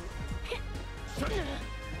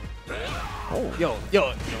 Oh, yo,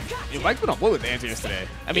 Mike's been on point with the anti today.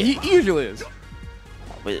 I mean, he usually is.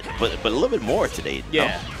 But a little bit more today.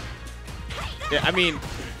 Yeah. No? Yeah, I mean,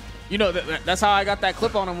 you know, that's how I got that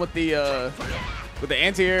clip on him with the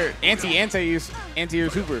anti-air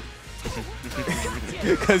super.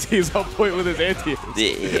 Because he's on point with his anti-air.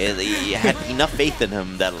 He had enough faith in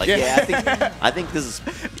him that like, I think this is.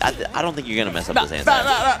 I don't think you're gonna mess up this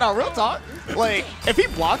anti-air. No, real talk. Like, if he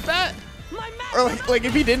blocked that, or like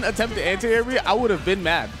if he didn't attempt to anti-air me, I would have been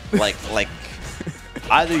mad. Like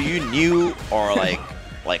either you knew or like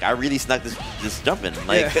I really snuck this jump in.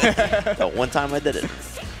 Like the one time I did it.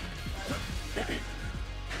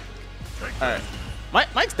 All right,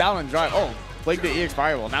 Mike's down on drive. Oh, like the EX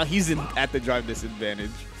Fireball. Now he's at the drive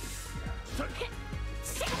disadvantage.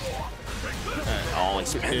 Oh, he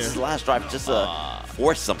spent his last drive just to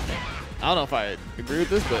force something. I don't know if I agree with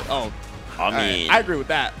this, but I mean, I agree with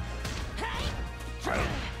that.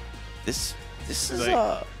 this is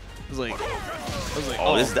Like, was like,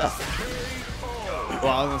 Oh, this is death.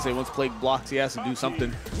 Well, I was gonna say once Plague blocks, he has to do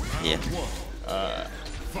something. Yeah.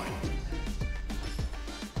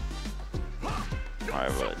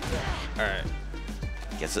 Alright, but Alright.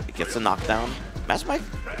 gets a knockdown. MASTERmike,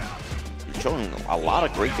 you're showing a lot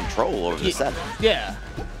of great control over the set. Yeah.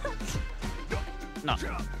 No.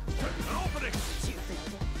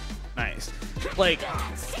 Nice. Like,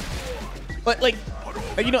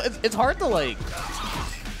 you know, it's hard to like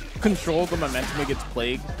control the momentum against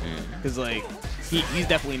Plague because like he's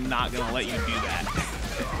definitely not gonna let you do that.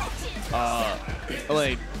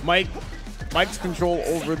 Like Mike's control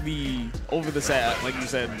over the set, like you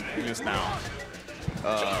said just now.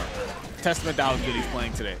 Testament to how good he's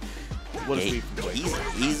playing today. What a sweep.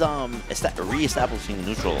 He's reestablishing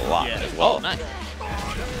neutral a lot as well. Oh, nice.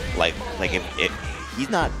 Like if he's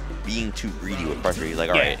not being too greedy with pressure, he's like,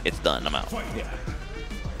 all right, it's done, I'm out. Yeah.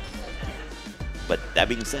 But that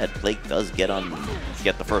being said, Plague does get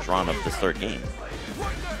the first round of this third game.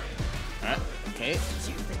 Alright, okay.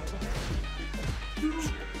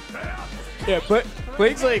 Yeah,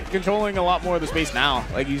 Plague's like controlling a lot more of the space now.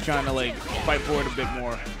 Like he's trying to like fight for it a bit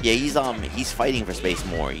more. Yeah, he's fighting for space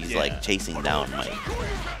more. He's like chasing down Mike.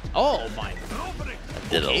 Oh my. That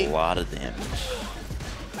did a lot of damage.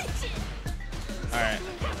 Alright.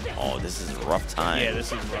 Oh, this is a rough time. Yeah,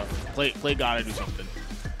 this is rough. Plague gotta do something.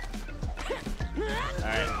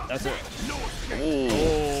 Alright, that's it. Ooh.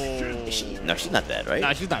 Oh. Is she? No, she's not dead, right?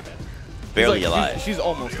 Nah, she's not dead. Barely alive. She's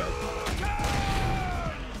almost dead.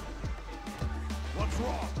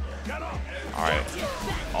 All right.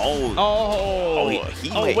 Oh. Oh.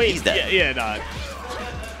 Wait, he's dead. Yeah, nah.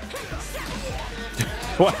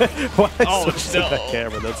 Why Oh, switch to no. that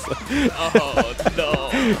camera? That's Oh, no.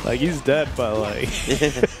 like he's dead, but like.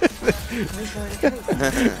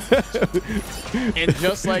 And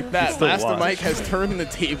just like that, Still MASTERmike watch. has turned the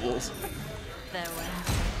tables.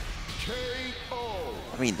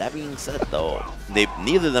 I mean, that being said, though,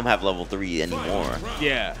 neither of them have level 3 anymore.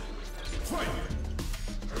 Yeah.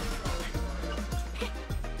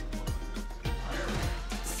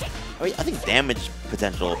 I mean, I think damage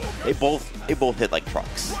potential, they both hit like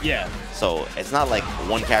trucks. Yeah. So it's not like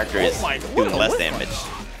one character is doing less damage.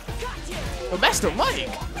 But MASTERmike.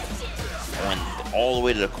 When all the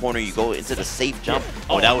way to the corner, you go into the safe jump. Yeah.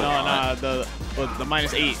 Oh, that was the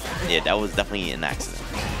 -8. Yeah, that was definitely an accident.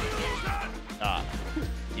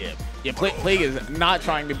 Yeah. Yeah, Plague is not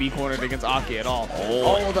trying to be cornered against Aki at all.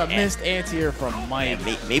 Oh, the missed anti-air from Mike. And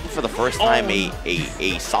maybe for the first time,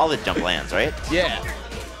 a solid jump lands, right? Yeah.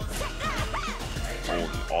 Oh,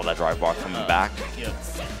 all that drive bar coming back. Yeah.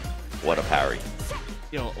 What a parry.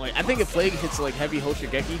 Yo, like I think if Plague hits like heavy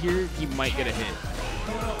Hoshigeki here, he might get a hit.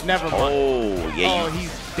 Never mind. Oh, yeah. Oh,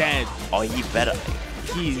 he's dead. Oh, he better.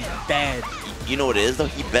 He's dead. You know what it is, though?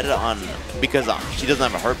 He bet it on, because she doesn't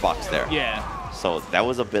have a hurt box there. Yeah. So that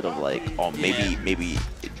was a bit of like, oh, maybe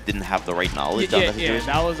it didn't have the right knowledge on that situation.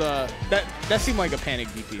 Yeah, that was a, that seemed like a panic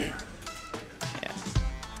DP. Yeah.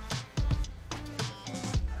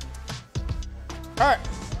 All right.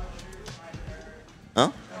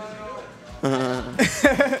 Huh?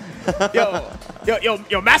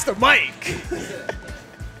 Yo, MASTERmike.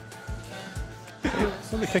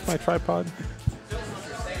 Somebody kick my tripod.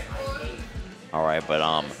 All right, but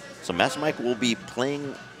so MASTERmike will be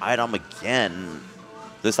playing iDom again.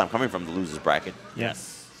 This time coming from the losers bracket.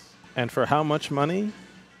 Yes. And for how much money?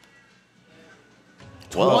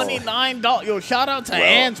 Well, $29. Yo, shout out to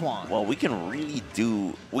Antoine. Well, we can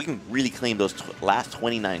really claim those last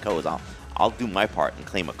 29 codes. I'll do my part and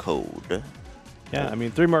claim a code. Yeah, I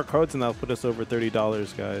mean 3 more codes and that'll put us over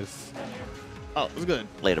 $30, guys. Oh, it was good.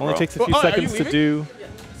 Later, Only bro. takes a few seconds to do.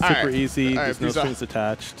 Super Alright. easy. Alright, There's no peace out. strings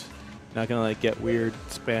attached. Not gonna like get weird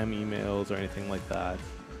spam emails or anything like that.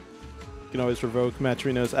 You can always revoke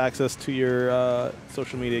Matrino's access to your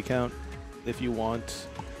social media account if you want.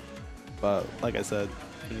 But like I said,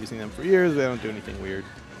 I've been using them for years. They don't do anything weird.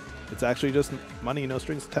 It's actually just money, no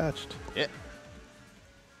strings attached. Yeah.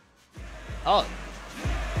 Oh,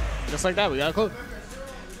 just like that, we got a code.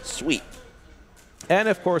 Sweet. And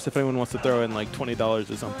of course, if anyone wants to throw in like $20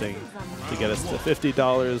 or something to get us to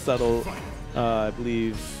 $50, that'll, I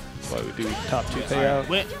believe, what we do top 2 payout.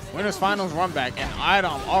 Winners finals run back, and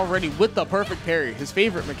iDom already with the perfect parry, his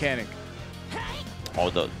favorite mechanic. Oh,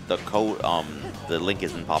 the code, the link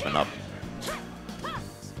isn't popping up.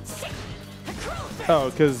 Oh,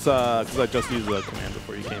 because I just used the command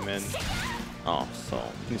before you came in. Oh, so.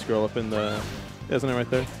 Can you scroll up in the... Isn't it right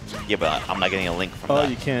there? Yeah, but I'm not getting a link from Oh, that.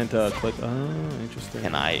 you can't click. Oh, interesting.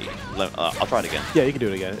 Can I? I'll try it again. Yeah, you can do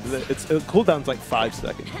it again. Cooldown's like 5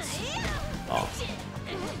 seconds. Oh.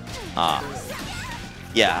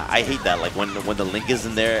 Yeah, I hate that. Like when the link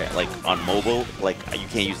isn't there, like on mobile, like you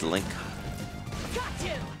can't use the link.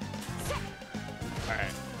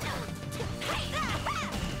 Alright.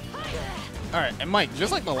 Alright, and Mike,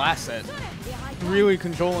 just like the last set, really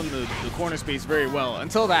controlling the corner space very well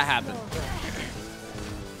until that happened.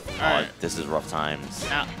 Alright. This is rough times.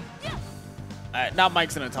 Now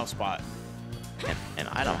Mike's in a tough spot. And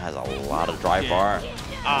iDom has a lot of drive bar.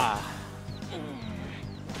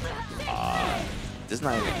 This is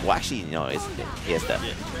not even, well, actually, no, he has that.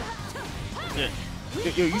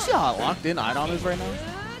 Yo, you see how locked in iDom is right now?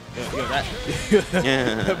 Yo,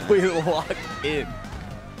 that boy is locked in.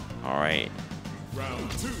 All right.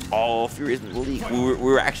 Oh, Furious Malik. We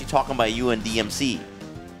were actually talking about you and DMC.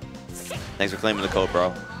 Thanks for claiming the code, bro.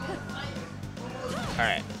 All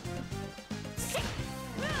right.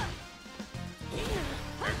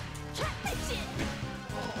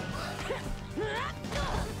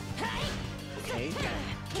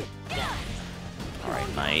 All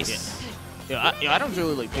right, nice. Yeah, I don't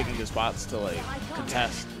really like picking good spots to like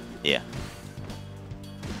contest. Yeah.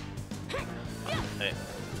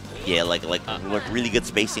 Yeah, like really good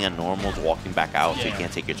spacing on normals, walking back out so you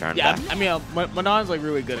can't take your turn back. I mean, Manon's like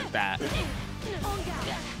really good at that.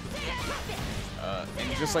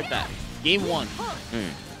 And just like that, game 1.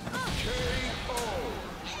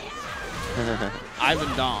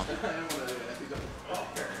 Ivan Dom.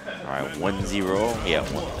 All right, 1-0. Yeah,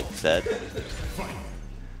 like you said.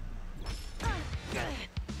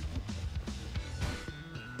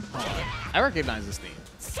 I recognize this theme.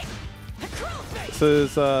 This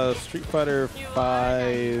is Street Fighter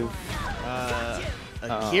 5.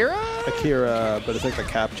 Akira? Akira, but it's like the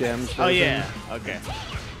Cap Gems version. Oh yeah. Okay.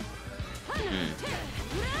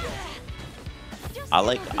 I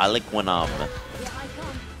like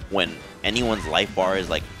when anyone's life bar is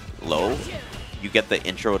like low, you get the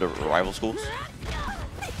intro to rival schools.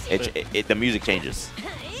 The music changes.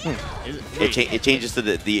 It changes to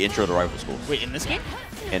the intro to rival schools. Wait, in this game?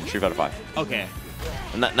 In Street Fighter 5. Okay.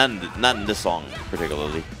 Not in this song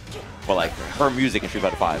particularly, but like her music in Street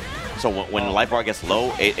Fighter 5. So when the life bar gets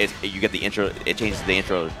low, you get the intro. It changes the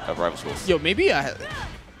intro of rival schools. Yo, maybe I'll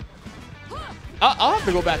have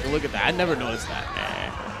to go back and look at that. I never noticed that.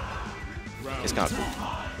 It's kind of cool.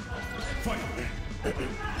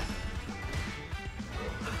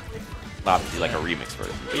 Obviously, like a remix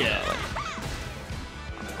version. Yeah.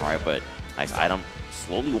 All right, but nice item.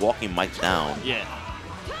 Slowly walking Mike down. Yeah.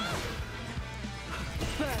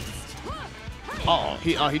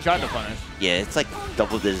 He tried to punish. Yeah, it's like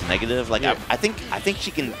double digits negative. Like Yeah. I think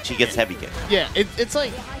she gets heavy kick. Yeah, it's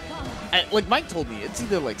like Mike told me, it's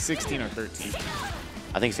either like 16 or 13.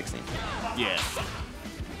 I think 16. Yeah.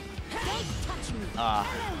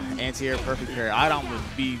 Anti-air perfect parry. iDom would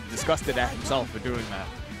be disgusted at himself for doing that.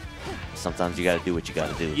 Sometimes you gotta do what you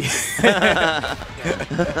gotta do. Yeah.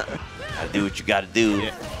 Gotta do what you gotta do.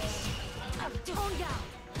 Yeah.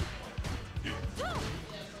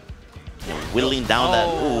 Whittling down that.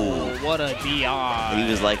 Ooh. What a DI.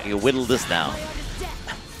 He was like, whittle this down.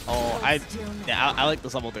 Oh, I like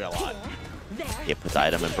this level 3 a lot. It puts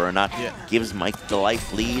item in burnout. Yeah. Gives Mike the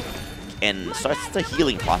life lead and starts the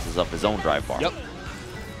healing process of his own drive bar. Yep.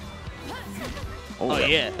 Oh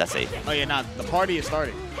yeah. That's safe. Oh yeah, nah, the party is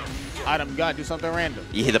started. iDom, you gotta do something random.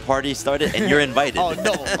 Yeah, the party started and you're invited.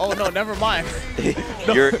 Oh no, never mind.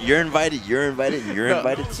 No. You're invited, you're invited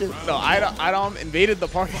too. No, iDom invaded the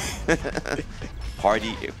party.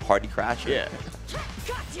 Party crasher. Yeah.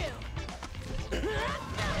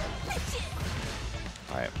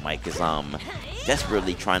 Alright, Mike is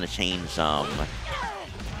desperately trying to change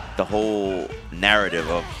the whole narrative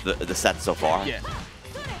of the set so far. Yeah.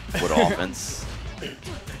 With offense.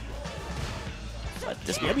 But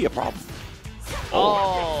this may be a problem.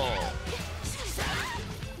 Oh.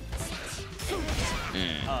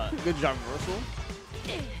 Good job, reversal.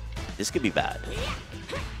 This could be bad.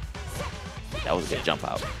 That was a good jump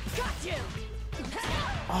out.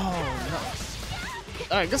 Oh no.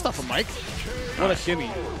 All right, good stuff from Mike. What a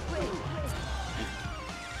shimmy.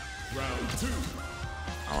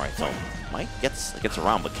 All right, so Mike gets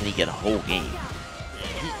around, but can he get a whole game?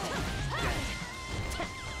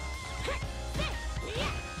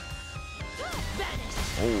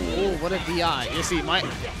 Oh, what a DI. You see,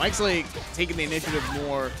 Mike's like taking the initiative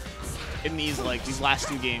more in these last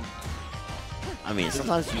 2 games. I mean,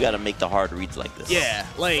 sometimes you gotta make the hard reads like this. Yeah,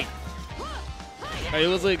 like it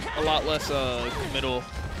was like a lot less committal.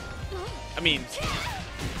 I mean,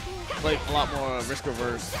 like a lot more risk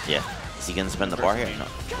reverse. Yeah. Is he gonna spend the bar here? No.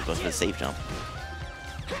 He goes for the safe jump.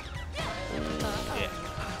 Yeah.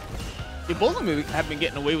 Both of them have been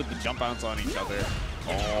getting away with the jump outs on each other.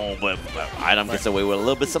 Oh, but iDom gets away with a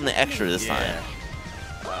little bit something extra this time.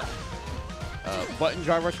 Button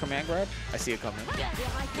drive rush command grab. I see it coming.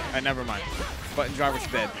 Never mind. Button drive rush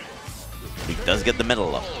dead. He does get the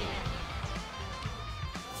middle up.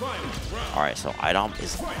 All right, so iDom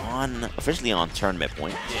is officially on tournament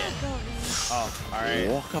point. Oh, all right.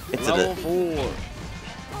 Walk up into Level the 4.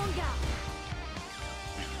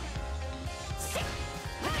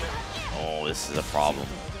 Oh, this is a problem.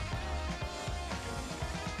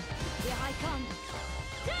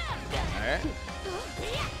 All right.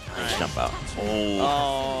 Nice jump out.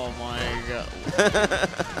 Oh my god.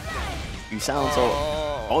 You sound so.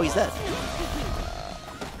 Oh, he's dead.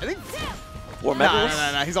 I think. Four No,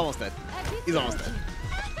 medals? no, he's almost dead. He's almost dead.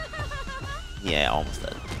 Yeah, almost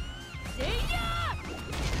dead.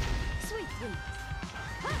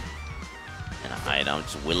 And iDom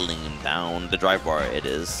just whittling him down. The drive bar, it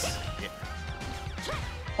is.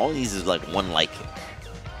 All these is like one light kick.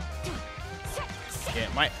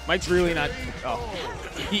 Yeah, Mike's really not. Oh,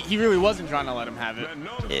 he really wasn't trying to let him have it.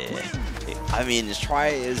 Yeah. I mean, just try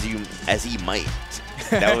as he might.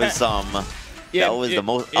 That was that was the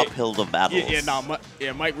most uphill of battles.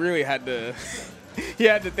 Mike really had to. He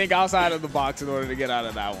had to think outside of the box in order to get out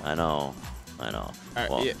of that one. I know. All right,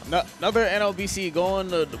 well, another NLBC going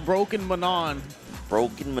to Broken Manon.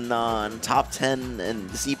 Broken Manon, top 10 in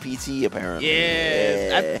CPT apparently.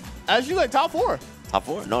 Yeah. Actually, like top 4. Top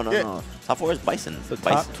 4? No. Top 4 is Bison. The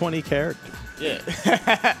top 20 character. Yeah.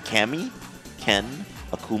 Cammy, Ken,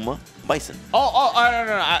 Akuma, Bison.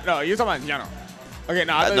 No, you're talking about in general. Okay,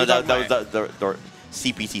 no, I thought that was the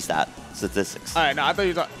CPT statistics. All right, no, I thought you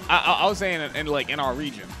were talking. I was saying in our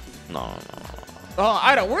region. No. Oh,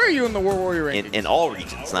 Ida, where are you in the World Warrior rankings? In all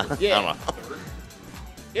regions, nah. Yeah. I don't know.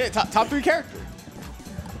 Yeah, top 3 character.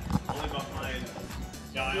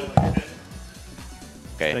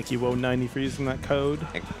 Okay. Thank you, Woe90 for using that code.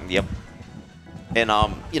 Yep. And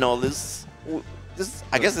this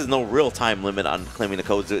I guess there's no real time limit on claiming the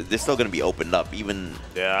codes. They're still going to be opened up, even.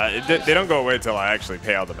 Yeah, they don't go away until I actually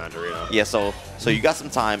pay out the Mandarino. Yeah, so you got some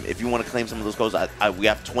time if you want to claim some of those codes. We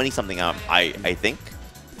have 20 something out, I think.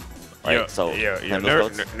 Right.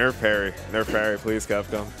 Nerf Parry, please,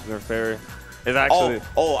 Capcom. Nerf Parry. It's actually.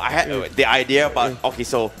 I had the idea about. Okay,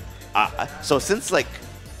 so since like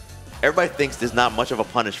everybody thinks there's not much of a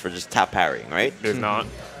punish for just tap parrying, right? There's not.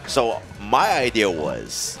 So my idea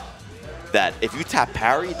was that if you tap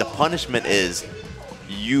parry, the punishment is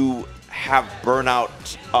you have burnout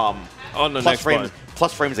on the next button.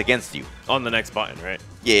 Plus frames against you. On the next button, right?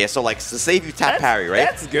 Yeah, so like say if you tap parry, right?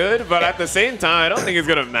 That's good, but at the same time, I don't think it's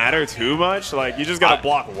gonna matter too much. Like you just gotta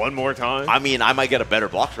block one more time. I mean, I might get a better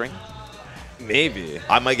block string. Maybe.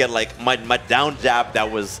 I might get like my down jab that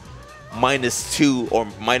was -2 or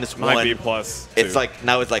 -1. Might be plus. It's like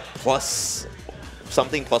now it's like plus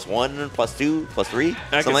something, +1, +2, +3.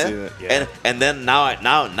 I can see that. Yeah. And then now I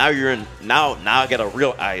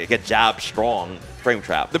get jab strong frame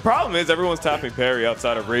trap. The problem is everyone's tapping parry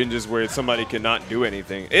outside of ranges where somebody cannot do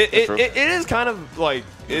anything. It is kind of like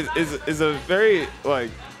is a very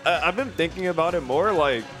like I've been thinking about it more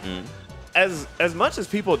like as much as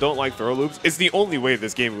people don't like throw loops, it's the only way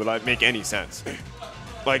this game would like make any sense.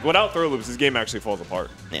 Like without throw loops, this game actually falls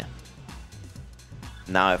apart. Yeah.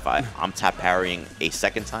 Now if I'm tap parrying a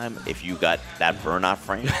second time, if you got that burnout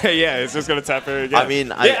frame, yeah, it's just gonna tap parry again. I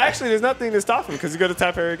mean, actually, there's nothing to stop him because he's gonna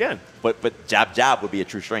tap parry again. But jab would be a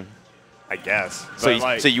true string. I guess.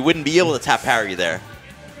 So you wouldn't be able to tap parry there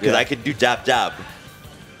because I could do jab.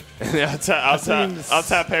 Yeah, I'll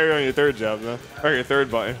tap parry on your third jab, though, or your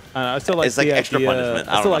third button. I still like it's like extra punishment.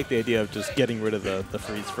 I still like the idea of just getting rid of the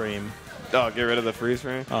freeze frame. Oh, get rid of the freeze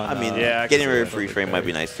frame? I mean, getting rid of freeze frame might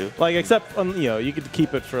be nice too. Like, except you could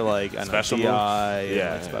keep it for like special DI and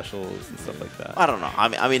yeah, like specials and stuff like that. I don't know.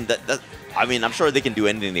 I mean, I'm sure they can do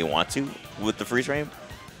anything they want to with the freeze frame.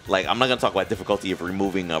 Like, I'm not gonna talk about difficulty of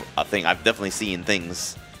removing a thing. I've definitely seen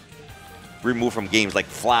things removed from games like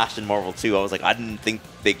Flash and Marvel 2. I was like, I didn't think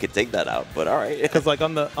they could take that out, but all right. Because like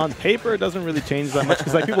on paper, it doesn't really change that much.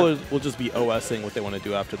 Because like people will just be OSing what they want to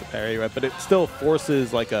do after the parry, right? But it still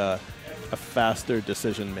forces like a faster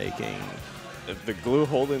decision making. If the glue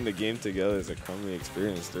holding the game together is a crummy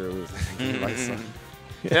experience,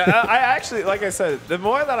 yeah, I actually, like I said, the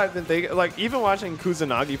more that I've been thinking, like even watching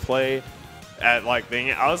Kusanagi play at like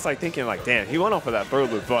thing, I was like thinking like, damn, he went off for that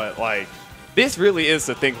third loop, but like this really is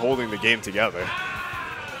the thing holding the game together.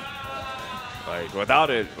 Like without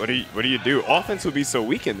it, what do you do? Offense would be so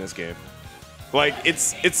weak in this game. Like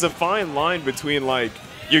it's a fine line between like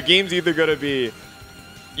your game's either gonna be.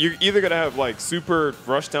 You're either going to have like super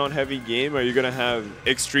rush down heavy game or you're going to have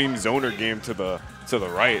extreme zoner game to the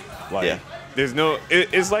right. Like, there's no.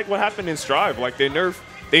 It's like what happened in Strive. Like they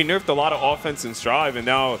nerfed a lot of offense in Strive, and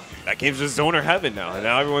now that game's just zoner heaven now. And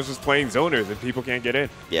now everyone's just playing zoners, and people can't get in.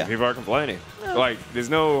 Yeah. People are complaining. Like there's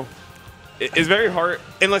no. It's very hard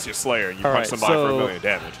unless you're Slayer. You All punch right, somebody for 1 million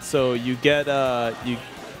damage. So you get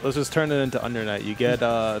let's just turn it into Undernet. You get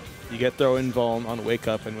throw in Vuln on Wake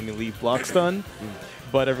Up, and when you leave block stun,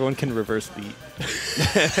 but everyone can reverse beat.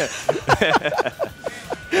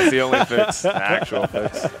 That's the only fix. The actual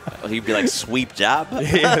fix. Well, he'd be like sweep jab.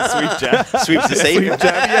 Yeah, sweep jab. Sweeps the save.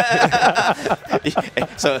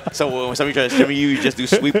 So when somebody tries to shimmy you, you just do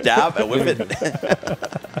sweep jab and whip it.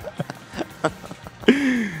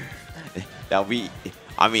 That would be.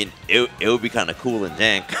 I mean, it would be kind of cool and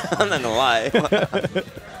dank. I'm not gonna lie.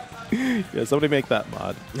 Yeah, somebody make that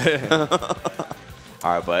mod.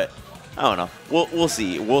 All right, but I don't know. We'll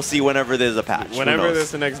see. We'll see whenever there's a patch. Whenever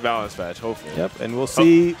there's the next balance patch, hopefully. Yep, and we'll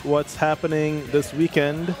see what's happening this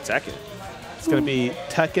weekend. Tekken. It's going to be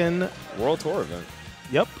Tekken. World Tour event.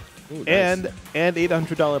 Yep. Ooh, nice. And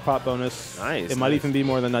 $800 pot bonus. Nice. It might nice. even be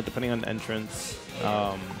more than that depending on entrance.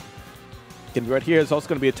 Can be right here. There's also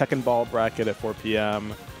going to be a Tekken Ball bracket at 4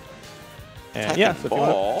 p.m. And Tekken yeah, so if you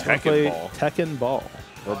want to play Ball. Tekken Ball.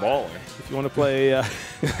 We're balling. If you want to play, yeah,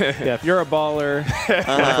 if you're a baller, you want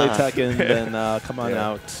to play Tekken, then come on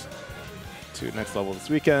out to Next Level this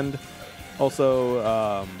weekend. Also,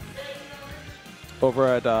 over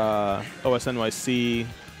at OSNYC,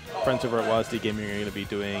 friends over at WASD Gaming are going to be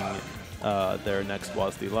doing their next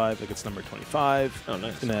WASD Live. I think it's number 25. Oh,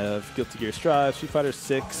 nice. It's going to have Guilty Gear Strive, Street Fighter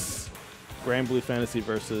 6, Grand Blue Fantasy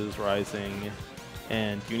versus Rising,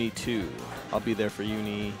 and Uni 2. I'll be there for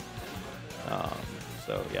Uni.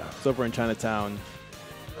 So yeah, it's over in Chinatown.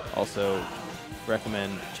 Also,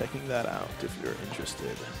 recommend checking that out if you're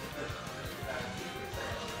interested.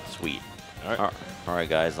 Sweet. All All right,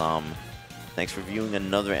 guys. Thanks for viewing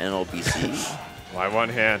another NLBC. My one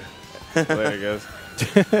hand. Later,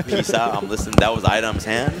 guys. Peace out. I'm listening. That was iDom's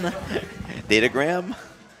hand. Datagram.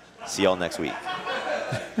 See y'all next week.